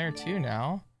stack on there too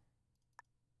now.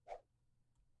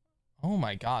 Oh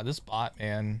my god, this bot,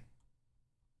 man.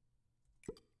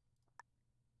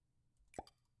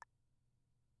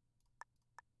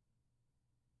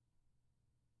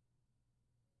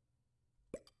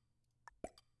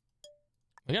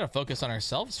 We gotta focus on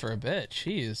ourselves for a bit.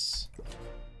 Jeez.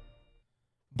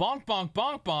 Bonk, bonk,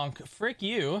 bonk, bonk. Frick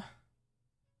you.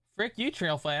 Frick you,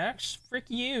 Trailflash. Frick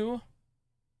you.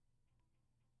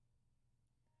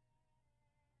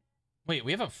 Wait,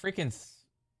 we have a freaking...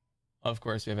 Of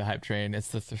course we have a hype train. It's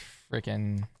the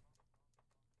freaking...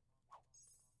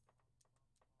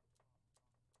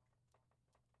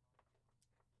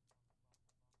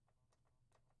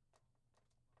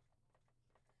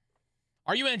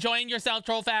 Are you enjoying yourself,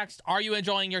 Trollfax? Are you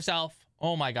enjoying yourself?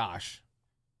 Oh my gosh.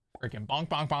 Freaking bonk,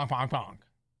 bonk, bonk, bonk, bonk.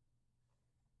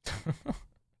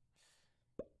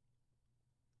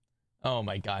 Oh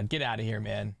my god, get out of here,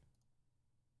 man.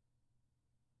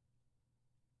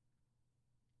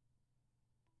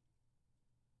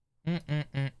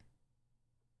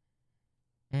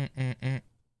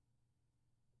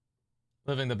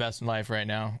 Living the best life right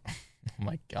now. Oh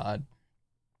my god.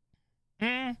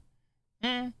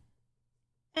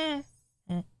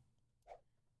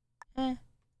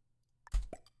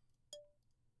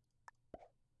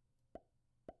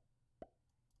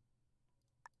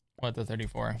 What, the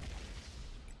 34?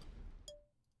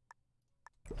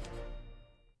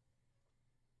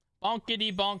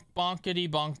 Bonkity bonk, bonkity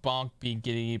bonk, bonk,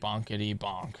 beankity bonkity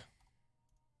bonk.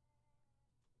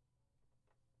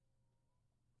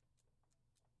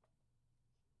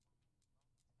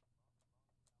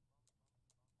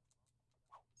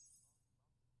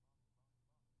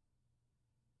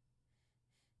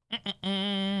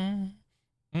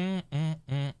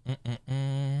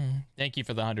 Thank you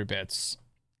for the 100 bits.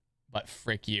 But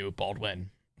frick you,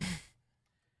 Baldwin.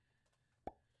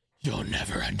 You'll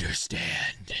never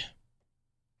understand.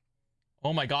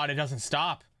 Oh my god, it doesn't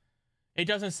stop. It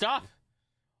doesn't stop.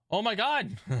 Oh my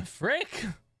god. Frick.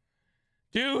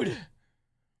 Dude.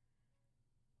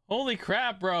 Holy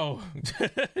crap, bro.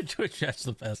 Twitch chat's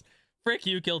the best. Frick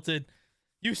you, Kilted.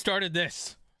 You started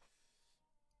this.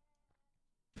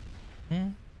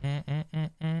 I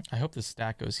hope the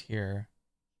stack goes here.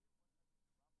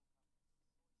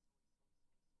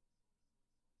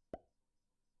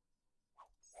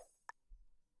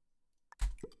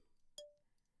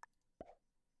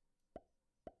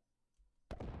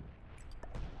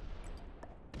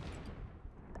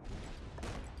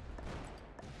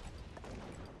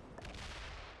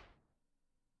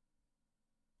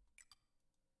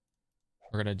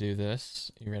 We're gonna do this.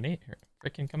 You ready? Here,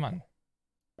 freaking come on.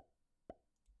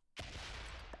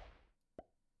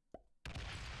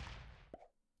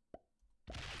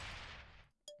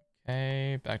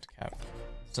 Okay, back to cap.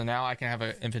 So now I can have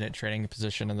an infinite trading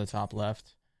position in the top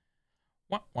left.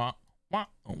 Thank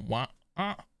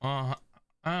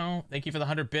you for the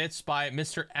 100 bits by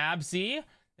Mr. Absy.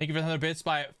 Thank you for the 100 bits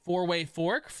by Four-Way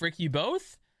Fork. Frick you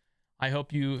both. I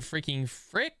hope you freaking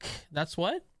frick. That's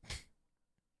what?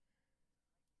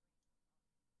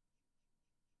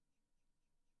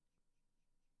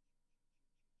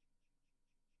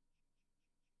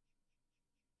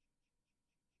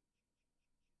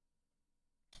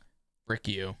 Frick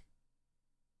you.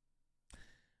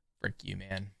 Frick you,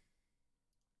 man.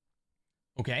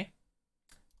 Okay.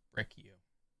 Frick you.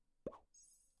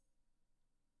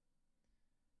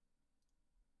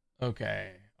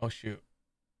 Okay. Oh, shoot.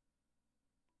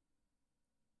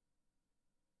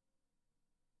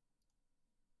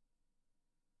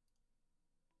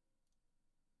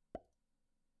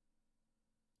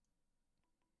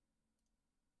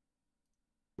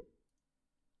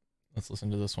 Let's listen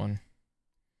to this one.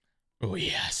 Oh,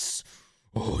 yes.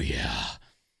 Oh, yeah.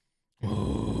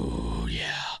 Oh,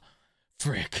 yeah.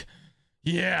 Frick.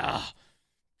 Yeah.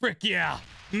 Frick, yeah.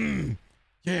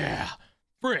 Yeah.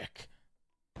 Frick.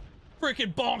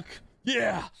 Frickin' bonk.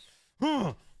 Yeah.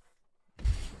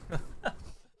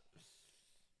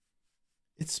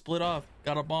 It's split off.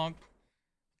 Got a bonk.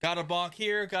 Got a bonk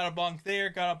here. Got a bonk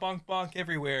there. Got a bonk bonk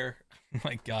everywhere. Oh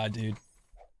my god, dude.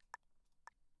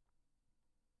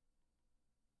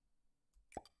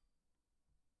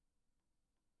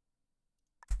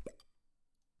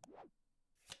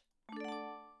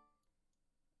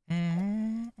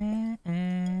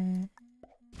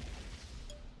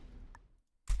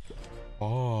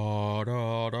 Oh,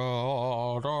 da,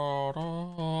 da, da,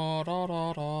 da, da,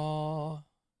 da, da.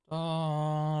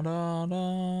 Da, da, da,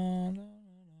 da, da.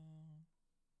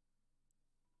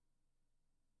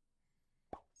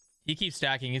 He keeps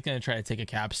stacking. He's gonna try to take a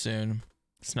cap soon.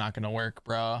 It's not gonna work,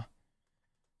 bro.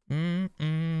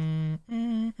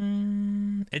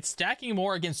 It's stacking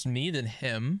more against me than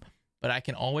him, but I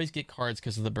can always get cards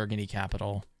because of the Burgundy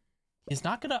Capital. He's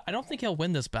not gonna. I don't think he'll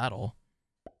win this battle.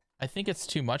 I think it's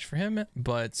too much for him,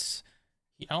 but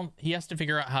he has to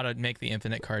figure out how to make the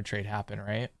infinite card trade happen,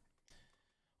 right?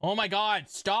 Oh my god,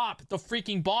 stop the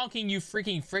freaking bonking, you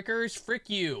freaking frickers. Frick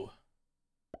you.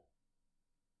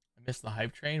 I missed the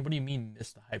hype train? What do you mean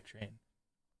missed the hype train?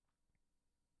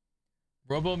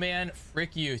 Roboman,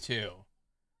 frick you too.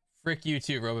 Frick you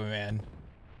too, Roboman.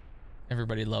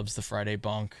 Everybody loves the Friday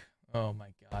bonk. Oh my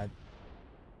god.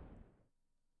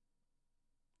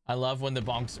 I love when the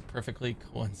bonks perfectly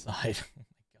coincide. Oh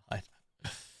my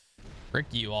god. Frick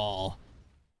you all.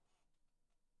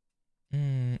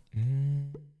 I'm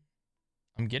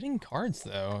getting cards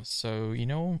though, so you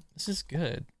know, this is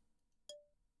good.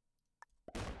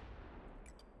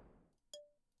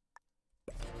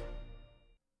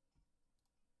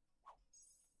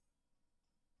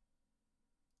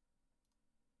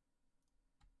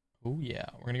 Oh yeah,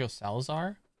 we're gonna go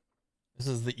Salazar. This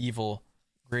is the evil,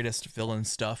 greatest villain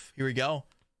stuff. Here we go.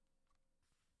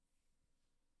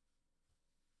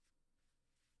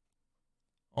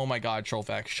 Oh my god,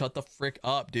 Trollfax, shut the frick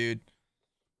up, dude.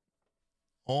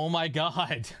 Oh my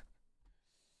god.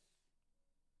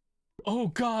 Oh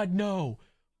god, no.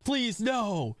 Please,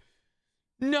 no.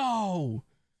 No.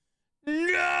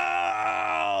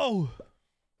 No!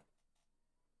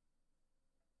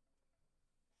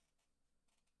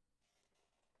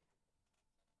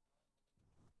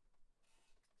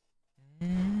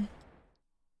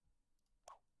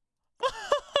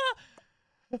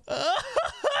 He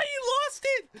lost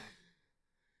it.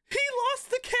 He lost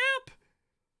the cap.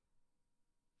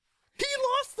 He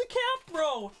lost the cap,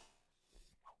 bro.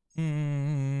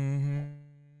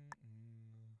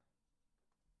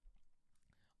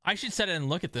 I should set it and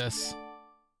look at this.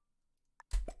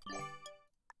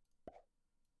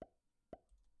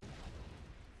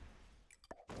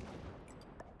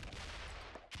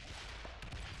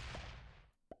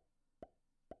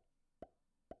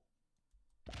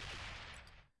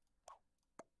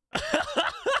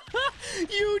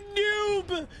 You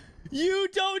noob! You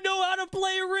don't know how to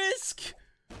play Risk!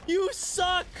 You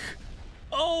suck!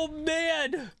 Oh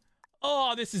man!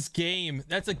 Oh, this is game.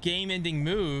 That's a game-ending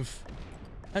move.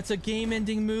 That's a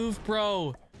game-ending move,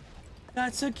 bro.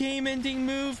 That's a game-ending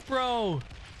move, bro.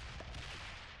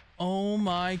 Oh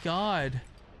my god.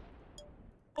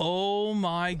 Oh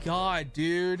my god,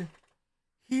 dude.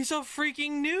 He's a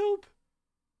freaking noob.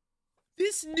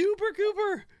 This noober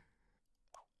goober.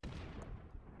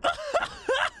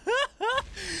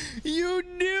 You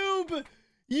noob!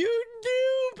 You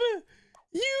noob!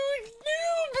 You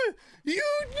noob! You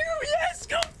noob! Yes,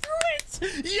 go through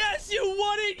it! Yes, you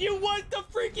won it! You won the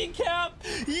freaking cap!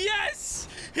 Yes!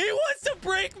 He wants to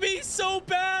break me so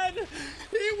bad!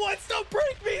 He wants to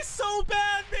break me so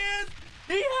bad, man!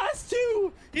 He has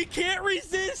to! He can't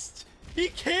resist! He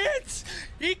can't!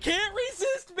 He can't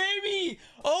resist, baby!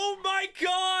 Oh my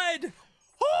god!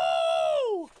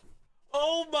 Oh!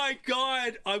 Oh my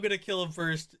god! I'm gonna kill him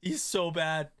first. He's so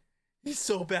bad. He's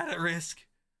so bad at Risk.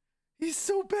 He's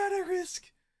so bad at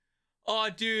Risk. Oh,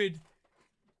 dude.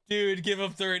 Dude, give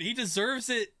him third. He deserves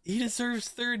it. He deserves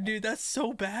third, dude. That's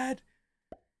so bad.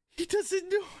 He doesn't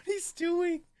know what he's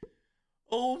doing.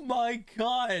 Oh my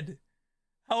god.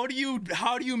 How do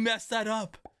you mess that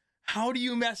up? How do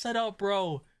you mess that up,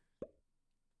 bro?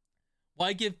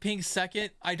 Why give Pink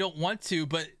second? I don't want to,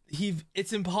 but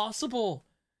it's impossible.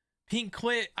 Pink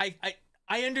quit.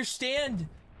 I understand,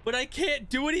 but I can't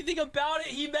do anything about it.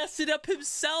 He messed it up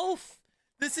himself.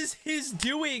 This is his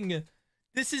doing.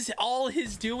 This is all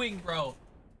his doing, bro.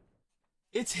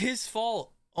 It's his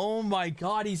fault. Oh my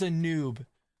god, he's a noob.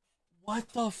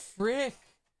 What the frick?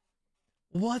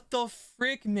 What the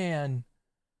frick, man?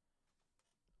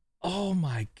 Oh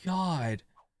my god.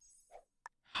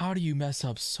 How do you mess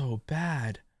up so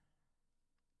bad?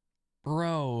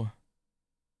 Bro.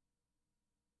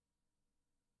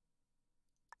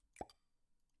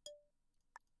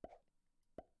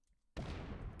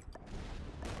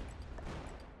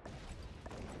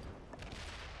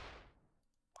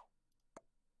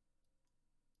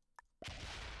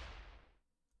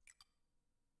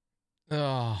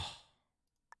 Ugh.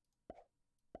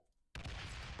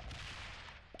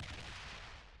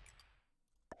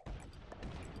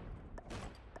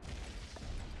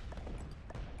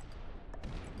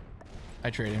 I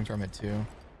trade him from it too.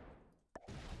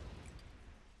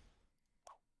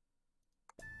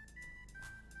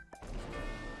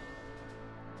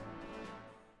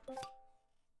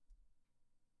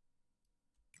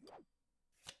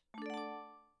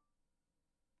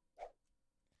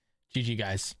 GG,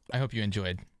 guys. I hope you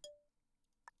enjoyed.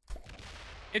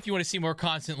 If you want to see more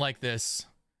content like this,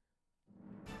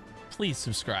 please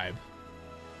subscribe.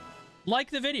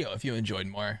 Like the video if you enjoyed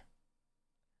more.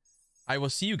 I will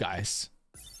see you guys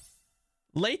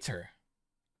later.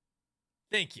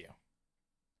 Thank you.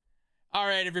 All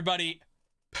right, everybody.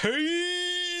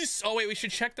 Peace. Oh, wait, we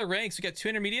should check the ranks. We got 2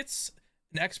 intermediates,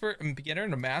 an expert, a beginner,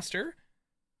 and a master.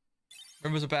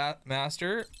 Red was a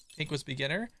master. Pink was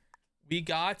beginner. We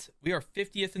are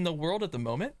 50th in the world at the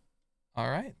moment. All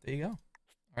right, there you go.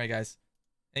 All right, guys.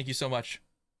 Thank you so much.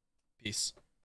 Peace.